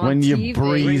past it on When you TV.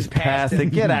 breeze past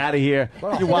it, get out of here.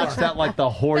 You watch that like the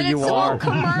whore But you it's all are.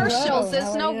 commercials.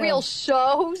 There's no real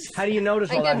shows. How do you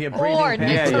notice I all that get here breathing bored. past?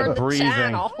 I Yeah, turn you're the breathing.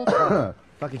 channel.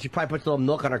 Fucking, she probably puts a little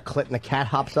milk on her clit and the cat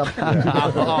hops up.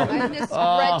 I miss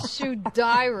Red Shoe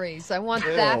Diaries. I want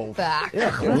that back. Yeah,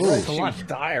 Red Shoe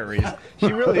Diaries. She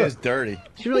really is dirty.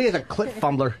 She really is a clit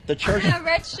fumbler. The church. Yeah,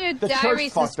 Red Shoe The church Diaries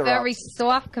is fucked her very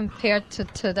soft compared to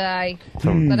today.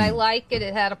 But I like it.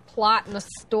 It had a plot and a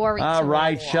story. All to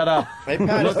right, it. shut up. Hey,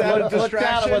 Pat, is that a Look down at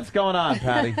distraction? what's going on,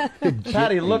 Patty.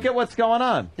 Patty, look at what's going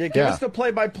on. Yeah, give us the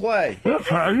play-by-play.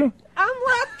 I'm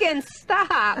looking.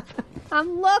 Stop.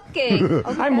 I'm looking.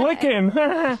 Okay. I'm licking.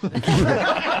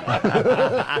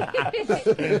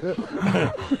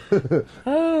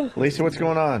 Lisa, what's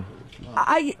going on?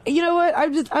 You know what?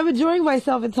 I'm enjoying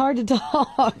myself. It's hard to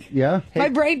talk. Yeah? My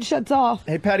brain shuts off.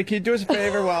 Hey, Patty, can you do us a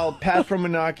favor while Pat from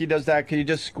Moonachie does that? Can you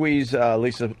just squeeze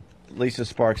Lisa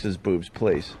Sparks' boobs,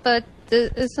 please? But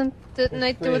didn't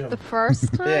I do it the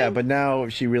first time? Yeah, but now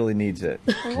she really needs it.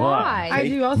 Why? I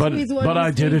do. I'll squeeze one. But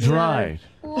I did it right.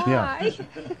 Why?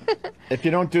 If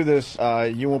you don't do this,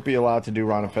 you won't be allowed to do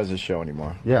Ron and Fez's show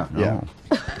anymore. Yeah. Yeah.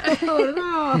 Oh,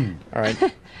 no. All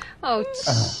right. Oh,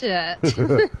 shit.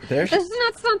 There This is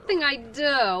not something I do.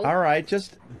 All right,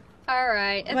 just All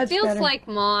right. It Much feels better. like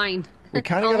mine. we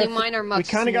kind of Only got mine are much we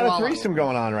kind of got a smaller. threesome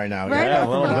going on right now. Right. Yeah, a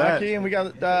little Moonachie, bit. and we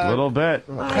got A little bit.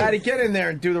 Patty, get in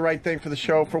there and do the right thing for the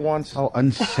show for once. Oh,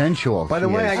 unsensual. By the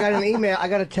she way, is. I got an email. I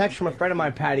got a text from a friend of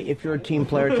mine, Patty. If you're a team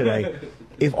player today,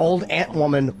 if old Ant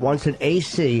Woman wants an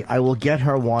AC, I will get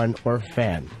her one or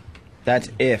fan. That's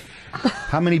if.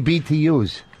 How many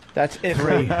BTUs? That's if.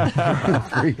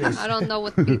 I don't know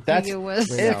what the That's BTU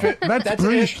is. if it, That's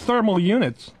British thermal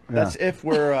units. That's if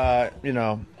we're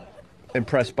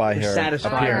impressed by her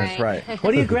Satisfied. appearance, All right? right.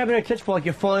 What are you grabbing her tits for like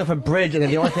you're falling off a bridge and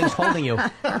the only thing's holding you?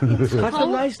 Touch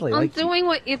them nicely. I'm Like, doing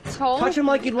what you told touch them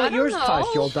like you'd I want don't yours know.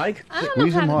 touched, you old dyke. I don't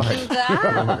Squeeze know them how to hard.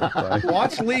 do that.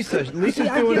 Watch Lisa. Lisa's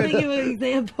I'm doing giving it. you an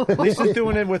example. Lisa's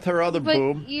doing it with her other But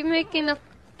boob. you're making this.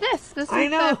 This I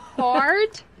is know. that hard.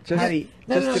 Just, Patty,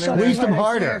 just no, get no, in Squeeze there. them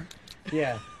harder.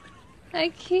 Yeah. I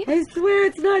can't. I swear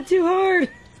it's not too hard.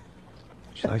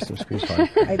 She likes them squeezed hard.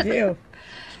 I do.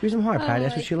 Squeeze them hard, Patty.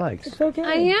 That's what she likes. It's okay.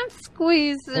 I am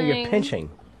squeezing. No, you're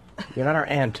pinching. You're not our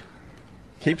aunt.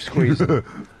 Keep squeezing.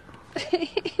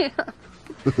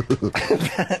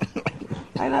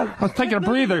 I know. I was taking a Quit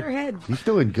moving breather. Your head. He's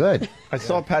doing good. I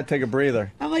saw Pat take a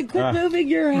breather. I'm like, quit moving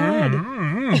your head.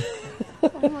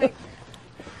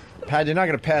 Pat, you're not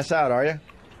going to pass out, are you?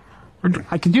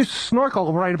 I can use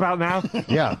snorkel right about now.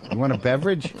 Yeah. You want a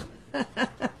beverage?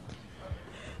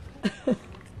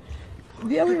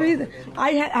 The only reason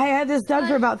I had this done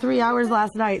for about 3 hours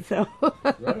last night, so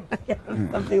yeah,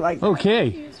 something like that.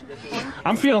 Okay.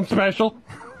 I'm feeling special.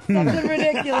 Something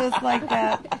ridiculous like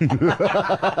that.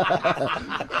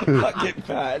 Fucking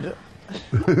Pat.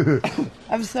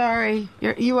 I'm sorry.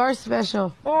 You are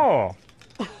special. Oh.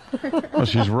 Well,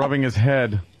 she's rubbing his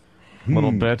head a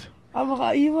little bit.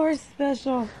 You are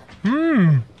special.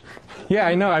 Yeah,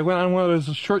 I know. I went on one of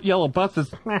those short yellow buses.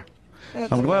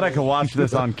 I'm glad I could watch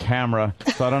this on camera,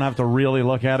 so I don't have to really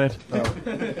look at it.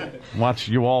 Watch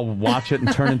you all watch it and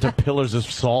turn into pillars of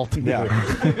salt. Yeah.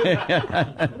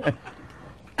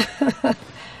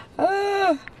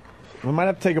 We might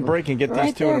have to take a break and get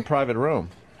these two in a private room.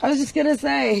 I was just gonna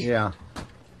say. Yeah.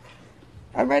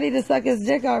 I'm ready to suck his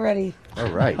dick already.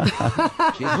 All right.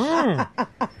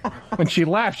 When she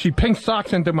laughs, she pink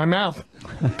socks into my mouth.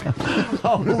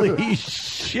 Holy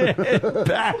shit!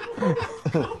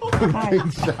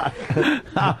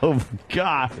 Oh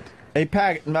God! Hey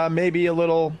Pat, maybe a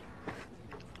little.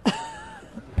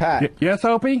 Pat. Yes,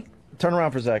 Opie. Turn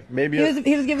around for a sec. Maybe.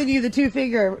 He was giving you the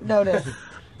 2-finger notice.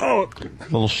 Oh,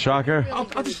 little shocker. I'll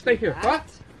just stay here. What?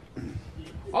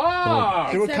 Oh,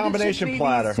 do a combination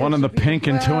platter. One in the pink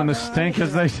and two in the stink,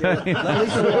 as they say.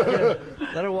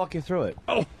 Let her walk you through it.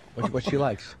 Oh, what she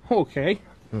likes. Okay.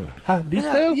 These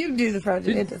No, two? you can do the front.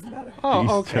 It doesn't matter.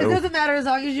 Oh, okay. It doesn't matter as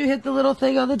long as you hit the little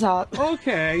thing on the top.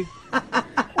 Okay.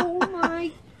 Oh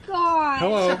my God.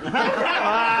 Hello.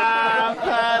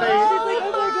 Patty.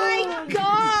 Oh my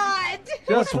God.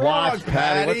 Just watch,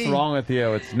 Patty. What's wrong with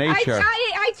you? It's nature.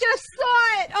 I just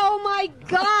saw it. Oh my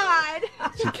God.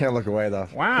 She can't look away though.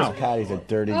 Wow. 'Cause Patty's a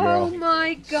dirty girl. Oh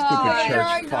my God. Stupid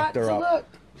church fucked her up.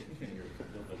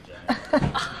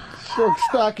 Silk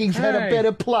Stockings had a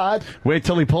better plot. Wait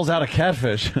till he pulls out a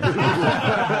catfish.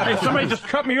 Hey, somebody just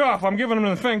cut me off. I'm giving him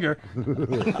the finger.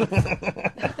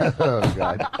 Oh,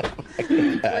 God.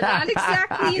 We're not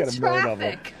exactly in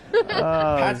traffic.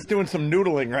 Pat's doing some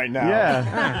noodling right now.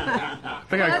 Yeah. I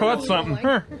think I caught something.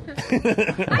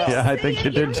 Yeah, I think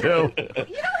you did too. You don't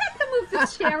have to move the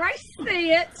chair. I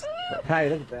see it. Patty,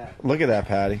 look at that. Look at that,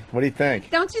 Patty. What do you think?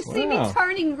 Don't you see me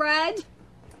turning red?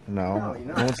 No,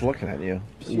 no one's looking at you.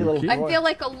 I feel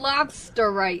like a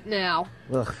lobster right now.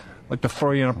 Ugh. Like to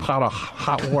throw you in a pot of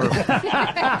hot water.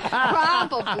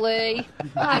 Probably.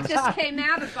 I just came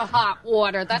out of the hot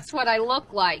water. That's what I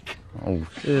look like. Oh,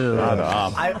 shut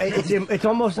up. It's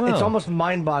almost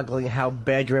mind-boggling how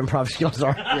bad your improv skills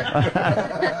are.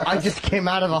 I just came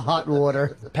out of the hot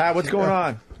water. Pat, what's going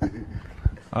on?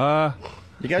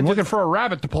 You I'm looking for a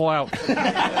rabbit to pull out.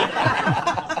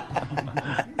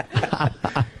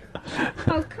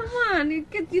 Oh, come on. You're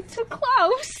too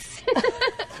close.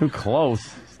 Too close.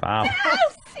 Stop.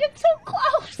 Yes, you're too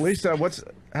close. Lisa,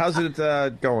 how's it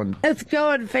going? It's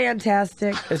going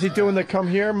fantastic. Is he doing the come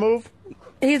here move?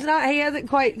 He's not. He hasn't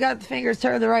quite got the fingers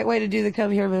turned the right way to do the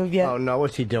come here move yet. Oh no,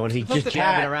 what's he doing? He's just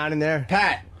jabbing around in there.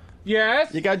 Pat.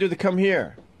 Yes. You gotta do the come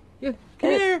here. Yeah.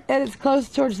 And it's close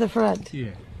towards the front.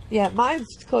 Yeah. Yeah,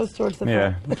 mine's close towards the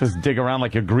Yeah, front. just dig around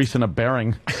like you're greasing a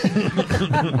bearing.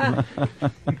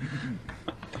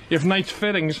 If nice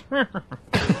fittings.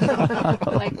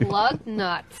 Like lug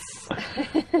nuts.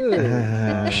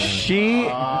 She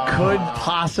could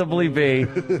possibly be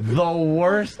the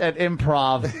worst at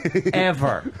improv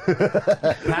ever.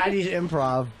 Patty's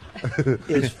improv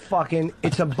is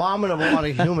it's abominable on a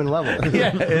human level.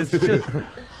 Yeah, it's just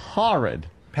horrid.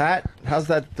 Pat, how's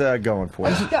that going for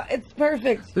you? It's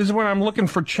perfect. This is when I'm looking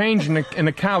for change in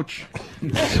the couch. I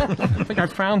think I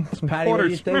found some Patty, what do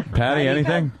you quarters. think? Patty,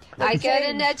 anything? I get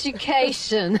an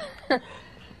education. I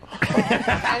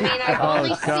mean, I've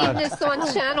only seen this on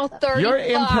Channel 35, Your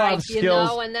improv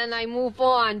skills- and then I move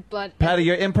on, but... Patty,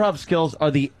 your improv skills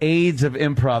are the aids of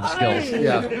improv skills.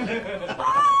 Yeah.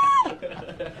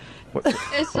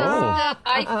 It's just that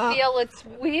I feel it's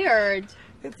weird.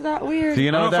 It's not weird. Do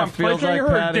you know I what don't that know if I'm feels like, flicking her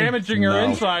or Patty? damaging her No.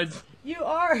 insides. You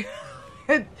are.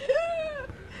 It's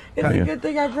a good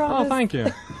thing I promise. Oh, thank you.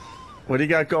 What do you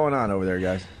got going on over there,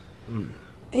 guys?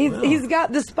 He's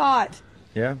got the spot.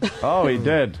 Yeah? Oh, he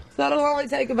did. So it'll only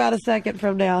take about a second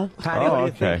from now. Patty, Oh, what do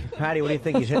you okay. think? Patty, what do you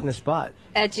think? He's hitting the spot.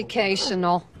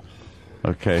 Educational.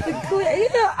 Okay.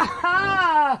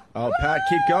 Yeah. Oh, Pat,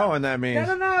 keep going, that means.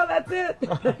 No, that's it.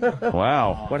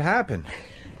 Wow. What happened?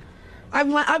 I'm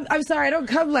sorry, I don't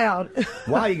come loud.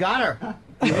 Wow, you got her.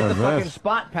 You hit the fucking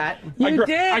spot, Pat. You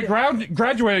did. I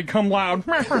graduated come loud.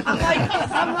 I'm like,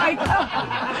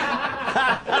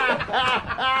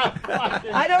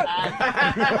 I don't.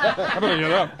 I better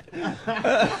get up.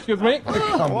 Excuse me.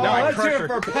 Well, let's hear it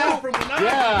for Pat from the night.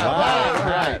 Yeah. Wow. All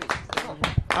right.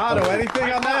 Otto,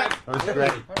 anything on that? That was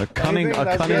great. A cunning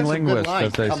linguist,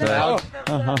 as they say.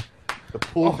 Uh-huh. The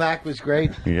pullback was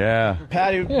great. Yeah.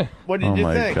 Patty, what did Oh you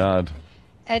my think? God.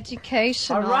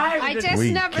 Educational. Arrived I at- just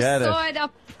We never get saw it. it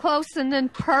up close and in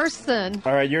person.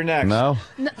 All right, you're next. No.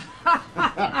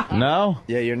 No.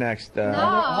 Yeah, you're next. No.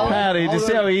 Patty, did you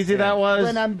see how easy that was?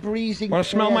 When I'm breezing. Want to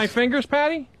smell my fingers,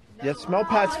 Patty? Yeah, smell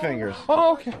Pat's fingers.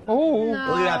 Oh, okay. Oh. Look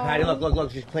at that, Patty.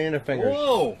 Look. She's cleaning her fingers.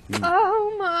 Whoa.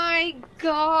 Oh my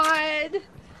God.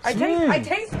 I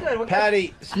taste good. What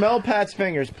Patty, smell Pat's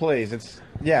fingers, please. It's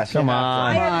yes. Come you have on.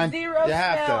 I have zero You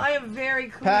have smell. to. I am very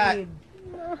clean. Pat.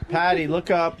 Patty, look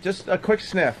up. Just a quick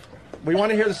sniff. We want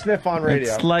to hear the sniff on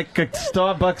radio. It's like a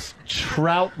Starbucks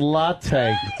trout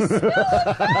latte.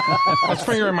 I was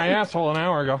fingering my asshole an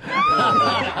hour ago.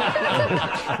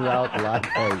 Trout latte.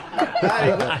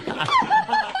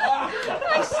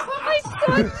 I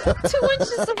saw it 2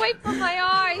 inches away from my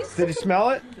eyes. Did you smell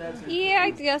it? Yeah, I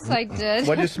guess I did.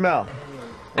 What did you smell?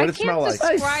 What did it smell like?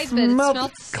 Describe it. It smelled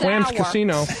sour. Clams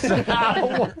Casino.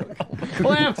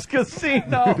 Clams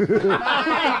Casino.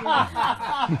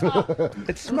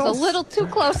 It It smells was a little too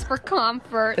close for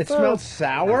comfort. It smells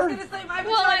sour? Well, I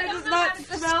don't know how to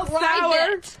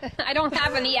describe it. I don't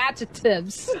have any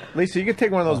adjectives. Lisa, you could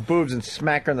take one of those boobs and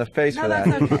smack her in the face for that.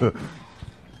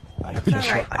 I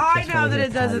know that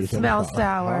it doesn't smell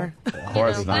sour. Of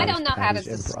course I not. don't know how to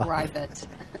describe it.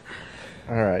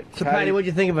 All right. So, Patty, what'd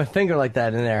you think of a finger like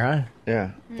that in there, huh?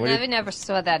 Yeah. I never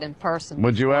saw that in person.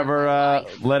 Would you ever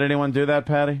let anyone do that,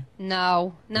 Patty?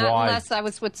 No, not Why? unless I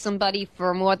was with somebody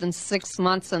for more than 6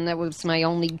 months and that was my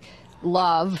only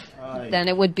love. Then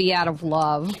it would be out of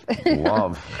love.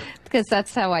 Love. Because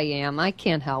that's how I am. I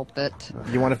can't help it.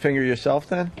 You want to finger yourself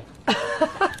then?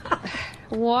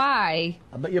 Why?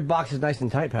 I bet your box is nice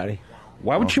and tight, Patty.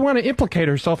 Why would she want to implicate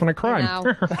herself in a crime? No.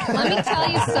 Let me tell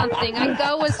you something. I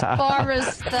go as far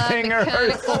as the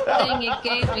mechanical thing you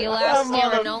gave me last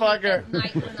year and only at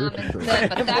night when I'm in bed,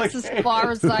 but that's as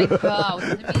far as I go.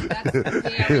 To me, that's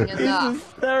daring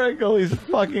enough. Hysterical. He's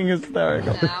fucking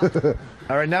hysterical.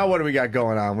 All right, now what do we got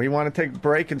going on? We want to take a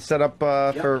break and set up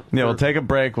for... Yeah, we'll take a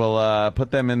break. We'll put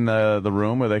them in the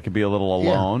room where they could be a little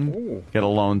alone, get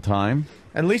alone time.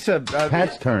 And Lisa,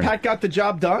 Pat's turn. Pat got the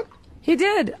job done? He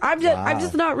did. I'm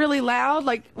just not really loud.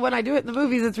 Like when I do it in the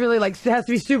movies, it's really like it has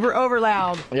to be super over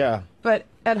loud. Yeah. But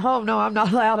at home, no, I'm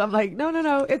not loud. I'm like, no,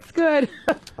 it's good.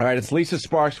 All right, it's Lisa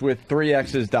Sparks with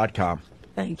 3x's.com.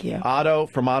 Thank you. Otto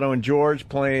from Otto and George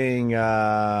playing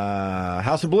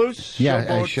House of Blues? Yeah,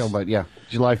 Showboats? Showboat, yeah.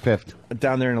 July 5th.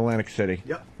 Down there in Atlantic City.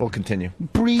 Yep. We'll continue.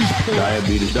 Breeze.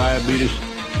 Diabetes, diabetes,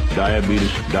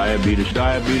 diabetes, diabetes,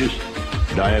 diabetes,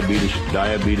 diabetes,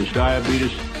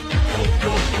 diabetes,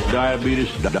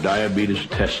 diabetes, diabetes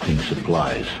testing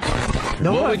supplies.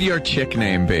 What would your chick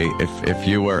name be if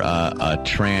you were a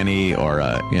tranny or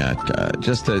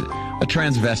just a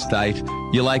transvestite?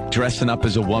 You like dressing up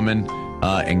as a woman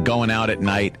and going out at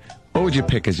night. What would you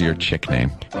pick as your chick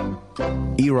name?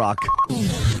 E-Rock.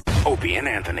 Opie and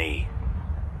Anthony.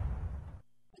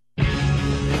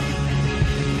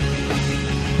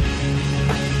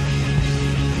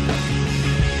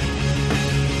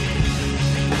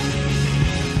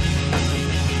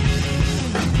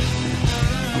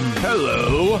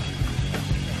 Hello.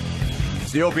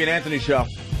 It's the Opie and Anthony Show.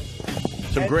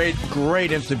 Some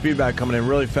great instant feedback coming in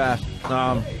really fast.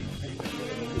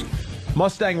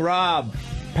 Mustang Rob,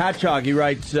 Patchogue, he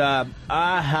writes,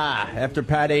 after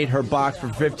Pat ate her box for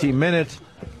 15 minutes,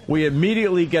 we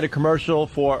immediately get a commercial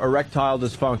for erectile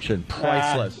dysfunction.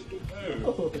 Priceless.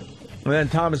 And then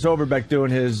Thomas Overbeck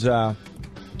doing his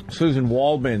Susan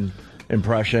Waldman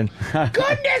impression.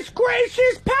 Goodness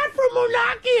gracious, Pat from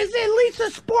Moonachie is in Lisa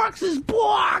Sparks'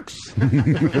 box.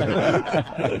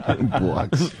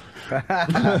 Blocks.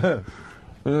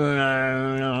 And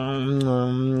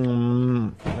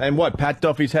what, Pat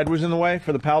Duffy's head was in the way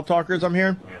for the Pal Talkers, I'm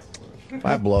hearing?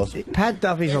 That blows. Pat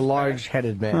Duffy's a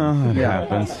large-headed man. Oh, it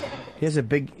happens. He has a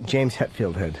big James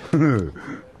Hetfield head.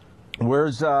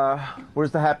 Where's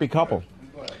the happy couple?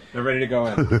 They're ready to go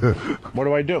in. What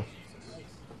do I do?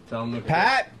 Tell them to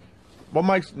Pat? What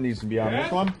mic needs to be on?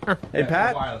 This one? Hey,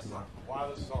 Pat?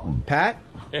 Pat?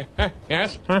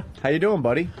 Yes? Huh? How you doing,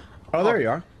 buddy? Oh, there you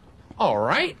are. All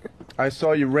right. I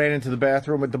saw you ran into the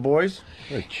bathroom with the boys.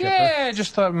 Yeah, I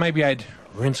just thought maybe I'd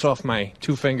rinse off my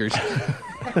 2 fingers.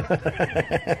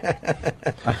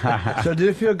 So did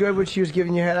it feel good when she was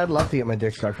giving you head? I'd love to get my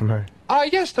dick sucked from her.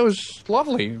 Yes, that was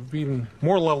lovely. Even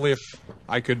more lovely if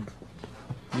I could,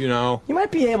 You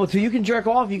might be able to. You can jerk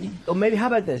off. Or maybe, how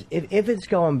about this? If it's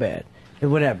going bad,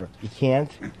 Whatever. You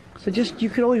can't. So you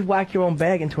could always whack your own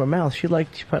bag into her mouth. She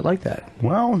probably like that.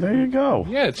 Well, there you go.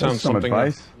 Yeah, it sounds That's some something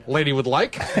advice. a lady would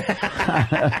like.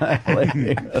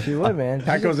 She would, man.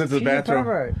 Pat goes into the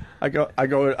bathroom. I go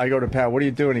to Pat. What are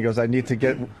you doing? He goes, I need to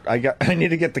get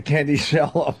the candy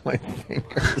shell off my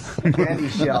fingers. Candy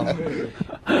shell.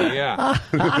 Yeah.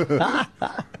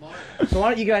 So why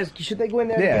don't you guys? Should they go in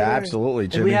there? Yeah, together? absolutely,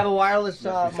 Do we Jimmy. have a wireless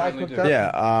mic hooked up?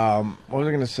 Yeah. What was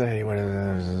I going to say?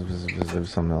 There was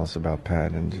something else about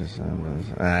Pat and just.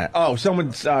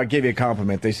 Someone gave you a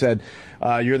compliment. They said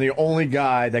you're the only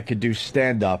guy that could do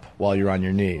stand up while you're on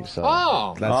your knees. So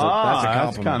that's a compliment.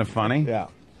 That's kind of funny. Yeah.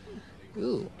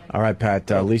 Ooh. All right, Pat.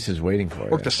 Lisa's waiting for you.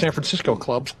 Work the San Francisco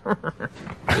clubs.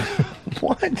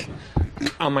 What?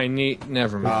 On my knee.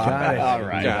 Never mind. All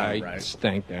right. I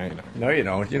stank. I know. No, you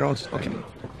don't. You don't. Okay.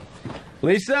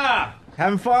 Lisa,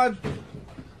 having fun?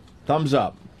 Thumbs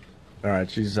up. All right,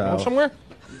 she's Going somewhere?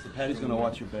 Patty's gonna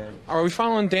watch your bag. Are we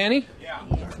following Danny? Yeah.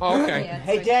 Oh, okay.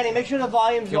 Hey, Danny, make sure the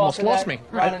volume's You off almost in lost that me.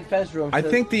 Ron and Fez room. I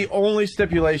think the only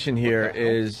stipulation here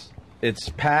is it's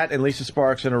Pat and Lisa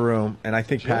Sparks in a room, and I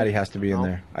think Patty has to be in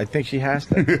there. I think she has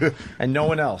to, and no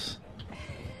one else.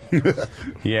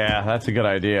 Yeah, that's a good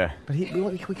idea. But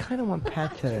we kind of want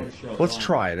Pat to. Let's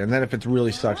try it, and then if it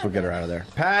really sucks, we'll get her out of there.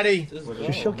 Patty,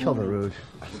 she'll kill the Rouge.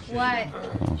 What?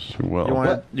 Oh, she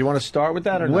will. You want to start with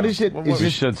that or What no? is it? What- Is what-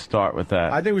 this- should start with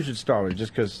that. I think we should start with it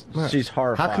just because she's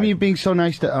horrified. How come you being so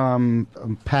nice to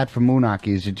Pat from Moonachie?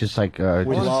 Is it just like We I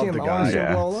wanna love see him- the I wanna guy. see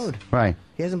him blow a load. right?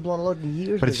 He hasn't blown a load in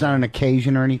years. But it's not an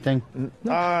occasion or anything.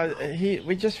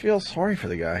 We just feel sorry for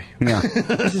the guy. Yeah,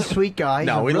 He's a sweet guy. He's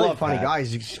No, a we really love funny Pat. guy.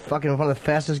 He's fucking one of the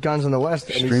fastest guns in the West.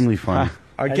 and he's- extremely funny.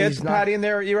 All right, And get he's not- Patty in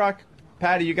there, E-Rock.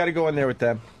 Patty, you got to go in there with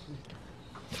them.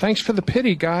 Thanks for the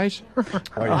pity, guys. I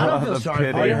don't feel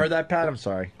sorry. Oh, you heard that, Pat? I'm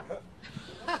sorry.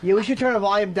 Yeah, we should turn the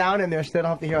volume down in there so they don't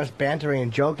have to hear us bantering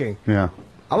and joking. Yeah.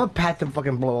 I want Pat to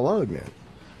fucking blow a load, man.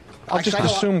 I'll just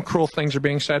assume cruel things are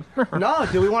being said. No,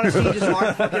 do we want to see just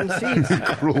our fucking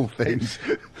seats? Cruel things.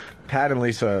 Pat and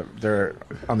Lisa, they're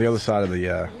on the other side of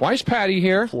the Why is Patty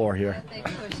here? floor here.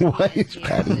 Why is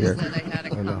Patty here? Said I had to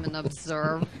come and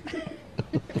observe.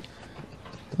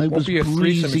 I Won't be a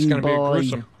threesome. It's going to be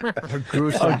a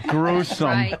gruesome. Gruesome.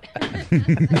 Right.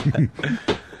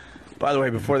 By the way,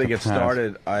 before they get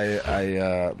started,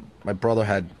 my brother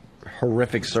had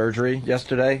horrific surgery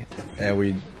yesterday, and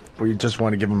we just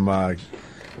want to give him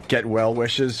get well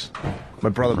wishes. My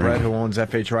brother Brett, who owns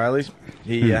F.H. Riley's,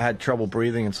 he had trouble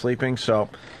breathing and sleeping, so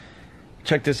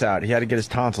check this out. He had to get his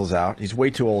tonsils out. He's way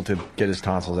too old to get his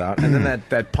tonsils out. And then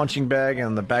that punching bag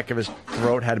on the back of his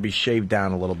throat had to be shaved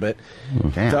down a little bit.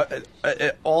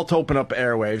 All to open up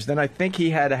airwaves. Then I think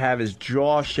he had to have his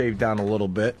jaw shaved down a little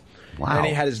bit. Wow. And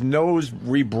he had his nose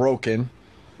rebroken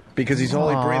because he's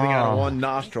only breathing out of one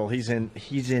nostril. He's in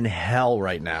hell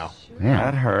right now.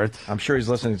 Yeah, that hurts. I'm sure he's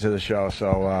listening to the show,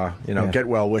 so get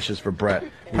well wishes for Brett.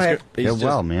 Probably- He's Get just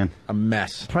well, man. a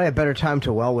mess. Probably a better time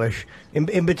to well wish.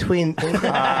 In between.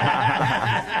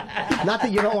 Not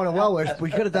that you don't want to well wish. We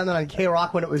could have done that on K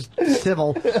Rock when it was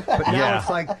civil. But now it's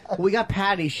like, we got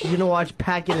Patty. She's going to watch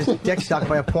Pat get his dick sucked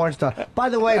by a porn star. By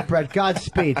the way, Brett,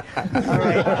 Godspeed. All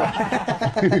right.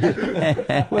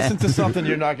 Listen to something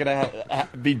you're not going to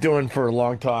be doing for a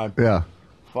long time. Yeah.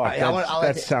 Fuck,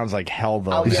 that sounds like hell,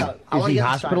 though. Is he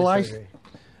hospitalized?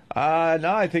 No,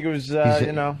 I think it was, in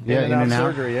and out?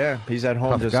 surgery, yeah. He's at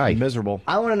home Tough just guy. miserable.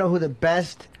 I want to know who the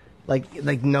best like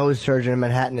nose surgeon in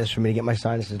Manhattan is for me to get my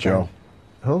sinuses Joe. done.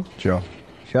 Who? Joe.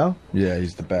 Joe? Yeah,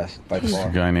 he's the best by A far.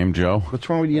 guy named Joe. What's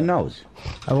wrong with your nose?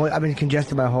 I've been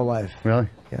congested my whole life. Really?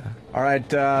 Yeah. All right,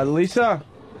 Lisa.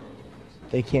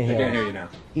 They can't hear. you now.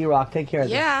 E-Rock, take care of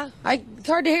this. Yeah, it's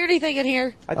hard to hear anything in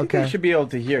here. I think Okay. they should be able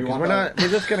to hear because we're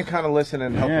just going to kind of listen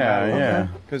and help you out. Yeah.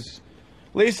 Because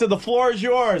Lisa, the floor is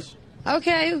yours.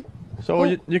 Okay. So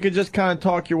you could just kind of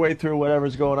talk your way through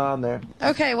whatever's going on there.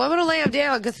 Okay, well, I'm gonna lay him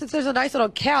down because since there's a nice little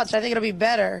couch, I think it'll be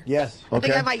better. Yes. I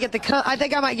think I might get I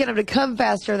think I might get him to come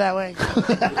faster that way.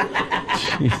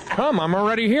 Come, I'm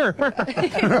already here. Lay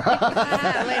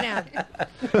down.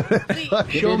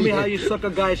 Show me how you suck a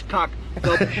guy's cock.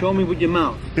 Go, show me with your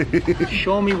mouth.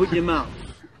 Show me with your mouth.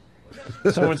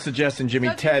 Someone's suggesting Jimmy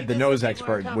Ted, the nose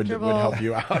expert, would help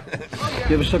you out.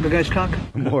 You ever suck a guy's cock?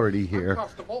 I'm already here.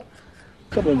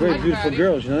 Couple of very beautiful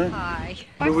girls, you know that? Hi.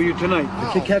 Where were you tonight?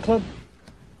 The Kit Kat Club?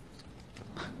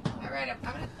 All right,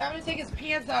 I'm gonna take his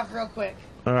pants off real quick.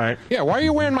 All right. Yeah, why are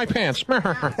you wearing my pants?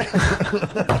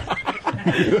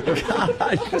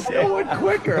 It went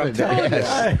quicker, I'm telling you.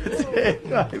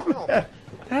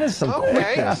 That is some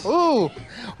quickness. Ooh,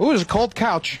 it's a cold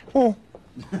couch. Ooh.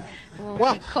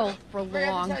 Well, cold for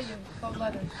long.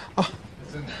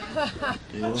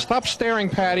 Stop staring,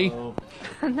 Patty.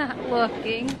 I'm not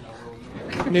looking.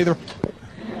 Neither.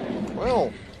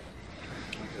 Well.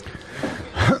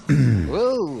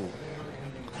 Whoa.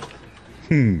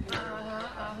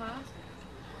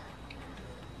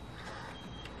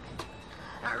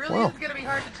 That really is going to be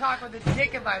hard to talk with a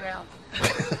dick in my mouth.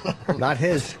 Not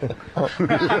his.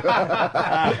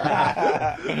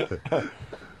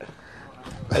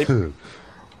 Hey.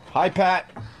 Hi, Pat.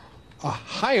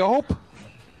 Hi, Hope.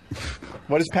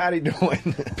 What is Patty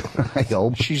doing? I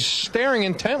hope. She's staring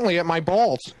intently at my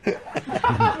balls.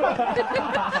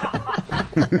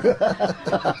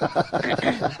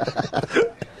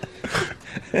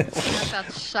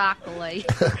 That's chocolate.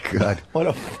 God. What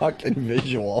a fucking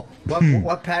visual.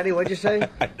 What, Patty? What'd you say?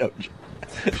 I know.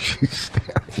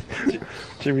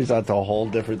 Jimmy's onto a whole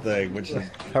different thing, which is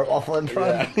her awful in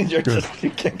front. Yeah, you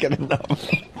can't get enough.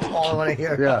 All I want to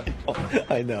hear. Yeah,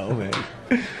 I know, man.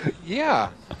 Yeah.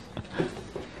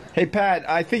 Hey, Pat,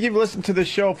 I think you've listened to this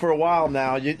show for a while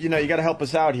now. You know, you got to help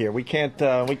us out here. We can't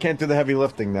do the heavy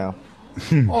lifting now.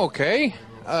 Okay.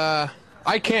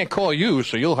 I can't call you,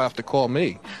 so you'll have to call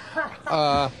me.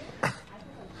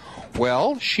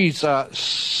 Well, she's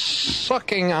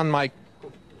sucking on my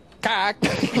cock.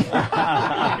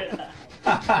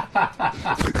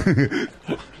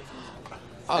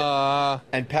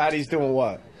 And Patty's doing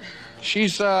what?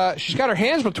 She's got her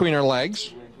hands between her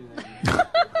legs,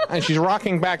 and she's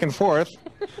rocking back and forth.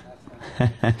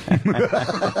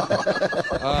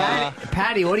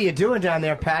 Patty, what are you doing down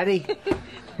there, Patty?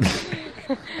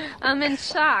 I'm in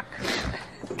shock.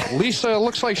 Lisa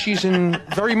looks like she's in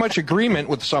very much agreement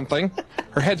with something.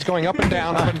 Her head's going up and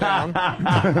down, up and down.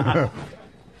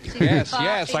 Yes,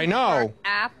 I know. For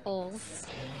apples.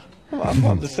 Well, I'm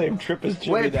on the same trip as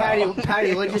Jimmy. Wait, now.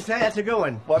 Patty, what'd you say? That's a good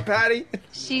one. What, Patty?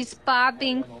 She's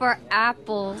bobbing for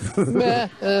apples.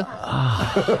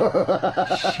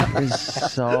 She's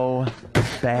so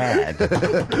bad.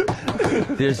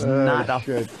 There's not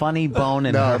a funny bone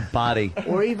in her body.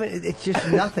 Or even, it's just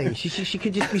nothing. She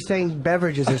could just be saying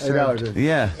beverages or something.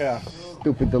 Yeah.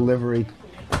 Stupid delivery.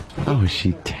 Oh, is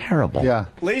she terrible? Yeah.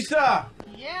 Lisa!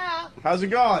 Yeah, How's it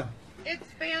going? it's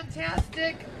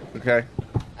fantastic. Okay.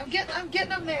 I'm getting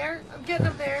them there. I'm getting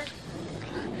them there.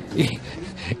 Yeah,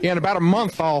 in about a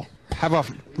month, I'll have a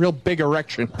real big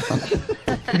erection.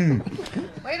 Wait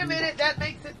a minute, that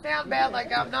makes it sound bad,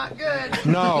 like I'm not good.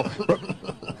 No.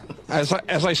 As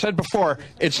I said before,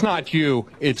 it's not you,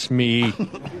 it's me.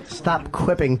 Stop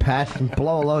quipping, Pat, and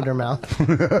blow a load in her mouth.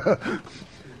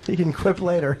 You can quip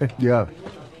later. Yeah.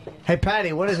 Hey,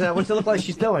 Patty, what's it look like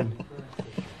she's doing?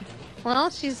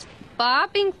 Well, she's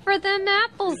bobbing for them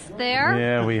apples there.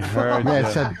 Yeah, we heard.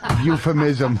 That's a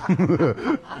euphemism.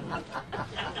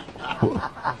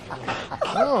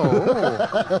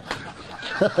 Oh.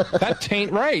 That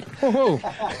tain't right. Woohoo.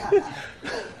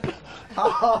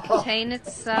 Tain't it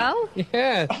so?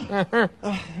 Yeah.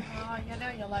 Oh, you know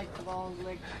you like the balls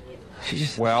licked. She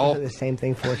just Well. did the same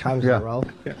thing 4 times in a row.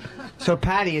 Yeah. So,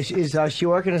 Patty, is she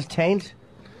working as taint?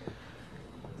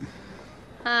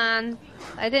 I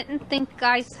didn't think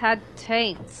guys had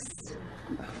taints.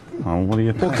 Oh, what do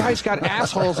you think? Well, guys got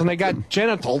assholes and they got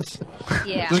genitals.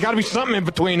 Yeah. There's got to be something in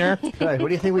between there. Right, what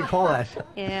do you think we call that?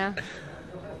 Yeah.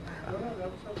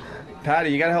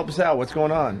 Patty, you got to help us out. What's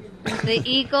going on? The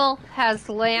eagle has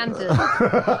landed.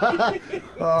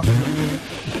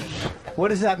 What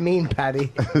does that mean,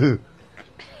 Patty?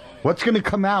 What's going to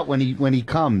come out when he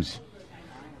comes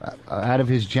out of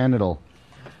his genital?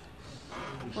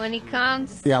 When he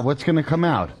comes, Yeah, what's going to come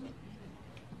out?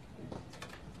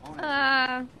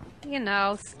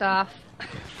 Stuff.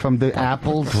 From the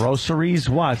apples? Groceries?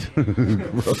 What?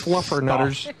 Fluffer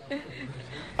nutters.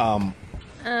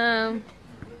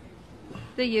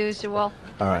 The usual.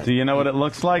 All right. Do you know what it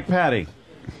looks like, Patty?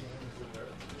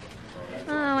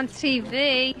 On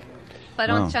TV, but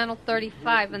on Channel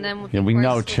 35, and then Yeah, we before I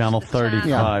know switch Channel to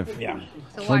 35. Yeah.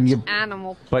 to watch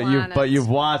Animal Planet. But you've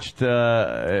watched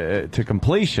to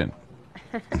completion.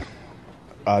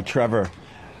 Trevor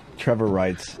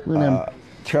writes.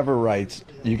 Trevor writes.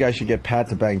 You guys should get Pat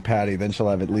to bang Patty. Then she'll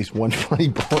have at least one funny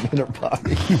bone in her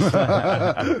body.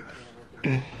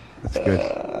 That's good.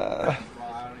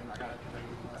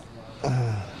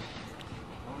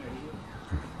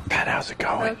 Pat, how's it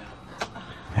going?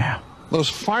 Yeah. Those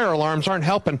fire alarms aren't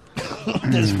helping.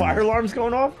 There's fire alarms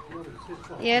going off?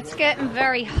 Yeah, it's getting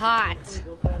very hot.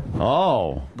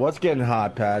 Oh. What's getting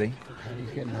hot, Patty?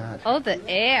 Oh, the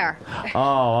air.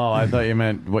 Oh, I thought you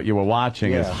meant what you were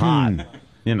watching is hot.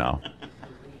 You know.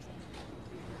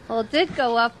 Well, it did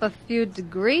go up a few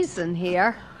degrees in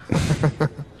here.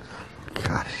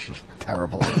 Gosh.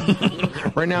 Terrible.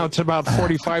 Right now it's about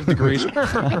 45 degrees.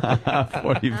 45.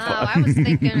 I was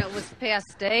thinking it was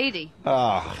past 80.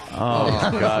 Oh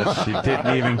God, she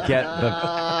didn't even get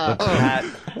the Pat.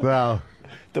 Well,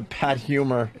 the Pat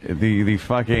humor. The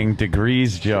fucking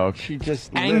degrees joke. She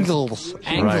just Angles,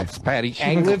 Patty.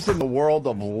 She lives in the world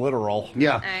of literal.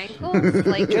 Yeah. Angles?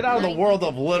 Like Get out of the world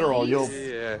of literal.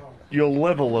 You'll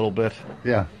live a little bit.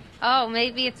 Yeah. Oh,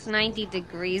 maybe it's 90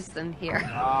 degrees in here.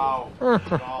 Oh.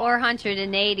 Or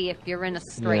 180 if you're in a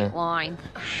straight line.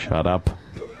 Shut up.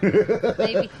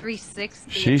 Maybe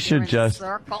 360 She if should you're in just- a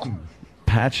circle.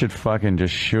 Pat should fucking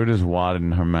just shoot his wad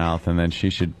in her mouth, and then she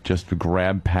should just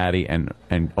grab Patty and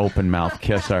open mouth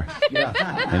kiss her,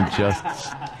 and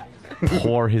just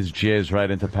pour his jizz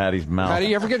right into Patty's mouth. Patty,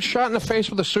 you ever get shot in the face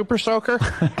with a super soaker?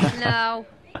 No.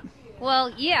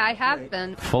 Well, yeah, I have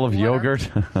been. Full of yogurt.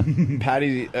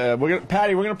 Patty, we're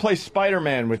gonna play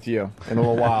Spider-Man with you in a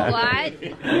little while. What?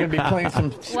 We're gonna be playing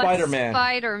some Spider-Man. What's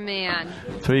Spider-Man?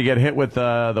 So you get hit with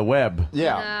the web.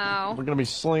 Yeah. No. We're gonna be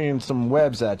slinging some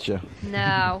webs at you.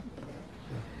 No.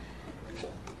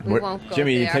 We won't go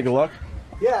Jimmy, there. you take a look.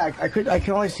 Yeah, I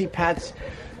can only see Pat's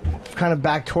kind of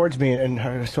back towards me, and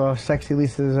her saw sexy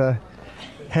Lisa's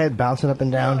head bouncing up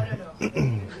and down.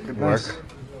 Good work.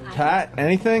 Pat,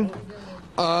 anything?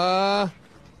 I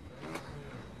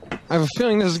have a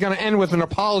feeling this is going to end with an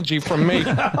apology from me.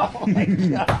 Oh my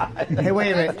God. Hey,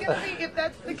 wait a minute. If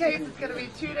that's the case, it's going to be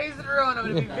 2 days in a row, and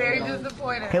I'm going to be very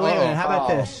disappointed. Hey, wait a minute. How about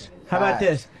this? How about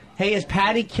this? Hey, is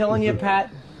Patty killing you, Pat?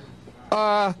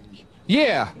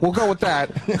 Yeah, we'll go with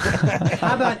that.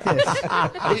 How about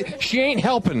this? She ain't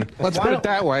helping. Let's put it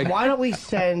that way. Why don't we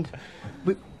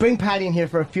bring Patty in here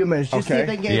for a few minutes, just see if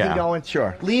they can get anything going.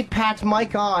 Sure. Leave Pat's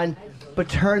mic on, but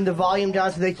turn the volume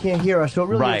down so they can't hear us. So it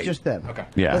really is just them. Okay.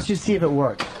 Yeah. Let's just see if it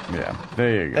works. Yeah,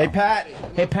 there you go. Hey, Pat.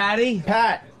 Hey, Patty.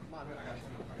 Pat.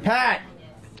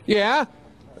 Yeah?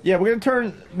 Yeah, we're gonna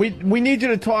turn. We need you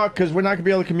to talk because we're not gonna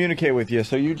be able to communicate with you.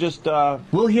 So you just.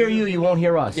 We'll hear you. You won't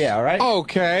hear us. Yeah. All right.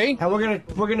 Okay. And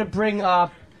we're gonna bring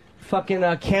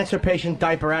fucking cancer patient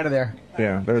diaper out of there.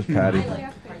 Yeah. There's Patty.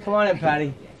 Come on in,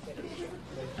 Patty.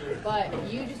 But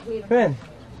you just wait. Come in.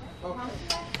 All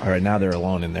right. Now they're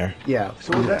alone in there. Yeah.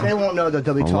 So they won't know that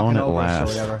they'll be Alone talking at over us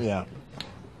last. or whatever. Yeah.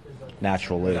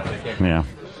 Naturally. Yeah.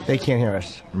 They can't hear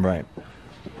us. Right.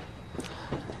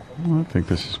 Well, I think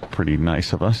this is pretty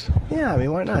nice of us. Yeah, I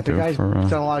mean, why not? The Do guy's for,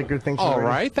 done a lot of good things. All already.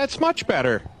 right, that's much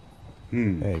better. There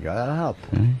you go. That'll help.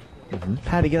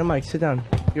 Patty, get a mic. Sit down.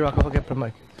 You're welcome. I'll get the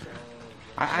mic.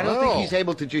 I don't think he's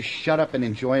able to just shut up and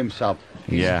enjoy himself.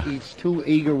 He's too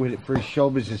eager with it for his show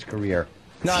business career.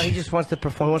 No, he just wants to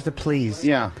perform. He wants to please.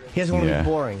 Yeah. He doesn't want to be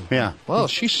boring. Yeah. Well,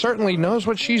 she certainly knows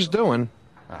what she's doing.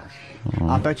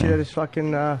 I'll bet you that his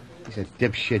fucking. He's a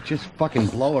dipshit. Just fucking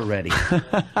blow already.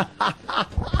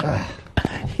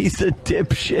 He's a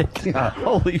dipshit.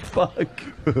 Holy fuck.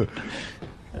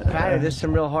 Patty, there's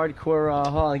some real hardcore.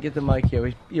 Hold on, get the mic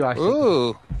here. You actually.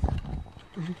 Ooh.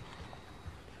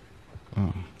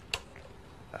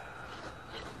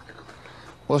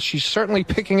 Well, she's certainly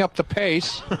picking up the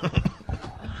pace.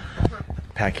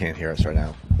 Pat can't hear us right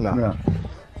now. No.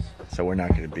 So we're not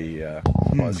going to be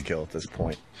buzzkill at this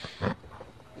point.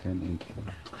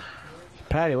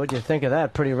 Patty, what'd you think of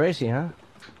that? Pretty racy, huh?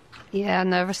 Yeah, I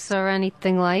never saw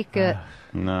anything like it.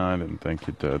 No, I didn't think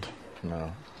you did.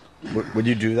 No. Would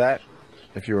you do that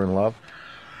if you were in love?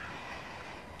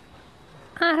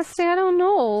 Honestly, I don't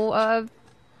know.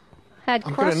 Had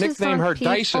I'm going to crushes nickname on her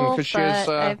people, Dyson because she has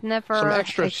but I've never some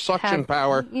extra suction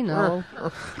power. You know,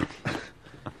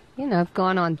 I've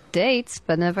gone on dates,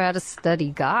 but never had a steady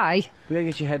guy. We gotta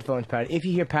get your headphones, Patty. If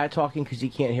you hear Pat talking because he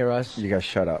can't hear us, You guys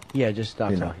shut up. yeah, just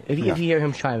stop You know. talking. If Yeah. you hear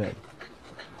him chime in.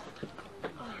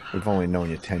 We've only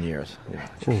known you 10 years. Yeah,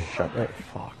 just shut the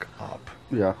fuck up.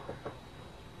 Yeah.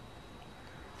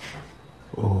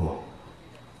 Ooh.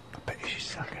 I bet she's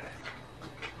sucking it.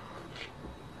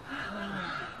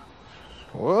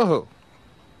 Whoa.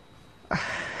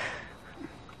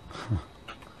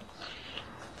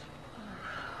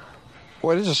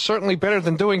 Well, this is certainly better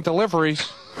than doing deliveries.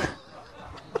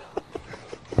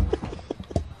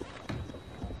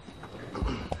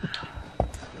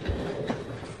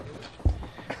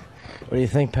 What do you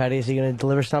think, Patty? Is he going to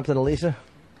deliver something to Lisa?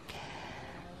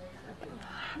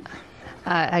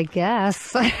 I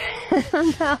guess.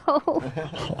 No.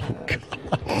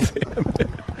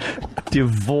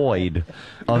 Devoid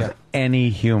of any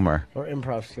humor. Or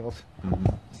improv skills.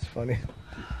 It's funny.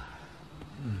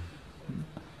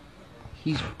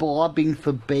 He's bobbing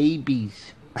for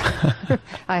babies.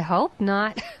 I hope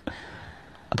not.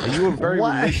 Are you a very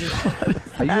religious?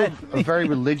 Are you a very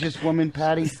religious woman,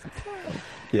 Patty?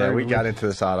 Yeah, we got into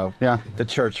this, Otto. Yeah. The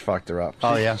church fucked her up.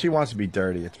 Oh, yeah? She wants to be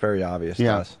dirty. It's very obvious to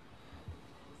us.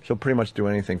 She'll pretty much do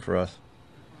anything for us.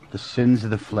 The sins of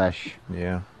the flesh.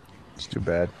 Yeah. It's too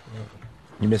bad.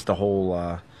 You missed the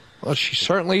whole... Well, she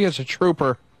certainly is a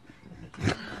trooper.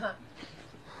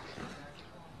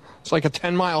 It's like a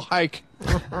 10-mile hike.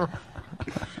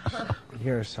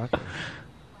 You're a sucker.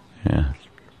 Yeah.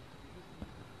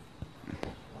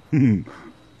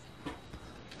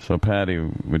 So, Patty,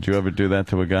 would you ever do that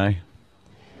to a guy?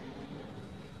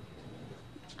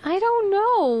 I don't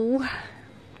know.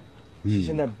 She's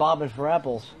in there bobbing for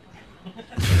apples.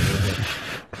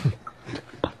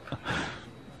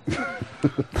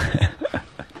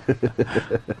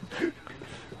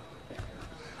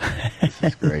 This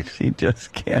is great. She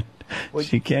just can't.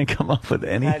 She can't come up with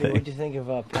Patty, anything. what'd you think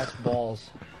of Pat's balls?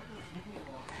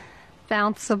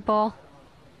 Bounceable.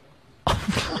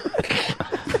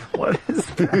 What is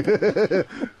that?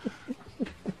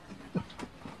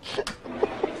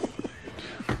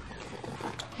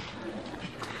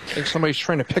 I think somebody's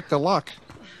trying to pick the lock.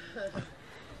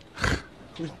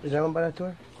 Is anyone by that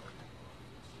door?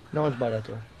 No one's by that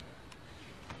door.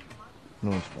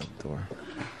 No one's by the door.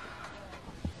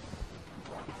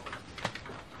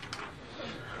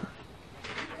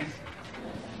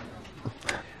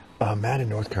 Matt in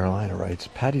North Carolina writes,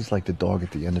 Patty's like the dog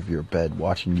at the end of your bed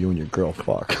watching you and your girl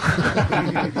fuck.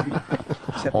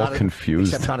 All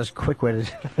confused. Except not as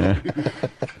quick-witted. Yeah.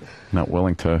 Not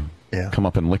willing to come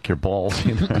up and lick your balls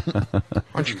either.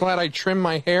 Aren't you glad I trimmed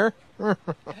my hair?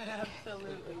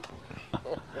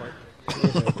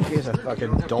 He's a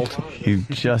fucking dolt. He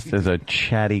just is a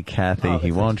chatty Cathy.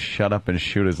 He won't shut up and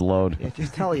shoot his load. Yeah,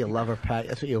 just tell her you love her, Pat.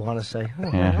 That's what you want to say.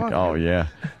 Yeah. Oh, yeah.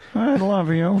 I love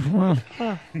you. Well,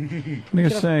 what do you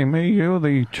say? Me, you,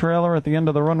 the trailer at the end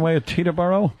of the runway at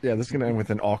Teterboro? Yeah, this is going to end with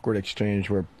an awkward exchange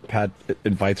where Pat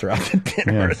invites her out to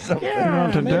dinner or something. Yeah,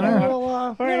 out to dinner?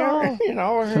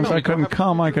 Since I couldn't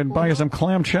come, I could buy you some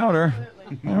clam chowder.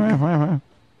 I'm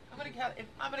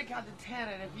gonna count to 10,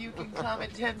 and if you can come in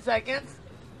 10 seconds,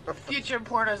 future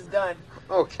porno's done.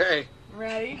 Okay.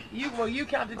 Ready? You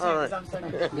count to 10 All because right. I'm so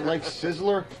nervous. You like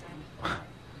Sizzler?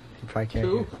 If I can.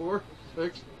 2, 4,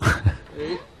 6,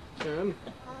 8, 10.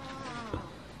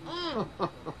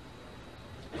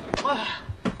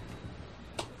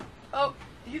 Oh,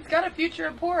 he's got a future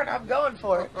in porn. I'm going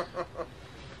for it.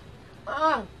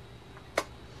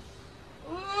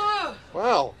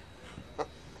 Well.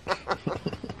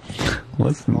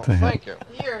 Listen to him. Thank you.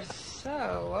 You're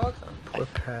so welcome. Poor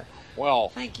Pat. Well.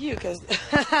 Thank you, because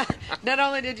not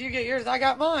only did you get yours, I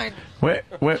got mine. Wait.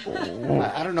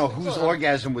 I don't know whose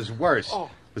orgasm was worse.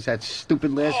 Was that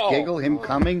stupid last giggle, him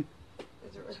coming? I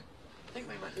think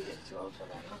we might be getting too old for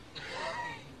that,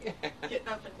 huh? Getting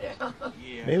up and down.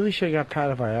 Maybe we should have got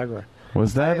Pat a Viagra.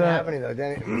 Was that... I didn't have any, though,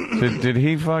 Danny. Did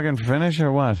he fucking finish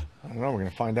or what? I don't know. We're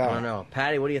going to find out. I don't know.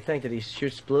 Patty, what do you think? Did he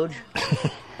shoot splooge?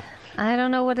 I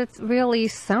don't know what it really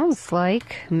sounds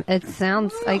like. It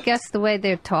sounds, I guess, the way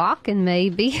they're talking,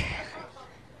 maybe.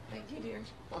 Thank you, dear.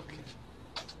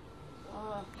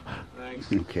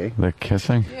 Thanks. Okay. They're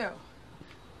kissing? Yeah.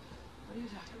 What are you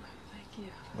talking about? Thank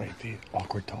you. Wait, the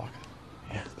awkward talk.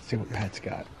 Yeah, let's see what Pat's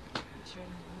got.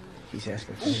 He's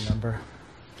asking for your number.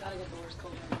 Gotta get the worst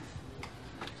cold.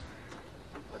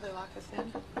 Would they lock us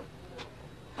in?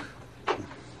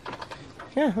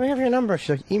 Yeah, we have your number.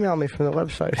 She's like, email me from the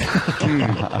website.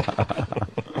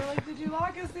 They're like, did you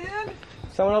lock us in?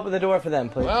 Someone open the door for them,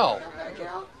 please. Well.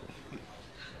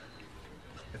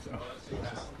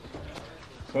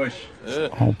 Push.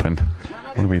 Open.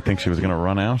 What do we think? She was going to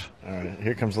run out? All right,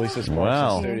 here comes Lisa Sparks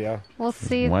Wow. in the studio. We'll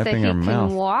see if Wiping he her can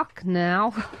mouth. walk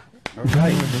now. All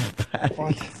right.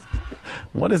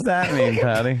 What does that mean,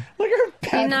 Patty?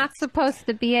 You're not supposed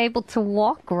to be able to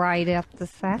walk right after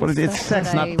sex. What is it? It's That's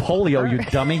sex, what not I polio, you heard.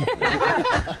 dummy.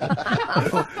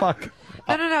 Oh, fuck.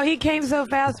 No. He came so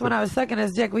fast when I was sucking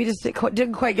his dick. We just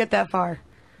didn't quite get that far.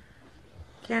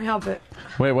 Can't help it.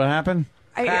 Wait, what happened?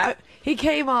 He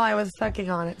came while I was sucking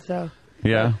on it, so.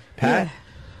 Yeah. Pat?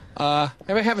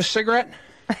 Ever have a cigarette?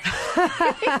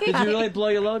 Did you really blow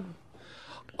your load?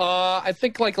 I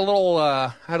think like a little,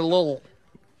 had a little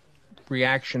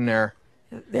reaction there.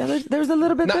 Yeah, there's a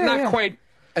little bit Not, there. not yeah. quite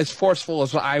as forceful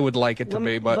as I would like it to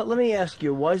be, but let me ask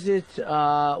you: was it? Would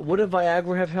a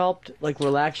Viagra have helped, like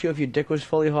relax you if your dick was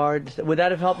fully hard? Would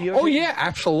that have helped you? oh yeah,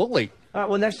 absolutely. All right,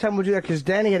 well, next time we'll do that because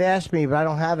Danny had asked me, but I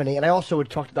don't have any, and I also would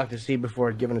talk to Dr. C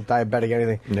before giving a diabetic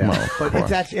anything. Yeah. Well,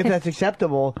 but if that's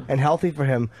acceptable and healthy for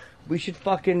him, we should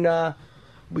fucking give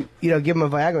him a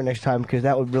Viagra next time because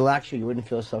that would relax you. You wouldn't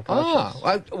feel so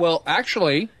conscious. Well,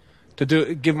 actually,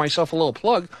 to give myself a little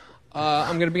plug,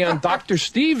 I'm going to be on Dr.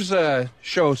 Steve's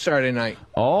show Saturday night.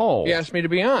 Oh. He asked me to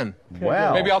be on.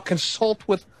 Wow. Maybe I'll consult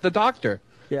with the doctor.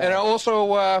 Yeah. And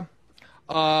also,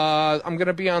 I'm going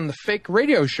to be on the fake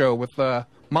radio show with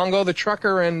Mongo the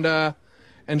Trucker and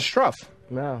Struff.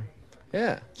 No.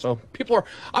 Yeah. So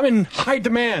I'm in high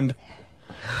demand.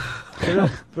 Real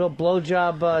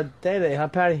blowjob day, huh,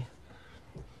 Patty?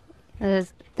 It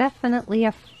is definitely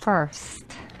a first.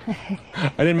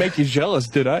 I didn't make you jealous,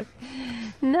 did I?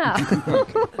 No.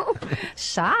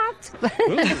 Shot.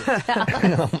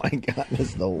 Oh my God, this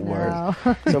is the worst.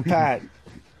 No. So Pat,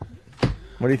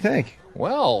 what do you think?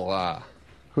 Well,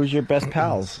 who's your best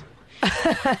pals?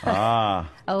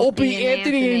 Opie,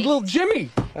 Anthony, and little Jimmy.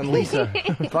 And Lisa.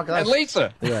 Fuck us. And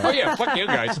Lisa. Yeah. Oh yeah, fuck you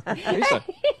guys. Lisa.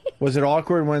 Was it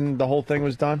awkward when the whole thing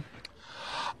was done?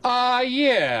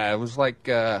 Yeah, it was like,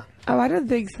 Oh, I didn't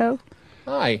think so.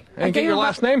 hi. I And get gave your him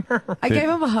last name? I gave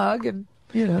him a hug and,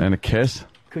 you know. And a kiss?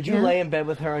 Could you lay in bed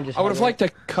with her and just I would have liked to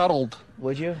cuddled.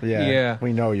 Would you? Yeah.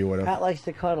 We know you would have. Pat likes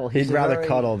to cuddle. He'd rather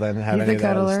cuddle than have He's any a of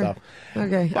that other cuddler. stuff.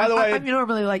 Okay. By the way- I'm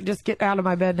normally like, just get out of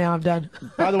my bed now. I'm done.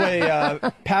 By the way,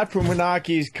 Pat from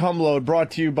Moonachie's Cum Load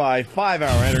brought to you by 5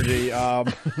 Hour Energy. I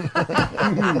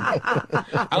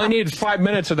only needed 5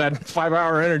 minutes of that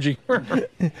 5-hour energy. You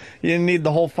didn't need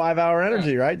the whole 5 hour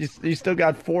energy, right? You still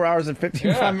got 4 hours and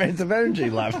 55 minutes of energy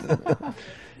left.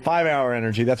 5 hour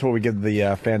energy. That's what we give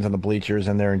the fans on the bleachers,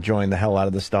 and they're enjoying the hell out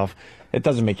of the stuff. It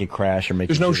doesn't make you crash or make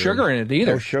There's you no jittery. sugar in it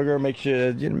either. No sugar makes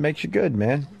you good,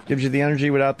 man. Gives you the energy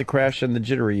without the crash and the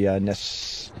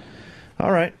jitteriness. All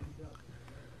right.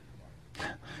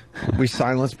 We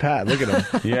silenced Pat. Look at him.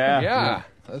 Yeah.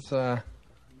 That's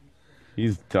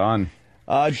He's done.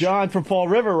 John from Fall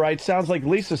River writes, sounds like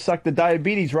Lisa sucked the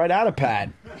diabetes right out of Pat.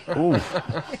 Ooh.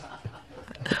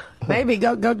 Maybe.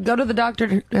 Go to the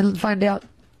doctor and find out.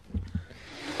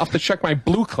 I'll have to check my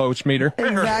glucose meter.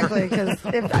 Exactly, because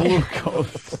if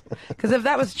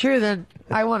that was true, then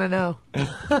I want to know.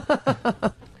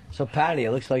 So Patty,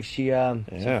 it looks like she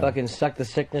fucking sucked the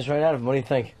sickness right out of him. What do you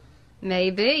think?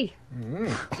 Maybe. Do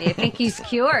you think he's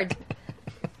cured?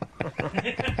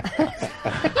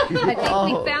 I think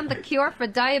we found the cure for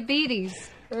diabetes.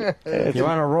 You're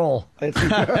on a roll.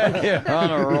 Yeah, on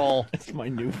a roll. It's my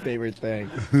new favorite thing.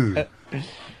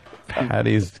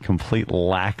 Patty's complete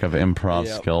lack of improv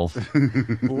Yep. skills.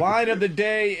 Line of the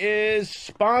day is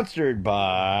sponsored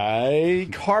by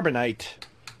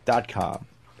Carbonite.com.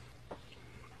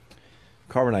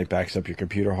 Carbonite backs up your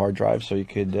computer hard drive so you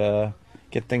could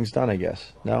get things done, I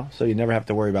guess. No? So you never have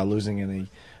to worry about losing any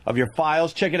of your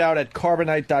files. Check it out at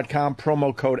Carbonite.com,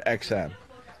 promo code XM.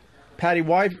 Patty,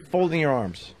 why folding your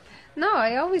arms? No,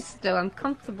 I always do. I'm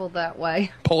comfortable that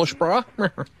way. Polish bra?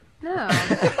 No.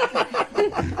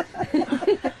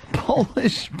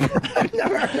 Polish bra? I've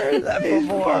never heard of that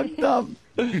before. Fucked up.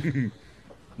 What do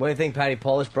you think, Patty?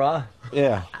 Polish bra?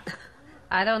 Yeah.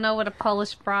 I don't know what a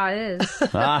Polish bra is.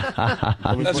 That's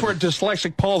where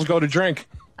dyslexic Pauls go to drink.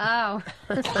 Oh,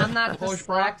 I'm not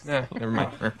dyslexic. Nah, never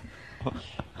mind.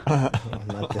 I'm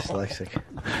not dyslexic.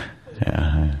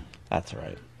 Yeah. That's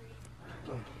right.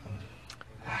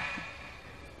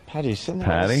 Patty, you're sitting there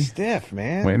Patty? all stiff,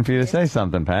 man. Waiting for you to say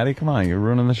something, Patty. Come on, you're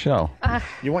ruining the show.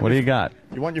 What do you got?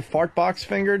 You want your fart box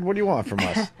fingered? What do you want from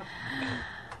us?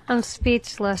 I'm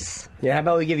speechless. Yeah, how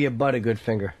about we give you a butt a good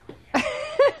finger?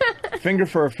 Finger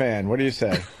for a fan. What do you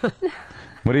say?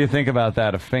 What do you think about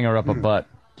that? A finger up a butt.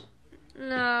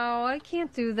 No, I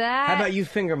can't do that. How about you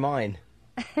finger mine?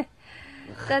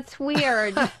 That's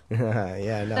weird.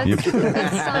 Yeah, no. That's something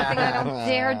I don't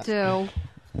dare do.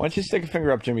 Why don't you stick a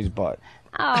finger up Jimmy's butt?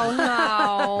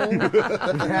 Oh, no.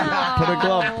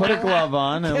 Put a glove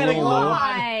on and a little lube.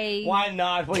 Why? Why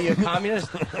not? What are you, a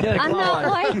communist? Get a I'm glove not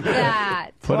on. like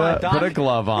that. Put a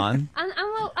glove on. I'm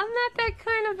not that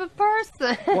kind of a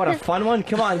person. What, a fun one?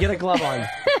 Come on, get a glove on.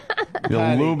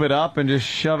 You'll lube it up and just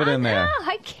shove it in there. No,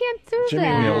 I can't do Jimmy,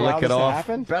 that. You'll lick it off.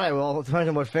 Bet I will. It depends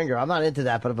on what finger. I'm not into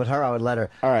that, but her, I would let her.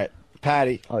 All right,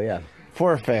 Patty. Oh, yeah.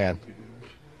 For a fan.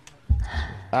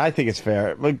 I think it's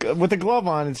fair. With the glove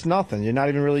on, it's nothing. You're not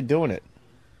even really doing it.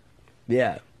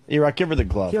 Yeah. E-Rock, give her the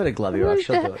glove. Give her the glove, E-Rock.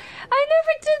 She'll do it. I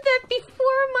never did that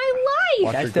before in my life.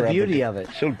 Watch her That's the grab beauty of it.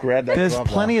 She'll grab that There's glove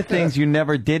plenty off. of things you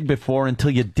never did before until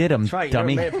you did them, That's right.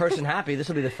 dummy. You never made a person happy. This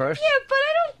will be the first. Yeah, but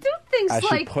I don't do things As she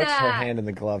like puts that. her hand in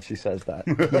the glove, she says that.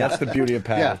 That's the beauty of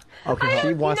Patty. Yeah. Okay.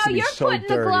 She wants to be you're so putting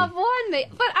dirty. the glove on me,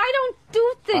 but I don't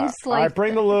do things All like right,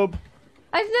 bring the lube.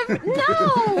 I've never.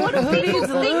 No, what do people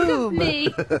think of me?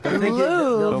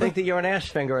 They'll think that you're an ass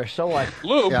fingerer. So what?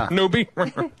 Lube,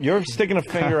 newbie. You're sticking a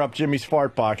finger up Jimmy's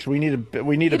fart box. We need a You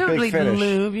don't big need finish.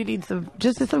 lube. You need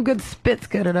some good spit's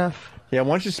good enough. Yeah,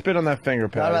 why don't you spit on that finger,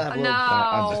 Pat? No.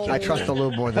 I trust the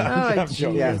lube more than Oh,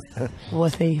 jeez.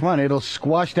 Wussy. Come on, it'll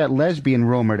squash that lesbian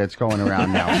rumor that's going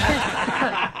around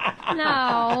now.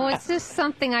 No, it's just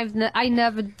something I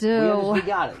never do. We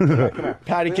got it. Come here.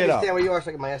 Patty, get up. Stand where you are so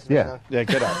I get my estimate. Yeah,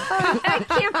 get up. I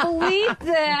can't believe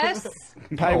this.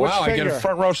 Patty, Oh, which wow, I finger? get a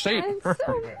front row seat.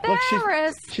 Look,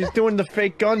 she's doing the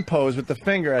fake gun pose with the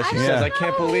finger as she says, I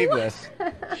can't believe this.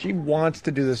 She wants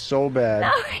to do this so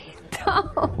bad.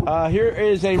 Here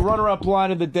is a runner-up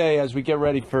line of the day as we get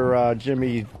ready for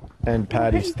Jimmy and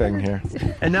Patty's thing here.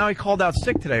 And now he called out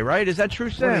sick today, right? Is that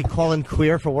true, Sam? What, are you calling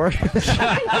queer for work?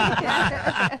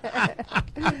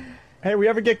 Hey, we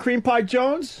ever get Cream Pie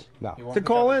Jones? No. To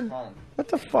call in? What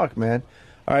the fuck, man?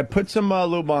 All right, put some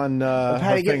lube on her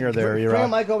Patty, finger there, bring a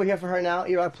mic over here for her now.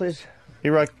 Iraq, please.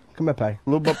 Iraq, come here, Patty.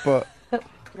 Lube up.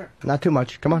 Not too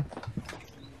much. Come on.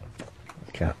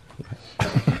 Okay.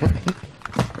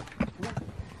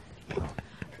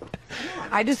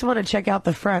 I just want to check out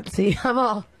the front. See, I'm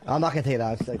all. I'm not gonna take it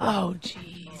out. It's like that. Oh,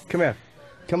 jeez. Come here.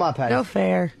 Come on, Patty. No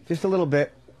fair. Just a little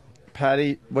bit.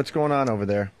 Patty, what's going on over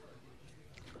there?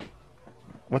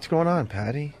 What's going on,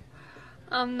 Patty?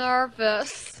 I'm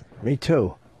nervous. Me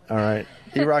too. All right.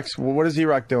 Iraq's. What is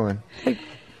Iraq doing?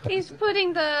 He's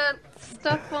putting the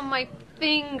stuff on my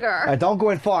finger. Don't go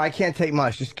in far. I can't take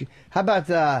much. Just how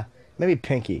about maybe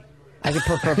Pinky? I could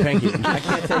prefer Pinky. I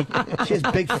can't take. She has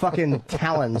big fucking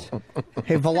talons.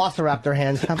 Hey, Velociraptor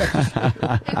hands. How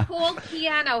about They're called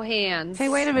piano hands. Hey,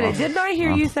 wait a minute. Didn't I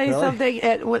hear you say Really? something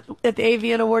at the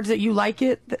AVN Awards that you like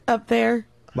it up there?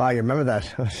 Wow, you remember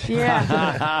that?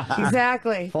 Yeah,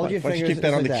 exactly. Fold your Why don't you fingers keep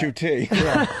that on the like QT?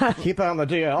 Yeah. Keep it on the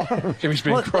DL. Jimmy's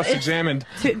being cross-examined.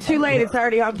 Too late. It's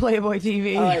already on Playboy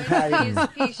TV. All right, Patty.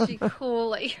 He's peachy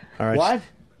coolie. All right. What?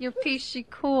 You're peachy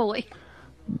coolie.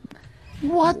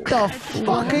 What the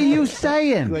fuck are you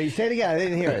saying? Well, you say it again. I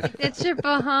didn't hear it. It's your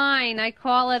behind. I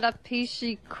call it a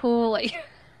peachy coolie.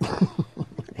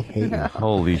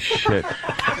 Holy shit.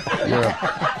 You're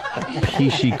a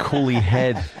peachy coolie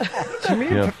head.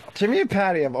 Jimmy and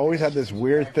Patty have always had this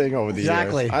weird thing over the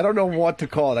Exactly. years. I don't know what to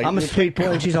call it. I'm a sweet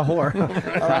boy and she's a whore. All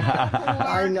right.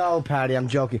 I know, Patty. I'm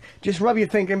joking. Just rub your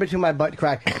finger in between my butt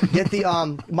crack. Get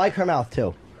the mic her mouth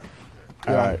too.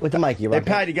 All right. With the mic, you Hey, right?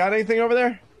 Pat, you got anything over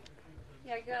there?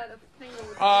 Yeah, I got a finger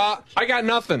with I got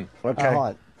nothing. Okay. Hold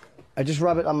on. I just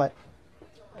rub it on my.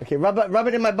 Okay, rub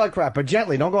it in my butt crack, but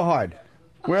gently. Don't go hard.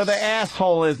 Where the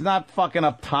asshole is, not fucking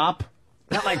up top.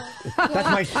 Not like that's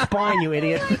my spine, you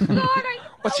idiot.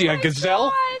 What's he, a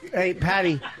gazelle? Hey,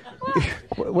 Patty.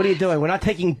 What are you doing? We're not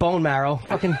taking bone marrow.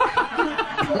 Fucking.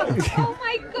 Oh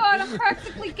my god, I'm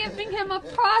practically giving him a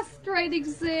prostrate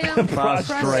exam.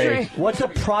 Prostrate. What's a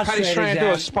prostrate Patty's trying to do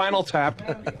exam? a spinal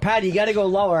tap. Patty, you got to go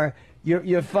lower.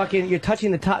 You're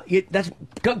touching the top.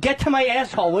 Get to my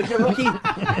asshole, would you, rookie?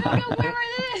 I don't know where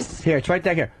it is. Here, it's right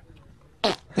down here.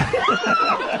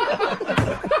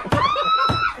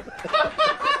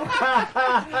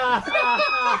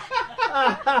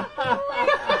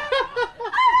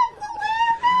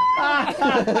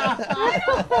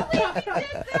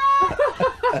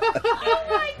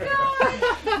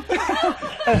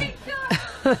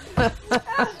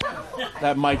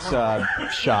 That mic's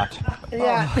shot.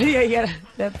 Yeah.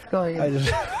 That's going.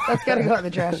 That's got to go in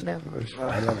the trash now.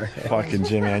 Fucking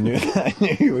Jimmy, I knew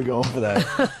you were going for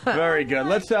that. Very good.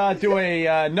 Let's do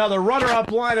another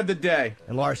runner-up line of the day.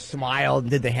 And Laura smiled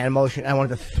and did the hand motion. I wanted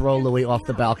to throw Louis off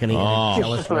the balcony in Oh. a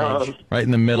jealous rage. Right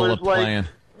in the middle of It's like- playing.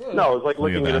 No, it's like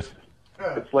Look looking at at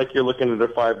a. It's like you're looking at a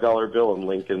 $5 bill and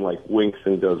Lincoln like winks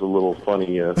and does a little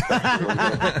funny.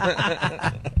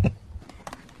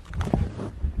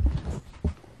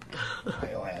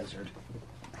 Biohazard.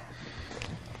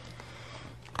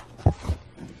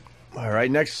 All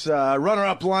right, next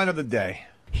runner-up line of the day.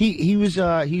 He used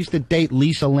to date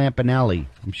Lisa Lampanelli.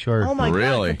 I'm sure. Oh my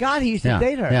god! I forgot he used to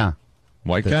date her. Yeah.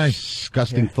 White guy?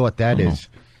 Disgusting thought that is.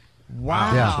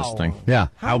 Wow. Yeah. Interesting. Yeah.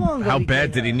 How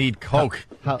bad did he need Coke?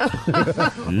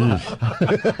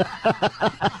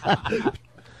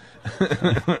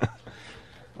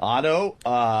 Otto,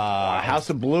 House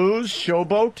of Blues,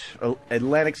 Showboat,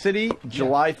 Atlantic City,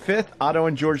 July 5th,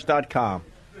 OttoandGeorge.com.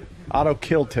 Otto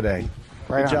killed today.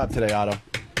 Good job today, Otto.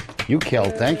 You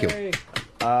killed. Thank you.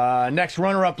 Next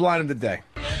runner-up line of the day.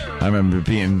 I remember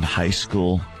being in high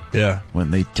school. Yeah.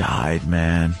 When they died,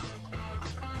 man.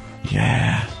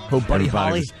 Yeah. Oh, Buddy Everybody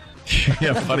Holly? was-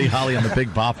 yeah, Buddy Holly on the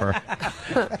Big Bopper.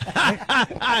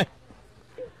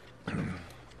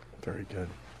 Very good.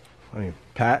 I mean,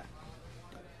 Pat,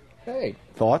 Hey,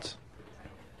 thoughts?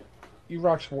 you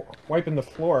rocks wiping the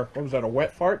floor. What was that, a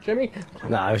wet fart, Jimmy?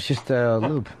 No, it was just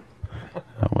lube.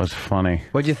 That was funny.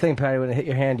 What'd you think, Patty, when it hit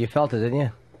your hand? You felt it, didn't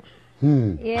you?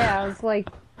 Yeah, I was like,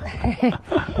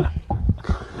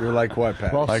 You're like what,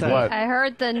 Pat? Well Like said. what? I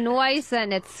heard the noise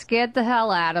and it scared the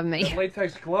hell out of me. The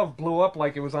latex glove blew up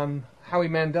like it was on Howie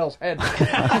Mandel's head.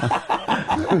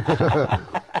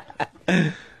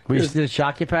 Did it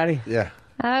shock you, Patty? Yeah.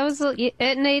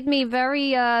 It made me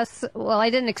very, well, I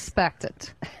didn't expect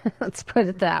it. Let's put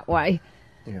it that way.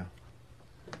 Yeah.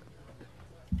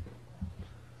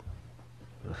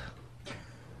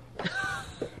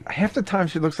 Half the time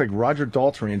she looks like Roger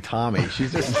Daltrey and Tommy.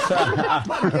 She's just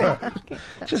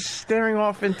just staring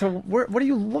off into what are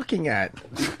you looking at?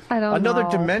 I don't Another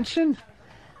know. dimension?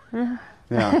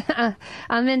 Yeah.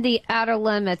 I'm in the outer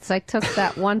limits. I took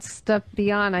that one step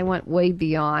beyond. I went way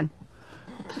beyond.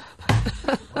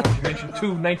 You mentioned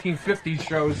two 1950s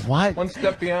shows. What? One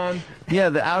Step Beyond. Yeah,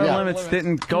 the Outer Limits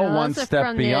didn't go No, one those are step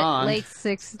from beyond. the late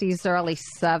 60s, early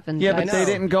 70s. Yeah, but they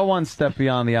didn't go one step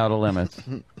beyond the Outer Limits.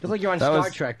 You look like you're on That Star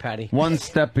was Trek, Patty. One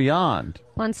step beyond.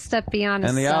 One step beyond.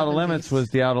 And the Outer Limits was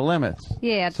the Outer Limits.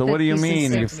 Yeah. So what do you 50s and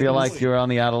mean? You feel 60s. like you're on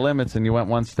the Outer Limits and you went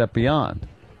one step beyond?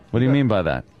 What do you mean by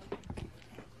that?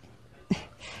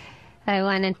 I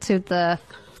went into the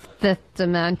fifth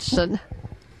dimension.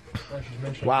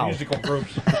 Wow. Musical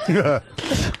groups.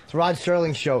 It's Rod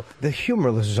Sterling's show, The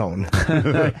Humorless Zone.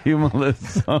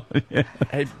 Humorless. Yeah.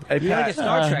 Hey, You're like a Pat.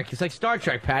 Star Trek. It's like Star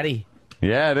Trek, Patty.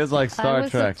 Yeah, it is like I Star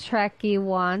was Trek. a Trekkie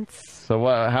once. So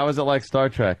how is it like Star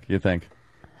Trek, you think?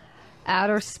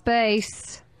 Outer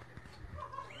space.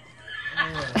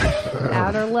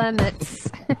 Outer limits.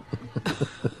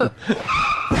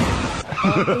 We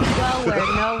go where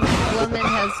no woman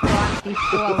has gone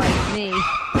before like me.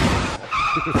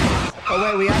 Oh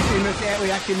wait, we actually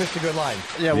missed a good line.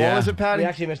 Yeah, what was it, Patty? We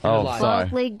actually missed a good line. sorry.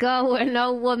 Boldly go where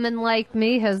no woman like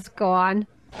me has gone.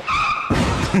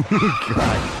 In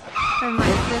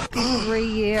my 53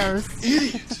 years.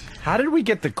 How did we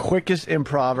get the quickest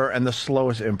improver and the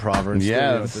slowest improver in studio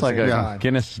Yeah, at it's the like same a time?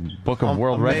 Guinness Book of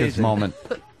World Records Amazing. moment.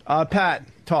 Pat,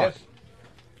 talk.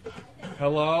 Yes.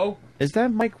 Hello? Is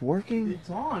that mic working? It's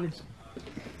on.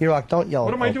 Rock, don't yell.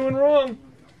 What am I doing wrong?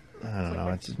 I don't know.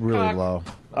 It's really low.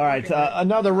 All right,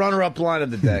 another runner-up line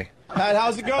of the day. Pat,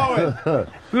 how's it going?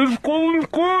 It's going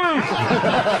quick.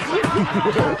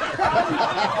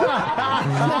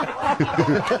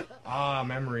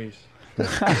 Memories.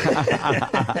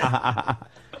 That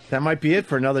might be it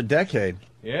for another decade.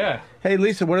 Yeah. Hey,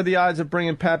 Lisa, what are the odds of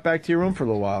bringing Pat back to your room for a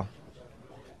little while?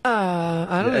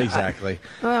 I don't know. Exactly.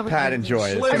 Well, Pat, enjoy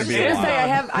it. It's I going was to just be a gonna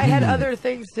say I had other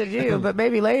things to do, but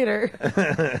maybe later.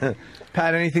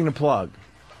 Pat, anything to plug?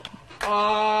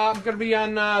 I'm going to be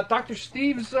on Dr.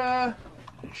 Steve's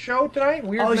show tonight.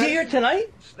 Weird Oh, is he Night. here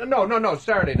tonight? No,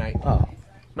 Saturday night. Oh.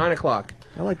 9 o'clock.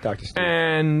 I like Dr. Steve.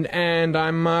 And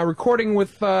I'm recording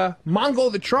with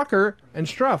Mongo the Trucker and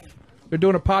Struff. They're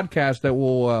doing a podcast that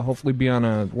will hopefully be on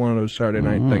one of those Saturday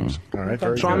night things. All right,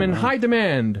 very so I'm good. in high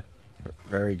demand.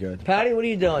 Very good. Patty, what are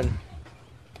you doing?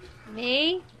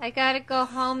 Me? I gotta go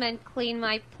home and clean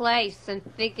my place and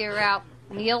figure out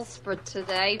meals for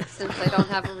today since I don't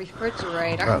have a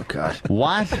refrigerator. Oh, God.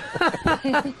 What?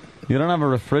 You don't have a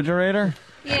refrigerator?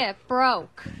 Yeah, it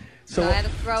broke. So I had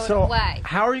to throw it away.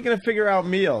 How are you going to figure out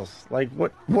meals? Like,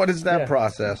 what is that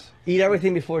process? Eat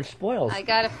everything before it spoils. I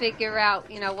gotta figure out,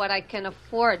 what I can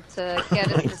afford to get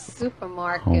at the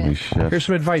supermarket. Holy shit. Here's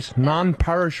some advice: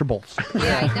 non-perishables.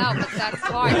 Yeah, I know, but that's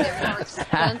hard. They're more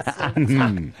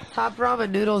expensive. Top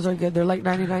ramen noodles are good. They're like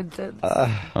 99 cents.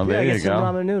 Oh, there get you some go.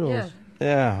 ramen noodles. Yeah.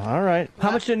 Yeah, all right.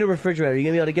 How much is a new refrigerator? Are you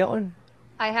going to be able to get one?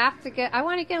 I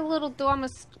want to get a little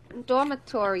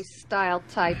dormitory style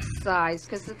type size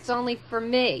because it's only for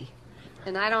me.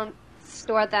 And I don't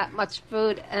store that much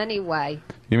food anyway.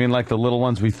 You mean like the little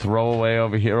ones we throw away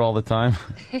over here all the time?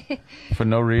 For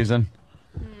no reason?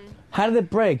 How did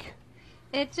it break?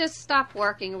 It just stopped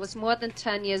working. It was more than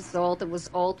 10 years old. It was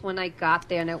old when I got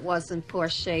there, and it was in poor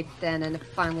shape then, and it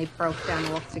finally broke down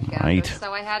altogether. Right.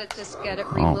 So I had to just get it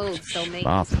removed. So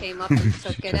maintenance stop. came up and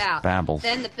took She it just out. babbles.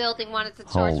 Then the building wanted to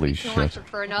charge Holy me $200 shit.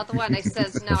 for another one. I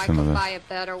says, no, I Listen to can this. buy a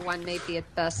better one, maybe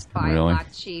at Best Buy, Really? a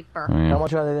lot cheaper. Oh, yeah. How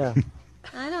much are they there?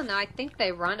 I don't know. I think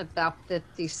they run about $50,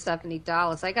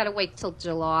 $70. I got to wait till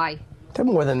July. They're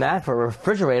more than that for a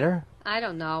refrigerator. I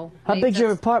don't know. How big's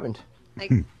your apartment?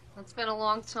 It's been a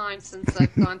long time since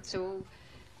I've gone to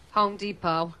Home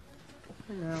Depot.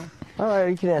 All right,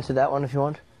 you can answer that one if you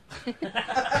want.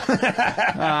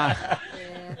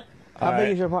 How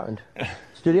big is your apartment?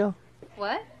 Studio?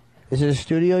 What? Is it a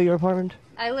studio, your apartment?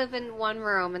 I live in one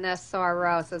room, an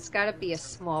SRO, so it's got to be a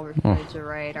small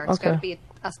refrigerator. It's got to be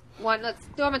one that's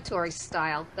dormitory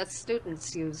style that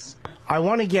students use. I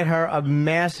want to get her a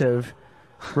massive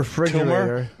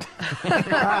refrigerator.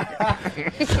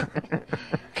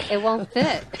 It won't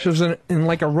fit. She was in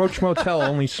like a Roach Motel,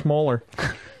 only smaller.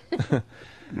 All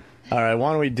right,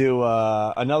 why don't we do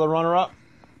another runner-up?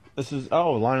 This is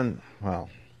line. Wow.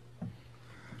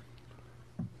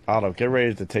 Otto, get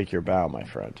ready to take your bow, my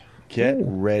friend. Get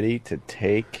ready to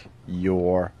take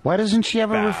your. Why doesn't she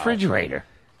have a bow. refrigerator?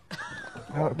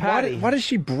 Patty. Why does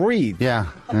she breathe? Yeah,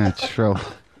 that's true.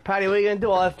 Patty, what are you gonna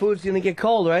do? All that food's gonna get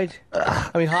cold, right?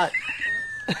 I mean, hot.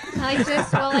 I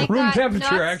Room got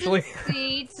temperature, nuts actually. and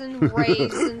seeds and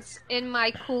raisins in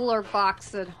my cooler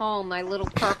box at home. My little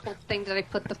purple thing that I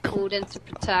put the food in to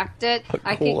protect it.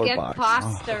 I could cooler get box.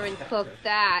 pasta and cook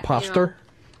that. Pasta? You know.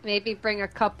 Maybe bring a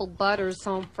couple butters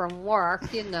home from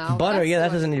work, you know. Butter, yeah,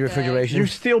 that doesn't need refrigeration. You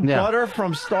steal butter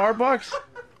from Starbucks?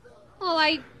 Well,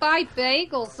 I buy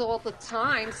bagels all the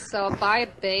time, so I buy a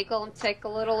bagel and take a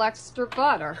little extra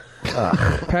butter.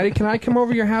 Patty, can I come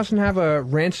over to your house and have a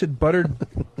rancid buttered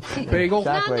bagel?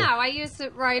 No, I use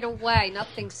it right away.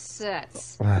 Nothing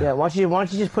sits. Yeah, why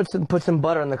don't you just put some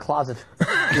butter in the closet?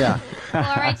 Yeah. Or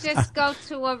I just go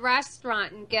to a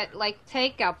restaurant and get like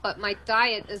takeout, but my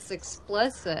diet is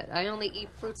explicit. I only eat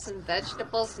fruits and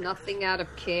vegetables, nothing out of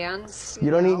cans.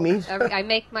 You don't eat meat? I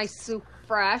make my soup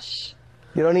fresh.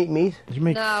 You don't eat meat? Did you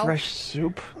make No. fresh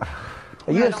soup?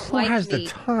 Are you I don't like has the meat.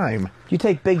 time? You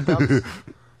take big dumps?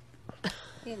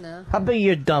 You know. How big are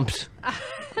your dumps?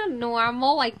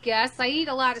 Normal, I guess. I eat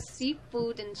a lot of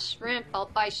seafood and shrimp. I'll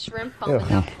buy shrimp home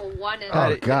enough for one. And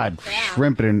Oh, God.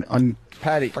 Shrimp and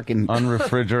fucking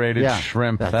unrefrigerated Yeah,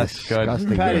 shrimp. That's good.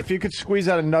 disgusting. Patty, if you could squeeze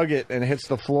out a nugget and it hits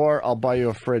the floor, I'll buy you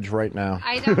a fridge right now.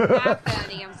 I don't have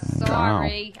any. I'm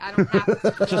sorry. I don't have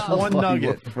to. Just go. one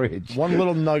nugget. One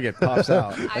little nugget pops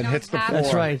out and hits the have floor.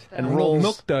 That's right. And rolls,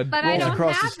 milk dud. But I rolls don't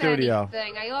across have the studio.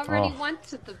 anything. I already went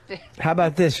to the big. How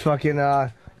about this fucking,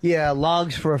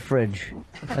 logs for a fridge.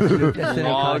 That's a new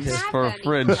Logs contest. for a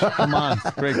fridge. Come on.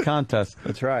 Great contest.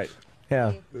 That's right.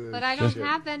 Yeah. But I don't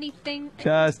have anything.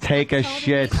 Just take a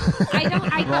shit. I don't.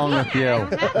 What's wrong with you? I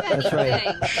don't have That's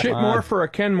anything. right. Shit more for a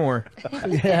Kenmore.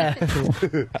 Yeah.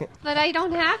 But I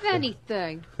don't have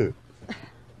anything.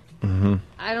 Mm-hmm.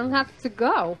 I don't have to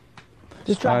go.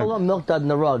 Just drop a little milk dud in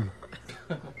the rug.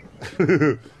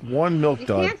 One milk You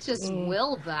dud. can't just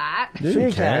will that. Yeah,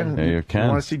 you can. Yeah, you can. You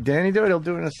want to see Danny do it? He'll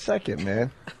do it in a second, man.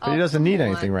 But he doesn't need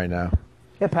anything right now.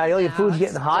 Yeah, Patty, all your food's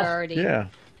getting hot. Dirty. Yeah.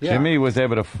 Jimmy was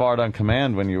able to fart on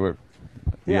command when you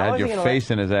Yeah, I had wasn't your gonna face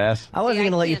in his ass. I wasn't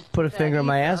going to let you put a finger in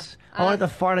my ass. I wanted to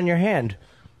fart on your hand.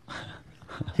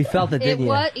 You felt it, It didn't you?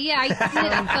 was. Yeah, I did.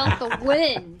 I felt the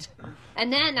wind.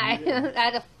 And then I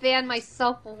had to fan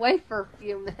myself away for a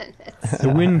few minutes. The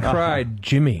wind cried,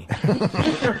 Jimmy.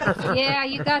 Yeah,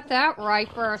 you got that right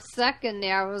for a second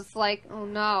there. I was like, oh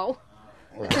no.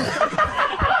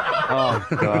 Oh,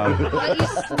 God. But you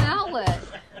smell it.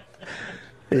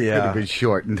 Could Yeah. have been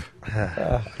shortened.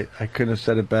 I couldn't have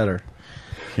said it better.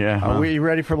 Yeah. Are we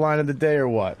ready for line of the day or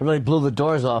what? It really blew the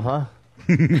doors off, huh?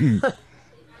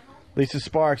 Lisa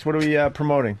Sparks, what are we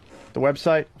promoting? The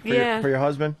website for, Yeah. for your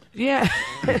husband? Yeah.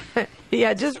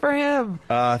 Yeah, just for him.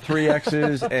 3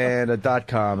 X's and a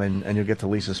 .com, and you'll get to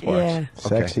Lisa Sparks. Yeah. Okay.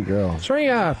 Sexy girl. Is there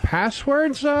any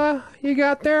passwords you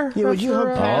got there? Yeah, would you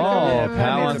hook Pat Oh, up?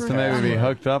 Pat wants to maybe be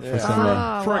hooked up for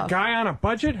some. For a guy on a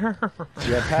budget?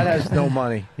 Yeah, Pat has no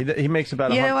money. He makes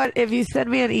about You know 100. what? If you send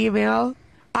me an email,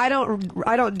 I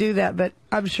don't do that, but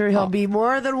I'm sure he'll be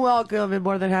more than welcome and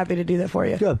more than happy to do that for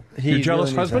you. Good. He Your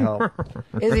jealous really needs the husband?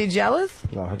 help. Is he jealous?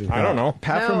 No, I don't know.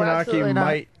 Pat No, from absolutely Moonachie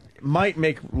not. might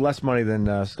make less money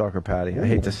than Stalker Patty. I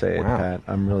hate to say it, Wow. Pat.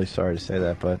 I'm really sorry to say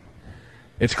that, but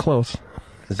It's close.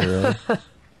 is it really?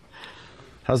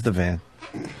 How's the van?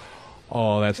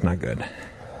 Oh, that's not good.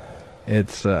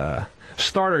 It's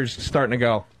starter's starting to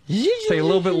go. Stay a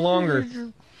little bit longer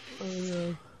every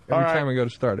time we go to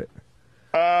start it.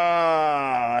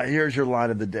 Here's your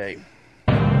line of the day.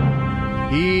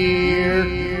 Here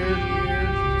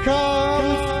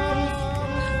comes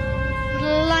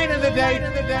line of the day.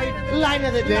 Line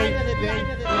of the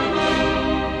day.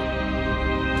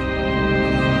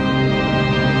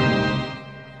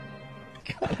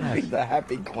 He's the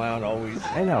happy clown always.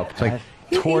 I know. It's like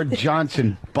Tord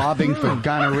Johnson bobbing for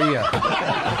gonorrhea.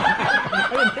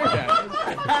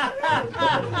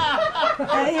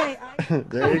 Hey,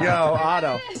 There you go,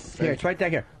 Otto. Here, it's right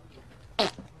down here.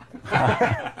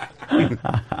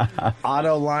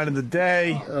 Otto, line of the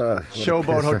day.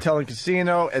 Showboat Hotel and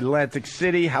Casino, Atlantic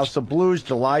City, House of Blues,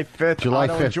 July 5th. July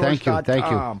 5th. Thank you. Thank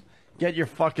you. AutoandGeorge.com. Get your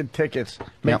fucking tickets.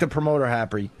 Make Yep. the promoter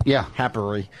happy. Yeah.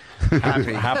 Happy.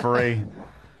 Happy.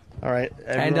 All right.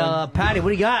 And everyone. Patty, what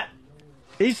do you got?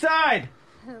 East Side.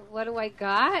 What do I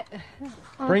got?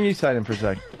 Bring Eastside in for a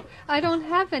second. I don't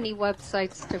have any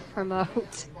websites to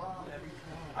promote.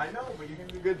 I know, but you're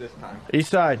gonna be good this time.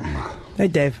 Eastside. Hey,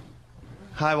 Dave.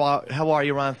 Hi, how are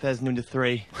you, Ron Fez, noon to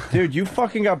 3? Dude, you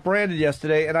fucking got branded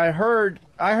yesterday, and I heard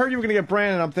you were gonna get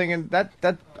branded. And I'm thinking that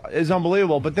is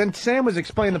unbelievable. But then Sam was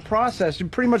explaining the process. You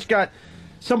pretty much got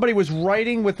somebody was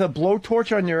writing with a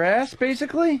blowtorch on your ass,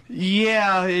 basically.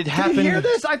 Yeah, it happened. Did you hear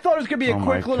this? I thought it was gonna be a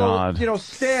quick little,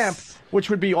 stamp, which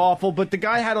would be awful. But the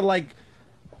guy had to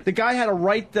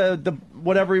write the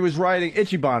whatever he was writing.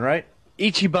 Ichiban, right?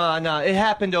 Ichiban. It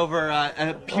happened over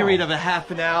a period of a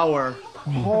half an hour.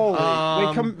 Holy!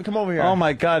 Wait, come over here. Oh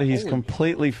my God, he's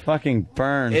completely fucking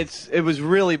burned. It was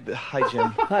really. Hi, Jim.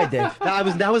 Hi, Dave.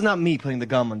 That was not me putting the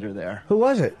gum under there. Who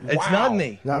was it? It's not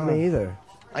me. Not me either.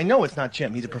 I know it's not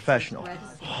Jim. He's a professional.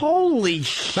 Holy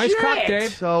shit! Nice cock,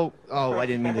 Dave. So, I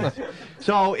didn't mean this.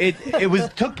 So it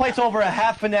took place over a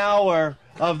half an hour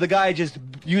of the guy just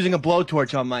using a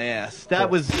blowtorch on my ass.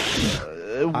 That was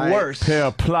worse. Pair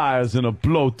of pliers and a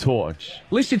blowtorch.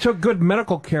 At least you took good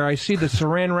medical care. I see the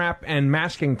saran wrap and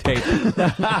masking tape.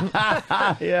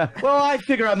 Yeah. Well, I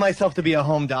figure out myself to be a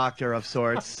home doctor of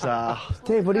sorts.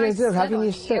 Dave, what are you going to do? How can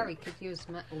you sit? Gary could use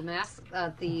the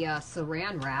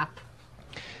saran wrap.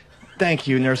 Thank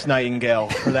you, Nurse Nightingale,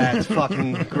 for that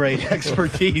fucking great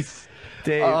expertise.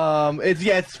 Dave.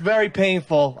 It's very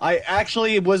painful.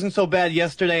 It wasn't so bad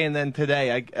yesterday, and then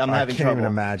today I'm having trouble. I can't even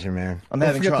imagine, man. I'm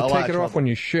having trouble. Take it off when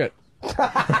you shit. This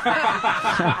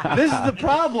is the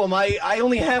problem. I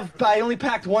only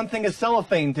packed one thing of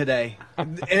cellophane today,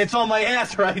 and it's on my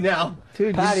ass right now.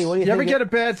 Dude, Patty, what do you ever get a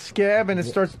bad scab and it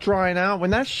starts drying out? When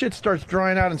that shit starts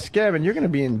drying out and scabbing, you're going to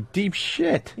be in deep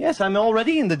shit. Yes, I'm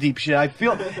already in the deep shit. I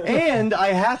feel, and I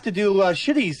have to do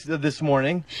shitties this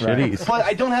morning. Shitties. But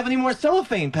I don't have any more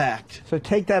cellophane packed. So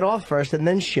take that off first and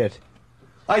then shit.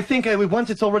 I think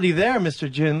once it's already there, Mr.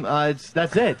 Jim, that's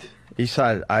it.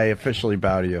 Eastside, I officially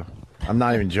bow to you. I'm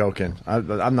not even joking. I'm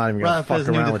not even going to fuck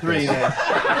around with this.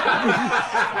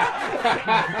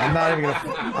 I'm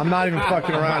not even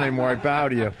fucking around anymore. I bow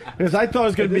to you. Because I thought it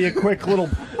was going to be a quick little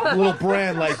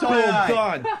brand, like, boom,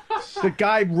 done. The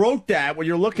guy wrote that, what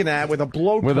you're looking at, with a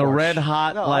blowtorch. With a red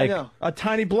hot, a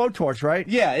tiny blowtorch, right?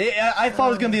 Yeah, I thought it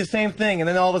was going to be the same thing, and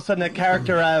then all of a sudden a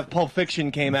character out of Pulp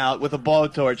Fiction came out with a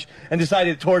blowtorch and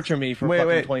decided to torture me for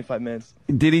 25 minutes.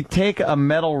 Did he take a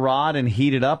metal rod and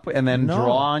heat it up and then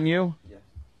draw on you?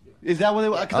 Is that what it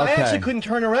was? Because I actually couldn't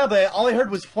turn around, but all I heard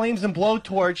was flames and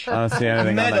blowtorch. I don't see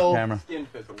anything metal. on that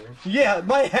camera. Yeah,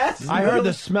 my ass. I heard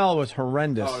the smell was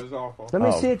horrendous. Oh, it was awful. Let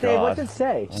me see it, Dave. What's it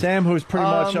say? Sam, who's pretty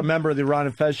much a member of the Ron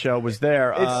and Fez show, was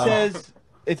there. It says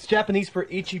it's Japanese for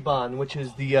Ichiban, which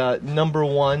is the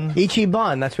 #1.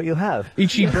 Ichiban, that's what you have.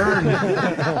 Ichiban.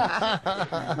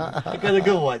 I got a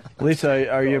good one.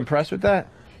 Lisa, are you impressed with that?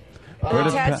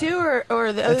 Tattoo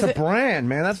or the It's a brand,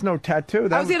 man. That's no tattoo.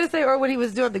 I was gonna say, or when he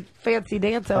was doing the fancy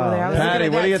dance over there. I was Patty,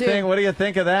 what do you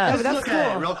think of that? Just look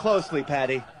at it real closely,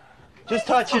 Patty. Just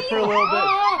touch it for a little bit.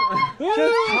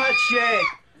 Just touch it.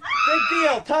 Big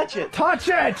deal. Touch it. Touch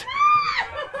it.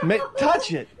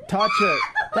 Touch it. Touch it.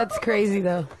 That's crazy,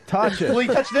 though. Touch it. Will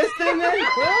you touch this thing then?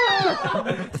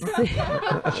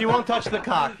 She won't touch the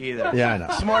cock either. Yeah, I know.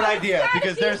 Smart idea,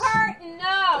 because there's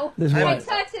No. There's if what? he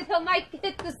touches it, he might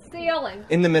hit the ceiling.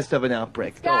 in the midst of an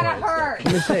outbreak. It's gotta hurt.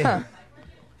 Let me see.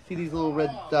 See these little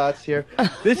red dots here?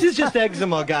 This is just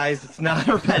eczema, guys. It's not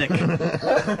herpetic.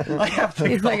 I have to.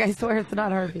 He's like, I swear it's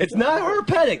not herpes. It's not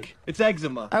herpetic. It's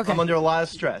eczema. Okay. I'm under a lot of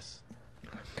stress.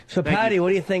 So, Thank Patty, you. what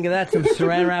do you think of that? Some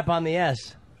saran wrap on the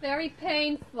S. Very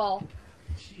painful.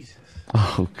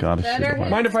 Oh, God.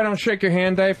 Mind if I don't shake your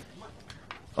hand, Dave?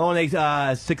 Only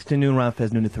 6 to noon, Ron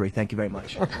Fez, noon to 3. Thank you very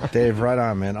much. Dave, right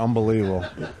on, man. Unbelievable.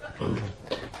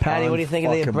 Patty, what do you think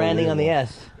of the branding on the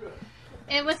S?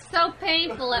 It was so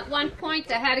painful. At one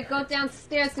point, I had to go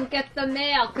downstairs and get the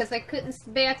mail because I couldn't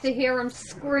bear to hear him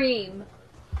scream.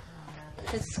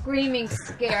 The screaming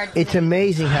scared me. It's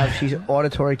amazing how she's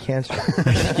auditory cancer.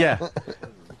 Yeah.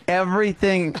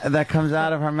 Everything that comes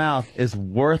out of her mouth is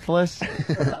worthless,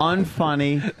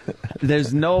 unfunny.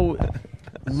 There's no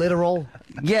literal.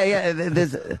 Yeah.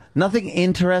 There's nothing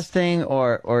interesting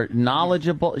or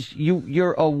knowledgeable.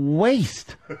 You're a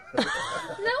waste. No,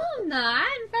 I'm not.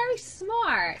 I'm very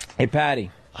smart. Hey,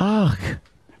 Patty. Ugh.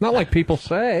 Not like people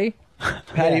say.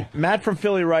 Patty, Matt from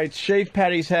Philly writes, shave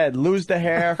Patty's head, lose the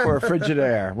hair for a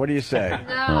Frigidaire. What do you say?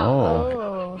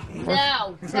 No.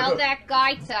 No. Tell that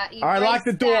guy to erase All right, lock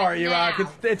the door, you now.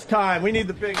 rock. It's time. We need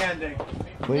the big ending.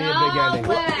 We need a big ending.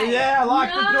 Way. Yeah, lock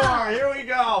the door. Here we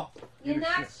go. You're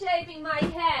not shaving my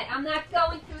head. I'm not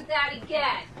going through that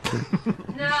again.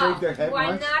 shaved their head No, we're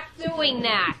once? not doing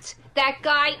that. That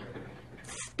guy,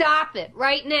 stop it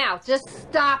right now. Just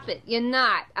stop it. You're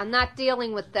not. I'm not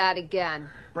dealing with that again.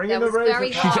 Bring that in the was razor.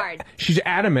 very hard. She's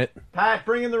adamant. Pat,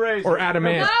 bring in the razor. Or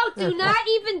adamant. No, do not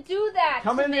even do that.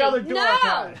 Come to in me. the other door,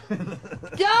 No,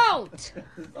 Pat.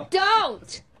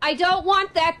 don't. I don't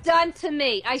want that done to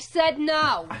me. I said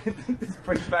no.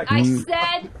 I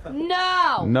said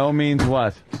no. No means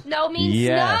what? No means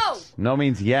yes. No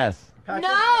means yes.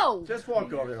 no. Just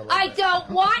walk over there. I don't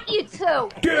want you to.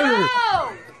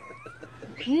 No.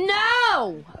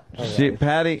 No.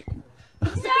 Patty.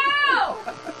 No.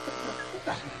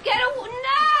 Get a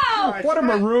no. What a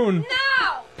maroon.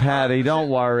 No. Patty, don't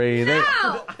worry.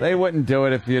 No. They wouldn't do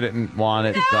it if you didn't want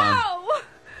it done.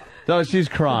 So she's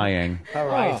crying. All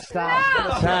right,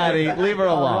 stop. Patty, leave her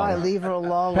alone. All right, leave her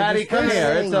alone. Patty, come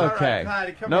here. It's okay.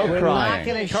 Patty, come no here. crying. We're not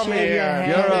gonna Come shave here. your head.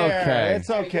 You're okay. It's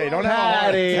okay. Don't have a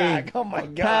Patty. heart attack. Oh my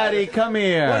God. Patty, come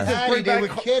here. What is this, Patty, bring they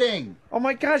back were kidding. Oh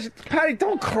my gosh, Patty,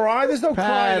 don't cry. There's no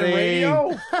crying on the Patty.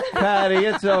 radio. Patty,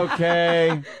 it's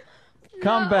okay.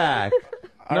 Come back.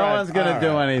 No right, one's going to all do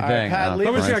right. anything. All right, Pat, leave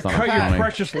Someone's us- gonna cut Pat. your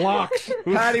precious locks.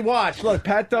 Patty, watch. Look,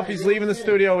 Pat Duffy's leaving the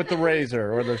studio with the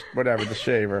razor or the whatever, the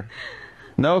shaver.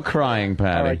 No crying,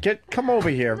 Patty. All right, come over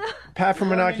here. Pat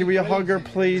from Moonachie, will you hug her,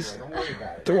 please?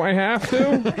 Do I have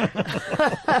to?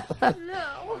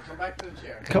 No. Come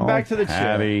back to the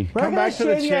Patty. chair. Come back to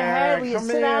the shave your head. chair. Will you Come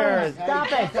sit down? here.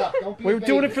 Stop it. We were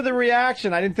doing it for the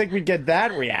reaction. I didn't think we'd get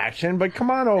that reaction, but come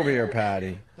on over here,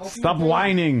 Patty. Stop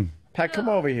whining. Pat, come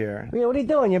over here. What are you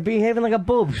doing? You're behaving like a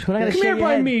boobs. We're not gonna Come shave here your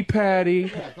by head. me,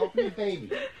 Patty. Don't be a baby.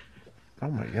 Oh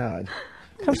my God.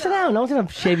 Come sit down. No one's gonna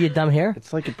shave your dumb hair.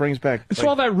 It's like it brings back. It's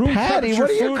all that room Patty, temperature what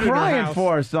are food you in her crying house.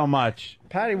 for so much?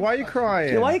 Patty, why are you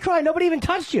crying? Why are you crying? Nobody even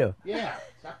touched you. Yeah,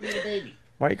 stop being a baby.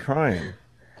 Why are you crying?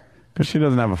 Because she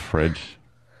doesn't have a fridge.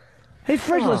 Hey,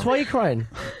 Fridgeless, why are you crying?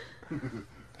 I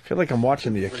feel like I'm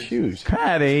watching The Accused.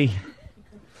 Patty.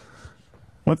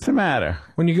 What's the matter?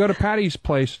 When you go to Patty's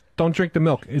place, don't drink the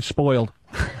milk. It's spoiled.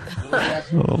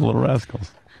 Little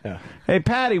rascals. Yeah. Hey,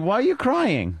 Patty, why are you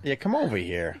crying? Yeah, come over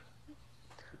here.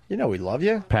 You know we love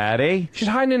you. Patty? She's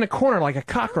hiding in a corner like a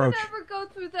cockroach. Never go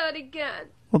through that again.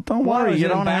 Well, don't worry. was You it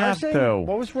don't have embarrassing? to.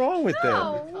 What was wrong with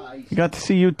No. You got to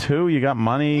see you, too. You got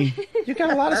money. You got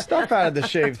a lot of stuff out of the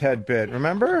shaved head bit,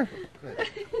 remember?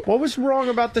 What was wrong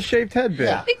about the shaved head bit?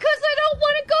 Yeah. Because I don't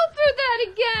want to go through that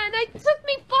again. It took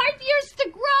me 5 years to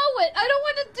grow it. I don't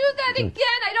want to do that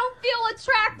again. I don't feel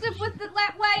attractive with it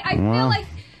that way. I feel like,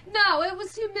 no, it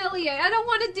was humiliating. I don't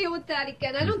want to deal with that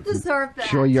again. I don't deserve that.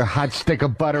 Sure, your hot stick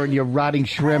of butter and your rotting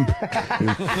shrimp.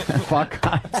 You fuck.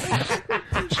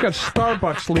 She's got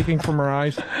Starbucks leaking from her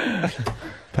eyes.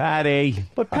 Patty.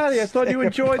 But Patty, I thought you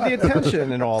enjoyed the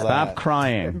attention and all that. Stop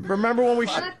crying. Remember when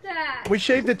Not that. we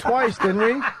shaved it twice, didn't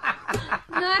we?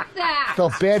 Not that.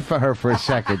 Felt bad for her for a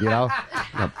second, you know?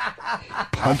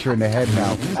 Punch her in the head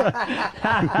now.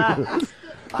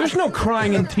 There's no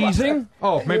crying and teasing.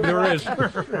 Oh, maybe there is.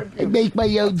 I make my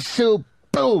own soup.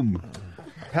 Boom.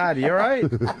 Patty, you all right?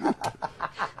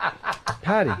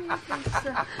 Patty,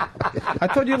 I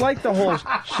thought you liked the whole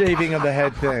shaving of the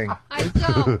head thing. I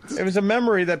don't. It was a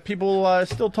memory that people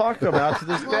still talk about to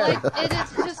this day. Well, it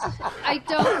is just, I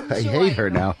don't I enjoy hate her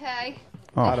it, now. Okay?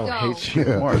 Oh, I don't hate you.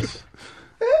 Worse.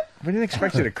 We didn't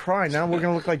expect you to cry. Now we're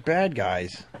going to look like bad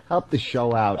guys. Help the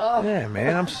show out. Yeah,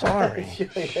 man, I'm sorry.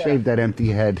 Shave that empty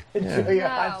head. No.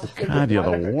 God,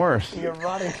 you're the worst. You're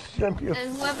rotting shrimp.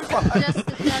 And whoever suggested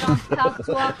that on Pal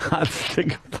Talk, Hot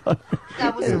stick of butter.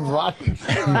 that was Rotting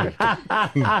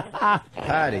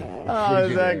Patty. Oh,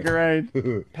 is that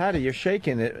great? Patty, you're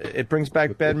shaking. It brings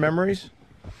back bad memories?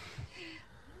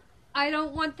 I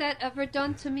don't want that ever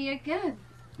done to me again.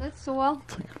 That's all.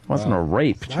 It wasn't a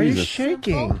rape. Why are you Jesus.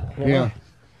 shaking? Yeah.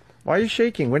 Why are you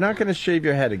shaking? We're not going to shave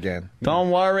your head again.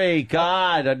 Don't worry.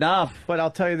 God, enough. But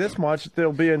I'll tell you this much,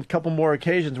 there'll be a couple more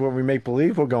occasions where we make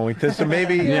believe we're going to. So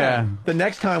maybe Yeah. the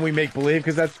next time we make believe,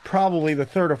 because that's probably the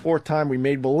third or fourth time we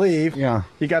made believe, Yeah.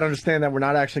 you got to understand that we're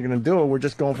not actually going to do it. We're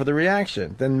just going for the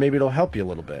reaction. Then maybe it'll help you a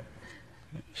little bit.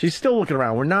 She's still looking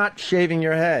around. We're not shaving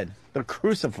your head. They'll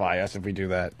crucify us if we do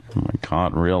that. Oh, my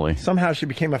God, really? Somehow she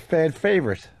became a fan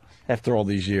favorite after all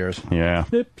these years. Yeah.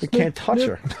 We can't touch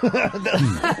her.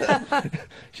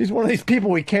 She's one of these people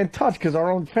we can't touch because our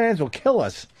own fans will kill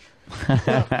us. How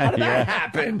did that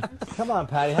happen? Come on,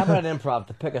 Patty. How about an improv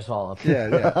to pick us all up?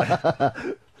 Yeah.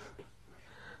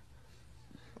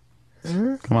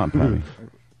 Come on, Patty.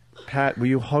 Pat, will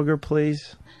you hug her,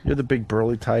 please? You're the big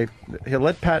burly type. Here,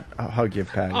 let Pat hug you,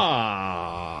 Patty.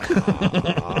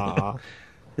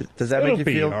 Does that make you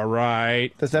feel all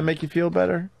right? Does that make you feel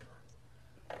better?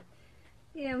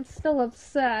 Yeah, am still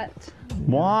upset.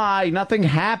 Why? Nothing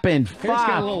happened. Hair's getting a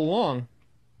Fuck. little long.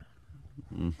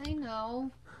 I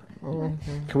know.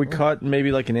 Can we cut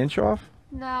maybe like an inch off?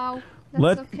 No, that's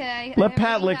Let okay. let I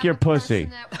Pat already lick have your a person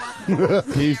pussy. that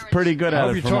works He's there, and pretty she's good I at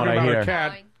hope it you're from what talking I about hear. a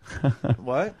cat.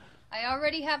 What? I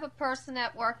already have a person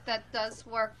at work that does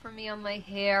work for me on my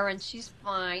hair, and she's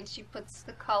fine. She puts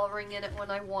the coloring in it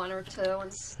when I want her to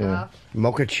and stuff.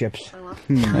 Mocha chips. I love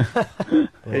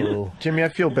Hey, Jimmy, I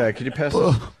feel bad. Could you pass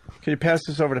this? Could you pass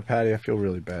this over to Patty? I feel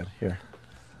really bad. Here.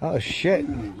 Oh, shit.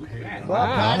 Well,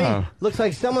 Patty, looks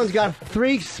like someone's got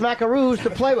 3 smackaroos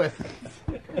to play with.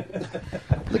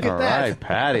 Look at All that. right,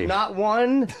 Patty. Not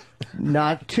 1,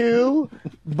 not 2,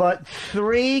 but 4! 4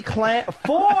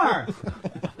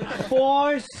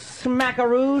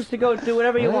 smackaroos to go do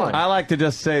whatever you want. I like to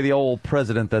just say the old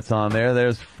president that's on there.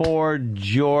 There's 4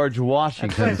 George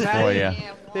Washingtons for Patty. you.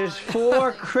 There's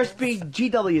 4 crispy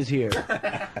GWs here.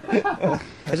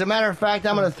 As a matter of fact,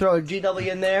 I'm going to throw a GW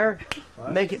in there.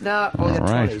 Make it now. Only got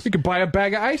right. 20s. You could buy a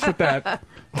bag of ice with that.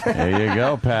 There you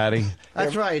go, Patty.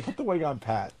 That's right. Put the wig on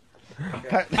Pat.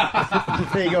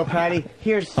 There you go, Patty.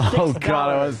 Here's $6. Oh, God,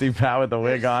 I want to see Pat with the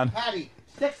wig on. Patty,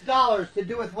 $6 to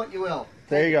do with what you will.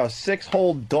 There you go. 6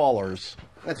 whole dollars.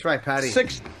 That's right, Patty.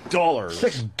 $6.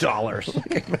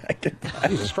 $6.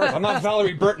 Jesus Christ, I'm not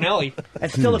Valerie Bertinelli.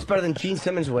 It still looks better than Gene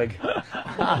Simmons' wig.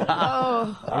 I'm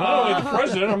not only the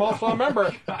president, I'm also a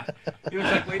member. You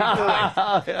look like Lady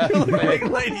Di. You look like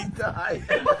Lady Di.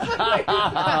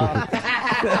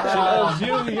 She loves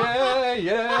you,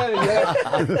 yeah.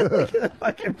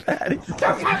 Fucking Patty. Don't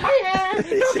cut my hair!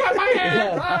 Don't cut my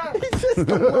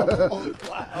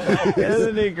hair!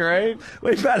 Isn't he great?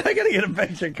 Wait, Pat, I got to get a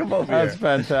picture. Come over That's here.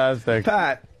 fantastic.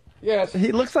 Pat. Yes.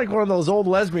 He looks like one of those old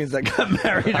lesbians that got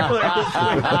married earlier this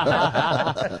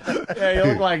week. Yeah, you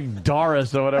look like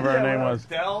Doris or whatever her name was.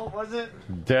 Dell, was it?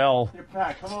 Dell. Here,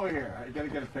 Pat, come over here. I got to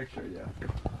get a picture of you.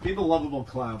 Be the lovable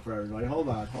clown for everybody. Hold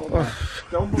on.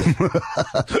 Don't move.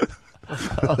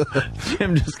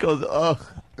 Jim just goes, ugh.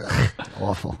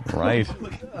 Awful. Right.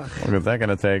 What is that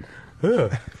going to take?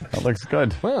 That looks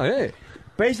good. Well, hey.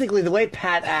 Basically, the way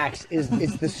Pat acts is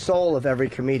it's the soul of every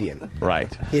comedian. Right.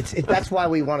 That's why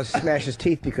we want to smash his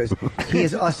teeth, because he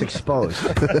is us exposed.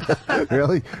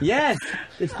 Really? Yes.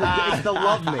 It's the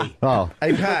love me. Oh.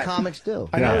 Hey, That's what Pat. comics do.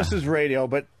 I know this is radio,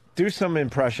 but do some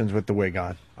impressions with the wig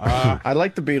on. I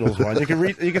like the Beatles one. You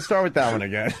can start with that one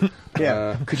again.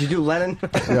 Yeah. Could you do Lennon?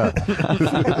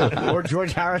 Yeah. Or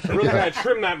George Harrison? Really gotta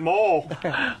trim that mole. Is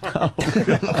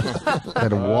that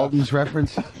a Walton's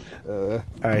reference? All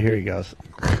right, here he goes.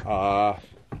 No,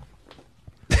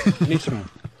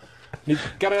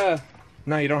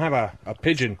 you don't have a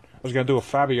pigeon. I was gonna do a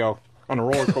Fabio on a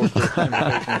roller coaster.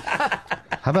 How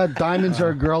about diamonds are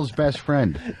a girl's best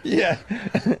friend? Yeah.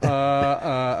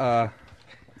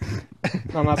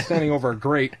 I'm not standing over a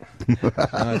grate.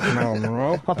 Marilyn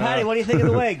Monroe. Well, Patty, what do you think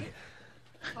of the wig?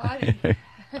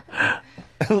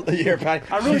 Here,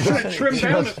 Pat. I really should have trimmed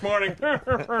down this morning.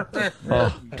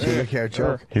 Pubic hair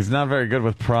joke. He's not very good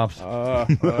with props.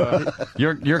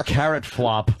 You're carrot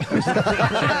flop. I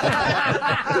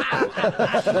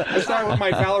started with my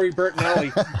Valerie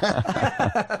Bertinelli.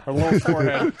 A low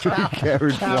forehead.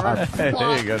 Carrot flop. Hey,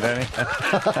 there you go, Danny.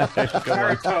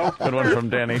 Good one from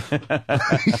Danny.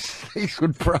 He's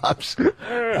with props. Come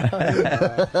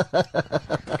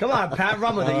on, Pat,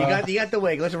 run with it. You got the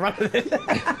wig. Let's run with it.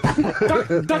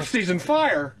 Duck season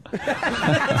fire.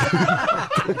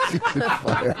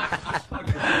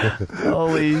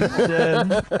 Holy shit.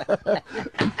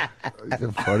 That's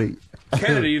funny.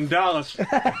 Kennedy in Dallas. Otto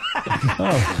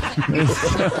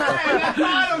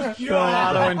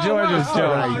and George's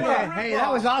joke. Hey, that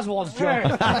was Oswald's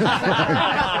joke.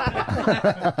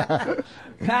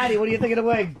 Patty, what do you think of the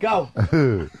wig? Go.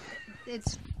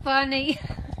 It's funny.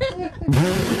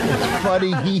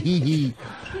 Funny.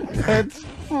 It's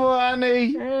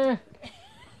funny.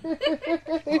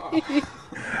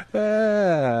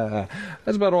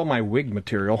 That's about all my wig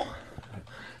material.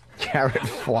 Carrot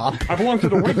flop. I belong to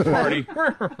the wig party.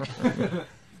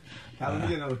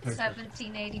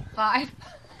 1785.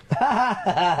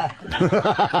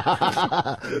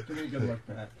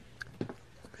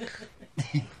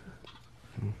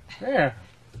 Yeah.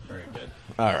 Very good.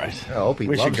 All right. Opie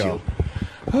we should loves go.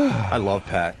 I love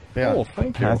Pat. Yeah. Oh,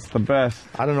 thank you. That's the best.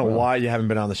 I don't know why you haven't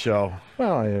been on the show.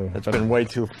 Well, It's been way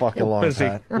too fucking long, busy.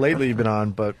 Pat. Lately you've been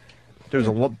on, but there's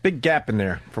a big gap in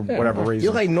there for whatever reason. You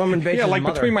look like Norman Bates' Yeah, like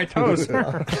mother. between my toes.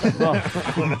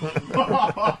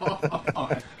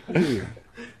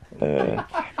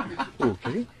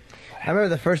 I remember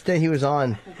the first day he was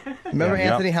on, Remember,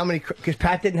 Yeah. Anthony, how many... Because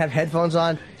Pat didn't have headphones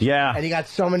on. Yeah. And he got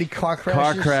so many car crashes.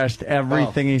 Car crashed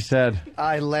everything he said.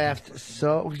 I laughed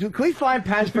so... Can we find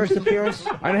Pat's first appearance?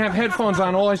 I didn't have headphones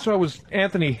on. All I saw was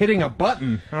Anthony hitting a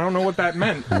button. I don't know what that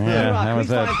meant. Yeah, that was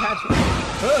it.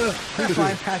 Can we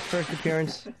find Pat's first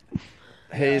appearance?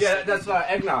 Yeah, that's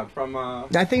eggnog from.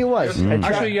 I think it was.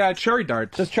 Actually, cherry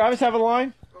darts. Does Travis have a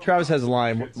line? Travis has a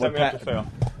line. What Pat? No.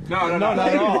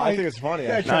 I think it's funny.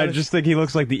 Actually. I just think he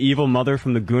looks like the evil mother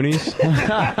from the Goonies.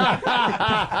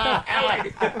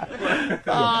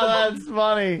 Oh, that's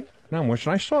funny. No, I'm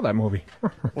wishing I saw that movie.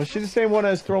 Was she the same one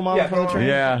as Throw Mama from the Train?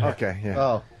 Yeah. Okay, yeah.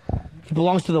 Oh. He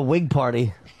belongs to the Whig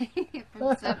Party.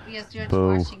 Yes, George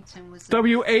Boo. Washington was.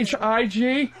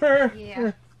 WHIG?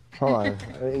 Yeah. Hold on.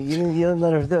 You didn't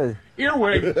let her do it.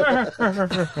 Earwig.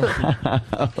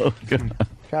 Oh, God.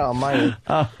 God almighty.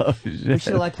 Oh, We shit.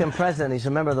 should elect him president. He's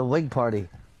a member of the Whig Party.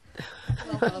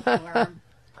 I'll vote for him.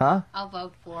 Huh? I'll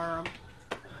vote for him.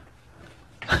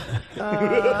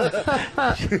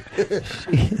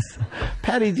 Jeez.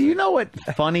 Patty, do you know what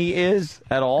funny is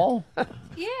at all?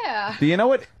 Yeah. Do you know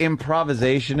what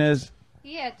improvisation is?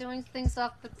 Yeah, doing things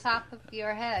off the top of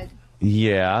your head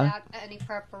Yeah. without any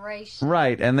preparation.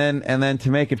 Right, and then to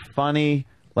make it funny,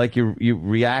 like you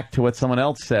react to what someone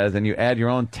else says, and you add your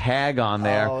own tag on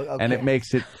there, Oh, okay. and it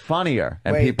makes it funnier,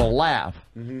 and Wait. people laugh.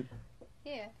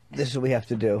 Yeah. This is what we have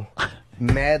to do.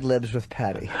 Mad Libs with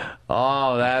Patty.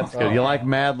 Oh, that's good. You like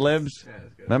Mad Libs?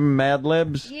 Remember Mad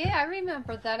Libs? Yeah, I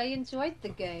remember that. I enjoyed the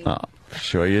game. Oh,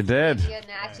 sure you did. Yeah, an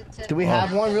adjective. Do we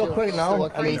have one real quick?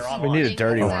 No. I mean, We need a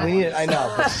dirty one. we need it. I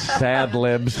know. Sad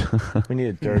Libs. We need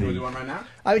a dirty. one right now?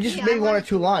 I mean, just maybe one or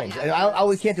two lines.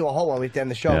 We can't do a whole one. We have to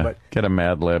end the show, Yeah, but get a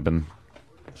Mad Lib and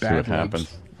see Bad what Libs.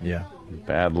 happens. Yeah.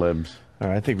 Bad Libs. All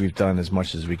right, I think we've done as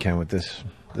much as we can with this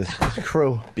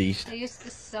crew beast. They used to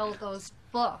sell those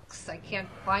books. I can't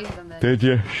find them. Did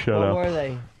you? Shut what up. were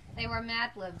they? They were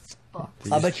Mad Libs books.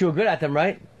 I bet you were good at them,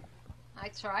 right? I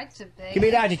tried to be. Give me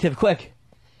an adjective, quick.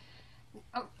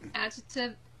 Oh,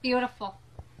 adjective, beautiful.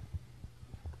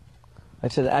 I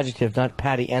said adjective, not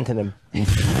Patty antonym.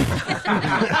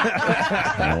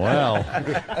 Well,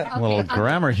 a little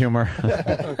grammar humor.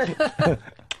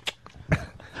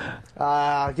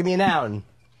 Give me a noun.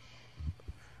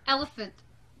 Elephant.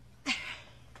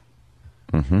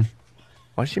 Mm-hmm.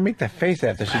 Why does she make that face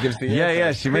after she gives the Yeah, answer?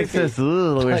 yeah. She makes this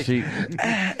where Like, she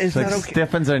is like that okay?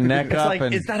 stiffens her neck It's up, like,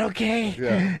 and is that okay?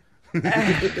 Yeah.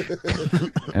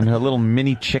 and her little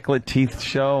mini chiclet teeth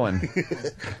show, and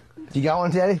You got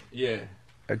one, Daddy? Yeah.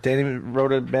 Danny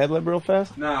wrote a Mad Lib real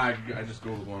fast? Nah, I just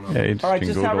googled one. yeah, you just All right, can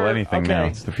just have Google her- anything now.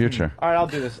 okay. It's the future. All right, I'll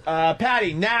do this.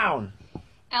 Patty, noun.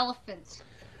 Elephant.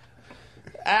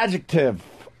 Adjective.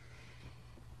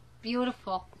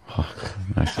 Beautiful.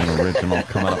 Nice and original,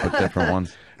 coming up with different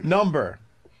ones. Number.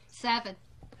 7.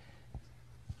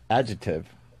 Adjective.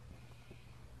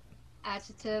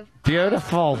 Adjective.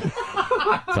 Beautiful.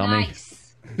 Dummy.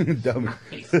 Nice. Dummy.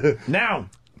 Noun.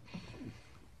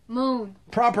 Moon.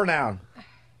 Proper noun.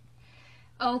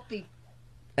 Opie.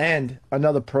 And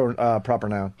another proper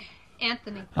noun.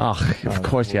 Anthony. Oh, of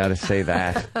course you had to say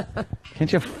that.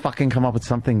 Can't you fucking come up with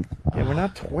something? Yeah, we're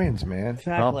not twins, man.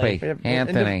 Opie,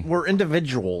 Anthony. We're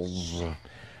individuals.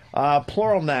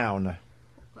 Plural noun.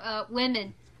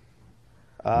 Women.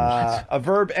 A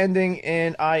verb ending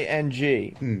in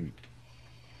ing.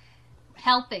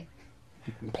 Helping.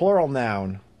 Plural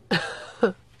noun.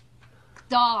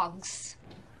 Dogs.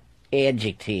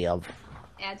 Adjective.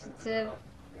 Adjective.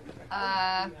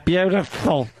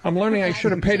 Beautiful. I'm learning I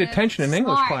should have paid attention in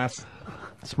English Smart. class.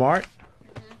 Smart.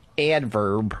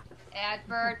 Adverb.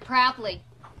 Adverb. Proudly.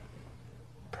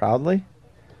 Proudly.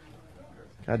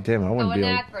 God damn it, I Oh, wouldn't an be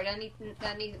able adverb.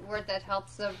 Any word that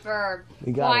helps a verb.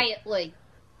 You got it. Quietly.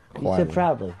 You said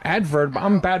proudly. Adverb.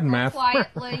 I'm bad in math.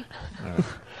 Quietly.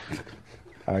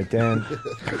 All right, Dan.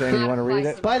 Dan, you want to read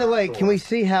it? By the way, can we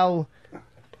see how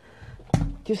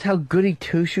goody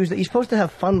two shoes that you're supposed to have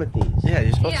fun with these? Yeah,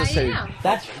 you're supposed Yeah, to say. I am.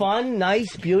 That's fun,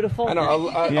 nice, beautiful. I know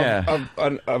Yeah.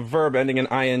 a verb ending in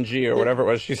ing or whatever it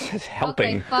was. She says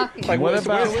helping. Okay, fucking. Like What what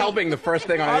about- is helping the first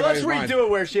thing on All right, let's anybody's mind? redo it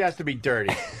where she has to be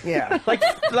dirty. Yeah.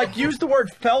 like use the word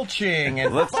felching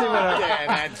and Let's see what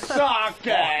and suck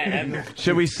and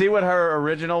Should we see what her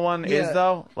original one is, Yeah.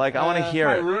 though? Like, I want to hear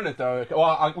Might it. ruin it though.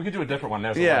 Well, we could do a different one.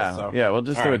 There's a Yeah, list, so. yeah. We'll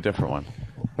just All do a right. different one.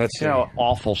 Let's See see. how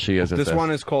awful she is at this. This one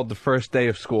is called The First Day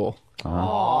of School.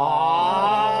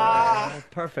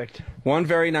 Perfect. One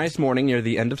very nice morning near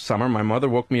the end of summer, my mother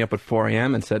woke me up at 4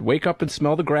 a.m. and said, "Wake up and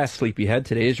smell the grass, sleepyhead.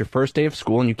 Today is your first day of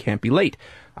school and you can't be late."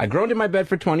 I groaned in my bed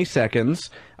for 20 seconds,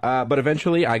 but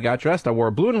eventually I got dressed. I wore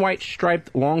a blue and white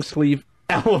striped long sleeve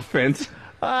elephant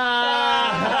Who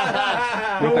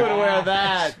would wear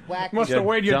that? Must have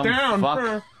weighed you dumb down.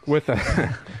 fuck.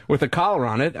 With a collar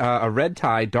on it, a red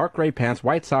tie, dark gray pants,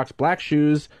 white socks, black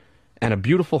shoes, and a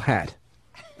beautiful hat.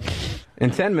 In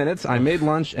 10 minutes, I made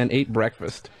lunch and ate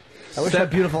breakfast. I wish that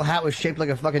beautiful hat was shaped like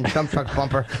a fucking dump truck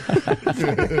bumper.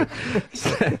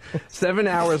 7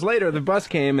 hours later, the bus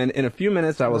came, and in a few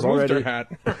minutes, I was already hat.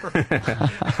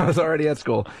 I was already at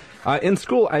school. In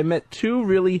school, I met two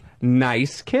really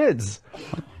nice kids.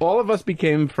 All of us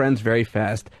became friends very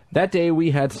fast. That day,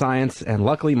 we had science, and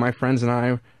luckily, my friends and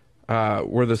I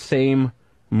were the same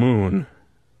moon.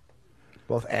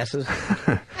 Both asses.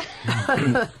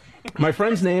 My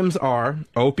friends' names are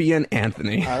Opie and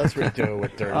Anthony. Let's redo it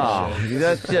with dirty shit.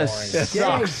 That just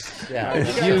sucks.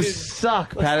 Yeah. You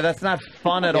suck, Patty. That's not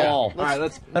fun at all. All right,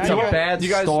 that's a bad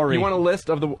story. You want a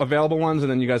list of the available ones,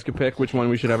 and then you guys can pick which one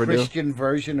we should ever do? Christian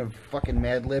version of fucking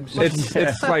Mad Libs.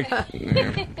 It's like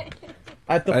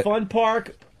At the fun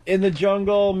park, in the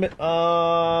jungle,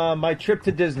 my trip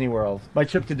to Disney World. My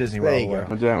trip to Disney World. There you go.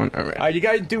 We'll do that one. All right. All right, you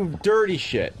got to do dirty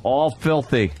shit. All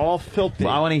filthy. All filthy.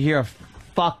 I want to hear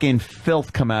fucking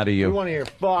filth come out of We you. want to hear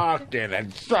fucked it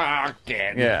and sucked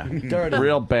it. Yeah. Dirty.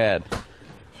 Real bad.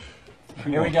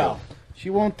 Here we go. She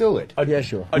won't do it. Yeah,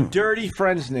 sure. A dirty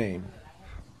friend's name.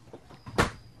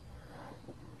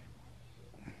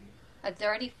 A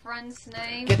dirty friend's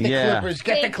name. Get the Yeah. clippers.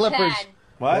 Get the Pig clippers. pen.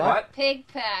 What? Pig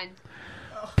pen.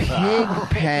 Pig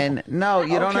pen. No,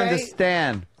 you don't Okay.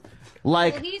 understand.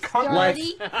 Like, Well, he's like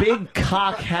dirty. Big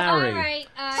Cock Harry. All right.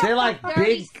 Say like Dirty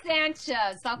big.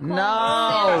 Sanchez. I'll call No.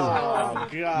 Oh,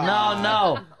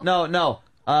 God. No.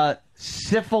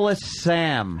 Syphilis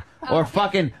Sam. Or Okay.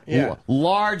 fucking Yeah.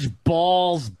 large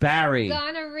balls Barry.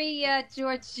 Gonorrhea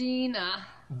Georgina.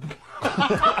 All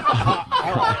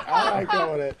right,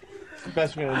 go with it. It's the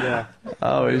best we're going to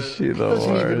Oh, is she the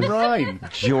Doesn't even worst? rhyme.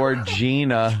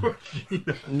 Georgina. do.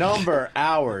 Number,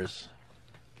 hours.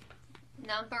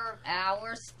 Number of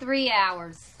hours. 3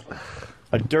 hours.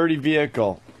 A dirty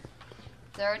vehicle.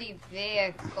 Dirty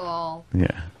vehicle.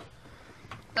 Yeah.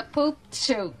 The poop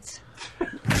chute.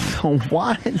 So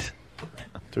what?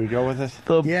 Do we go with it?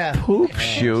 The Yeah. poop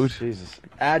shoot. Jesus.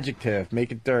 Adjective.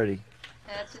 Make it dirty.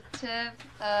 Adjective.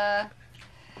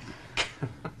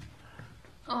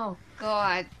 Oh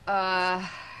God.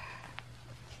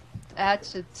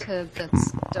 Adjective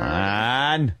that's dirty.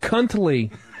 And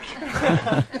Cuntly.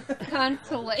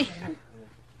 Cuntly.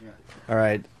 All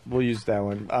right. We'll use that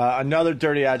one. Another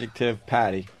dirty adjective.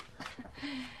 Patty.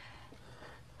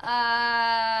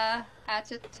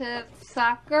 Adjective.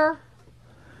 Soccer.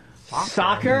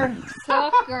 Soccer?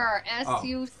 Soccer.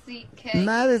 S-U-C-K.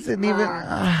 that isn't even.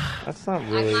 That's not I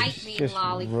really. might mean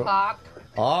lollipop.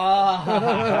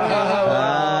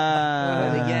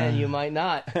 And again, you might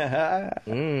not.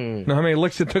 Know how many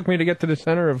licks it took me to get to the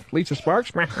center of Lisa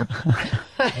Sparks?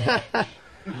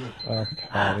 Oh,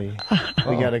 Patty.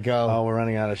 We gotta go. Oh, we're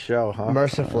running out of show, huh?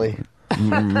 Mercifully.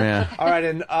 Yeah. All right,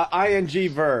 an ing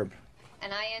verb.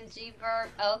 An ing verb.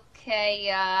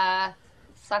 Okay.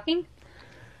 Sucking.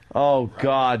 Oh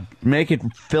God, make it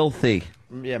filthy.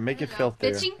 Yeah, make it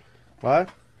filthier. Bitching. What?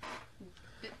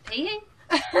 Peeing.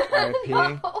 All right,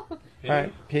 peeing. All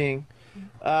right, peeing.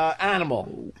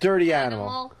 Animal. Dirty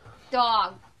animal.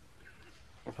 Dog.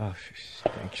 Oh, she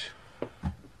stinks.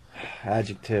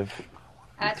 Adjective.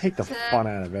 Take the fun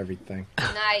out of everything.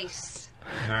 Nice.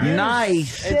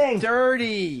 Nice. It's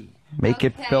dirty. Make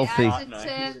it Okay, filthy.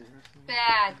 Adjective.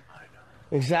 Bad.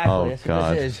 Exactly. Oh That's God,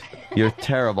 what this is. you're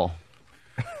terrible.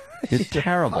 You're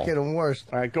terrible. Fucking worst.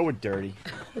 All right, go with dirty.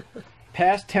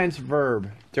 Past tense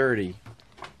verb. Dirty.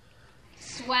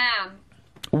 Swam.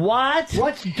 What?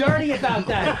 What's dirty about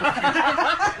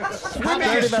that?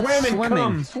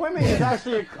 Swimming. Swimming is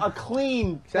actually a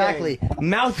clean. Exactly.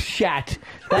 Mouth shat.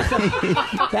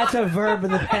 That's a verb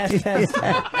in the past tense.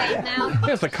 Now.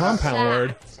 It's a compound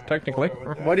word, technically.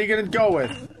 What are you gonna go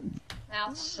with?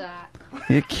 Mouth shut.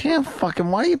 You can't fucking.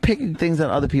 Why are you picking things that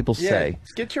other people say?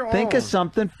 Get your Think own. of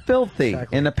something filthy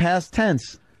in the past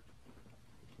tense.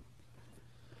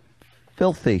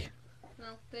 Filthy.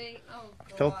 Filthy. Oh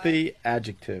God. Filthy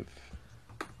adjective.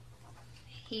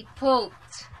 He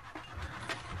pooped.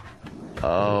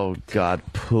 Oh God,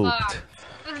 pooped. Fuck.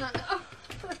 I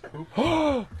don't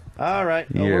know. All right,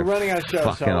 You're we're running out of show.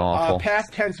 fucking So, awful.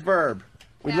 past tense verb.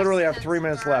 We Past literally have tense 3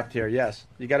 minutes verb. left here. Yes,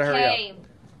 you got to hurry Came. up.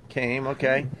 Came.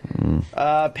 Okay.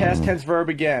 Past tense verb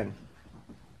again.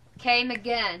 Came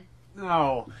again.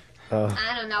 No.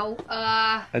 I don't know.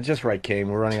 That's just right. Came.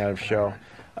 We're running out of show.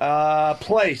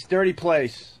 Place. Dirty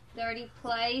place. Dirty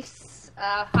place.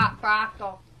 Hot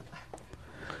brothel.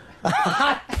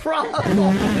 Hot brothel.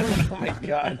 Oh my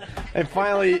God! And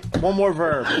finally, one more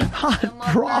verb.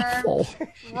 Hot brothel.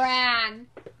 Ran.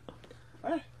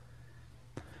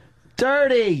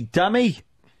 Dirty, dummy.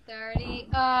 Dirty.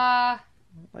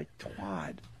 Like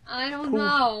twat. I don't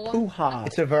know. Hoo-ha.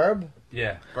 It's a verb?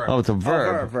 Yeah. Oh, it's a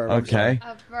verb. verb, Okay.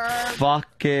 A verb.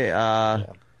 Fuck it.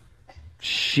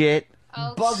 Shit.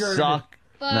 Oh, Buggered. Suck.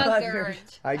 Buggered.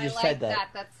 I just like said that.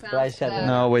 That sounds But I said better. that.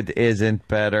 No, it isn't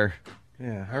better.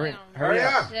 Yeah, hurry Hurry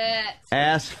up. Shit.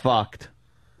 Ass fucked.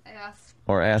 Ass.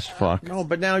 Or ass fucked. No,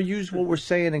 but now use what we're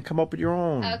saying and come up with your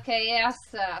own. Okay, ass.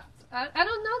 I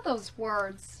don't know those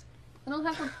words. I don't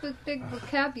have a big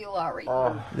vocabulary.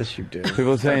 Oh, yes, you do.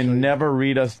 People saying, never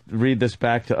read this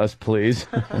back to us, please.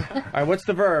 All right, what's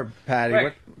the verb,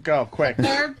 Patty? Go, quick.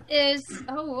 Verb is,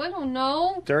 I don't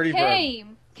know. Dirty verb.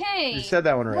 Came. You said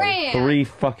that one already. Ran. 3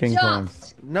 fucking Jumped.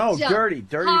 times. No, Jumped.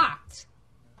 dirty. Hot.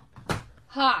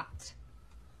 Hot.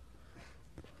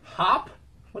 Hop?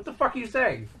 What the fuck are you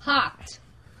saying? Hot.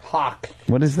 Hawk.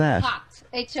 What is that? Hot.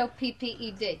 Hopped.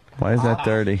 Why is that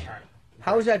dirty?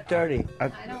 How is that dirty? I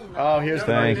don't know. Oh, here's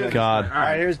Thank God. All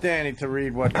right, here's Danny to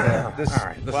read what this. All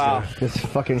right, let's wow. do it. This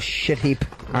fucking shit heap.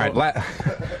 All right,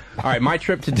 all right. My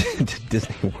trip to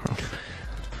Disney World.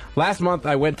 Last month,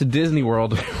 I went to Disney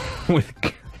World with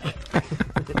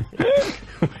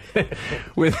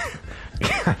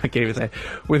I can't even say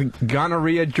with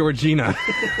gonorrhea Georgina.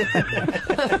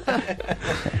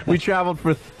 We traveled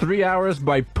for 3 hours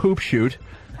by poop shoot.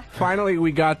 Finally,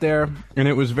 we got there, and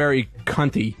it was very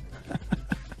cunty.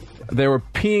 There were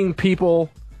peeing people.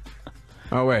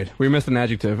 Oh wait, we missed an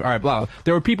adjective. All right, blah.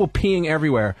 There were people peeing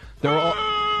everywhere. There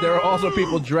were also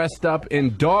people dressed up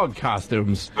in dog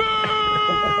costumes.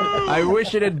 I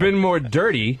wish it had been more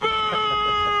dirty,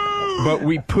 but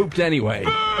we pooped anyway.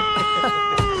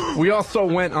 We also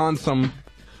went on some.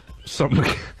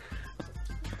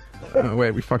 Oh,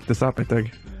 wait, we fucked this up, I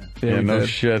think. Yeah, we no did.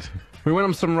 shit. We went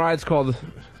on some rides called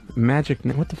Magic.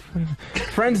 What the fuck?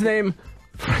 Friend's name.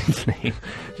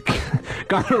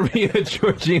 Gonorrhea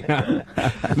Georgina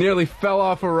nearly fell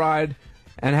off a ride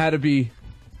and had to be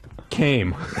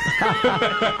came.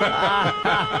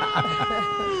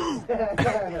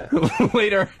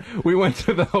 Later, we went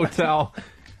to the hotel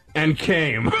and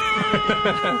came.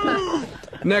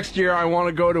 Next year, I want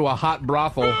to go to a hot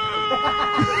brothel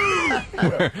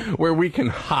where we can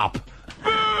hop.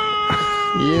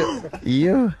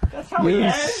 You we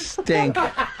stink.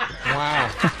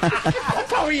 Wow.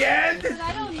 That's how we end.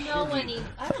 I don't know any.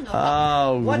 I don't know.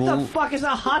 Oh, What the fuck is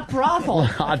a hot brothel?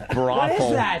 Hot brothel. What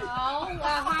is that?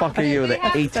 Fuck are you, the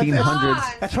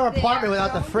 1800s? That's her apartment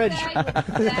without the fridge.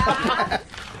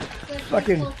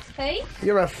 Fucking.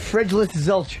 You're a fridgeless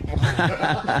zilch.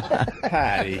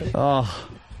 Patty. Oh.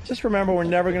 Just remember, we're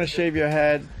never going to shave your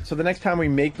head. So the next time we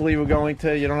make believe we're going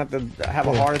to, you don't have to have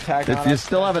a heart attack. If on you us.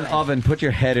 still have an oven, put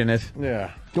your head in it. Yeah.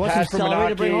 Do you want Pat some from celery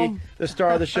to bring Moonachie, home? the star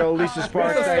of the show, Lisa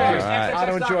Sparks. All Thank you. right.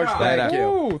 Otto and George, thank you.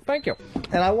 Ooh, thank you.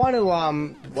 And I want to,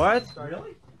 What?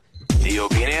 The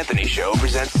Opie and Anthony Show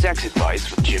presents Sex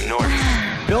Advice with Jim Norton.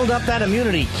 build up that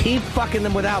immunity. Keep fucking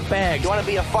them without bags. You want to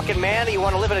be a fucking man or you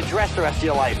want to live in a dress the rest of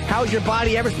your life? How's your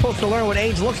body ever supposed to learn what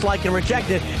AIDS looks like and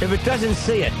reject it if it doesn't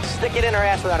see it? Stick it in her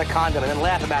ass without a condom and then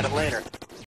laugh about it later.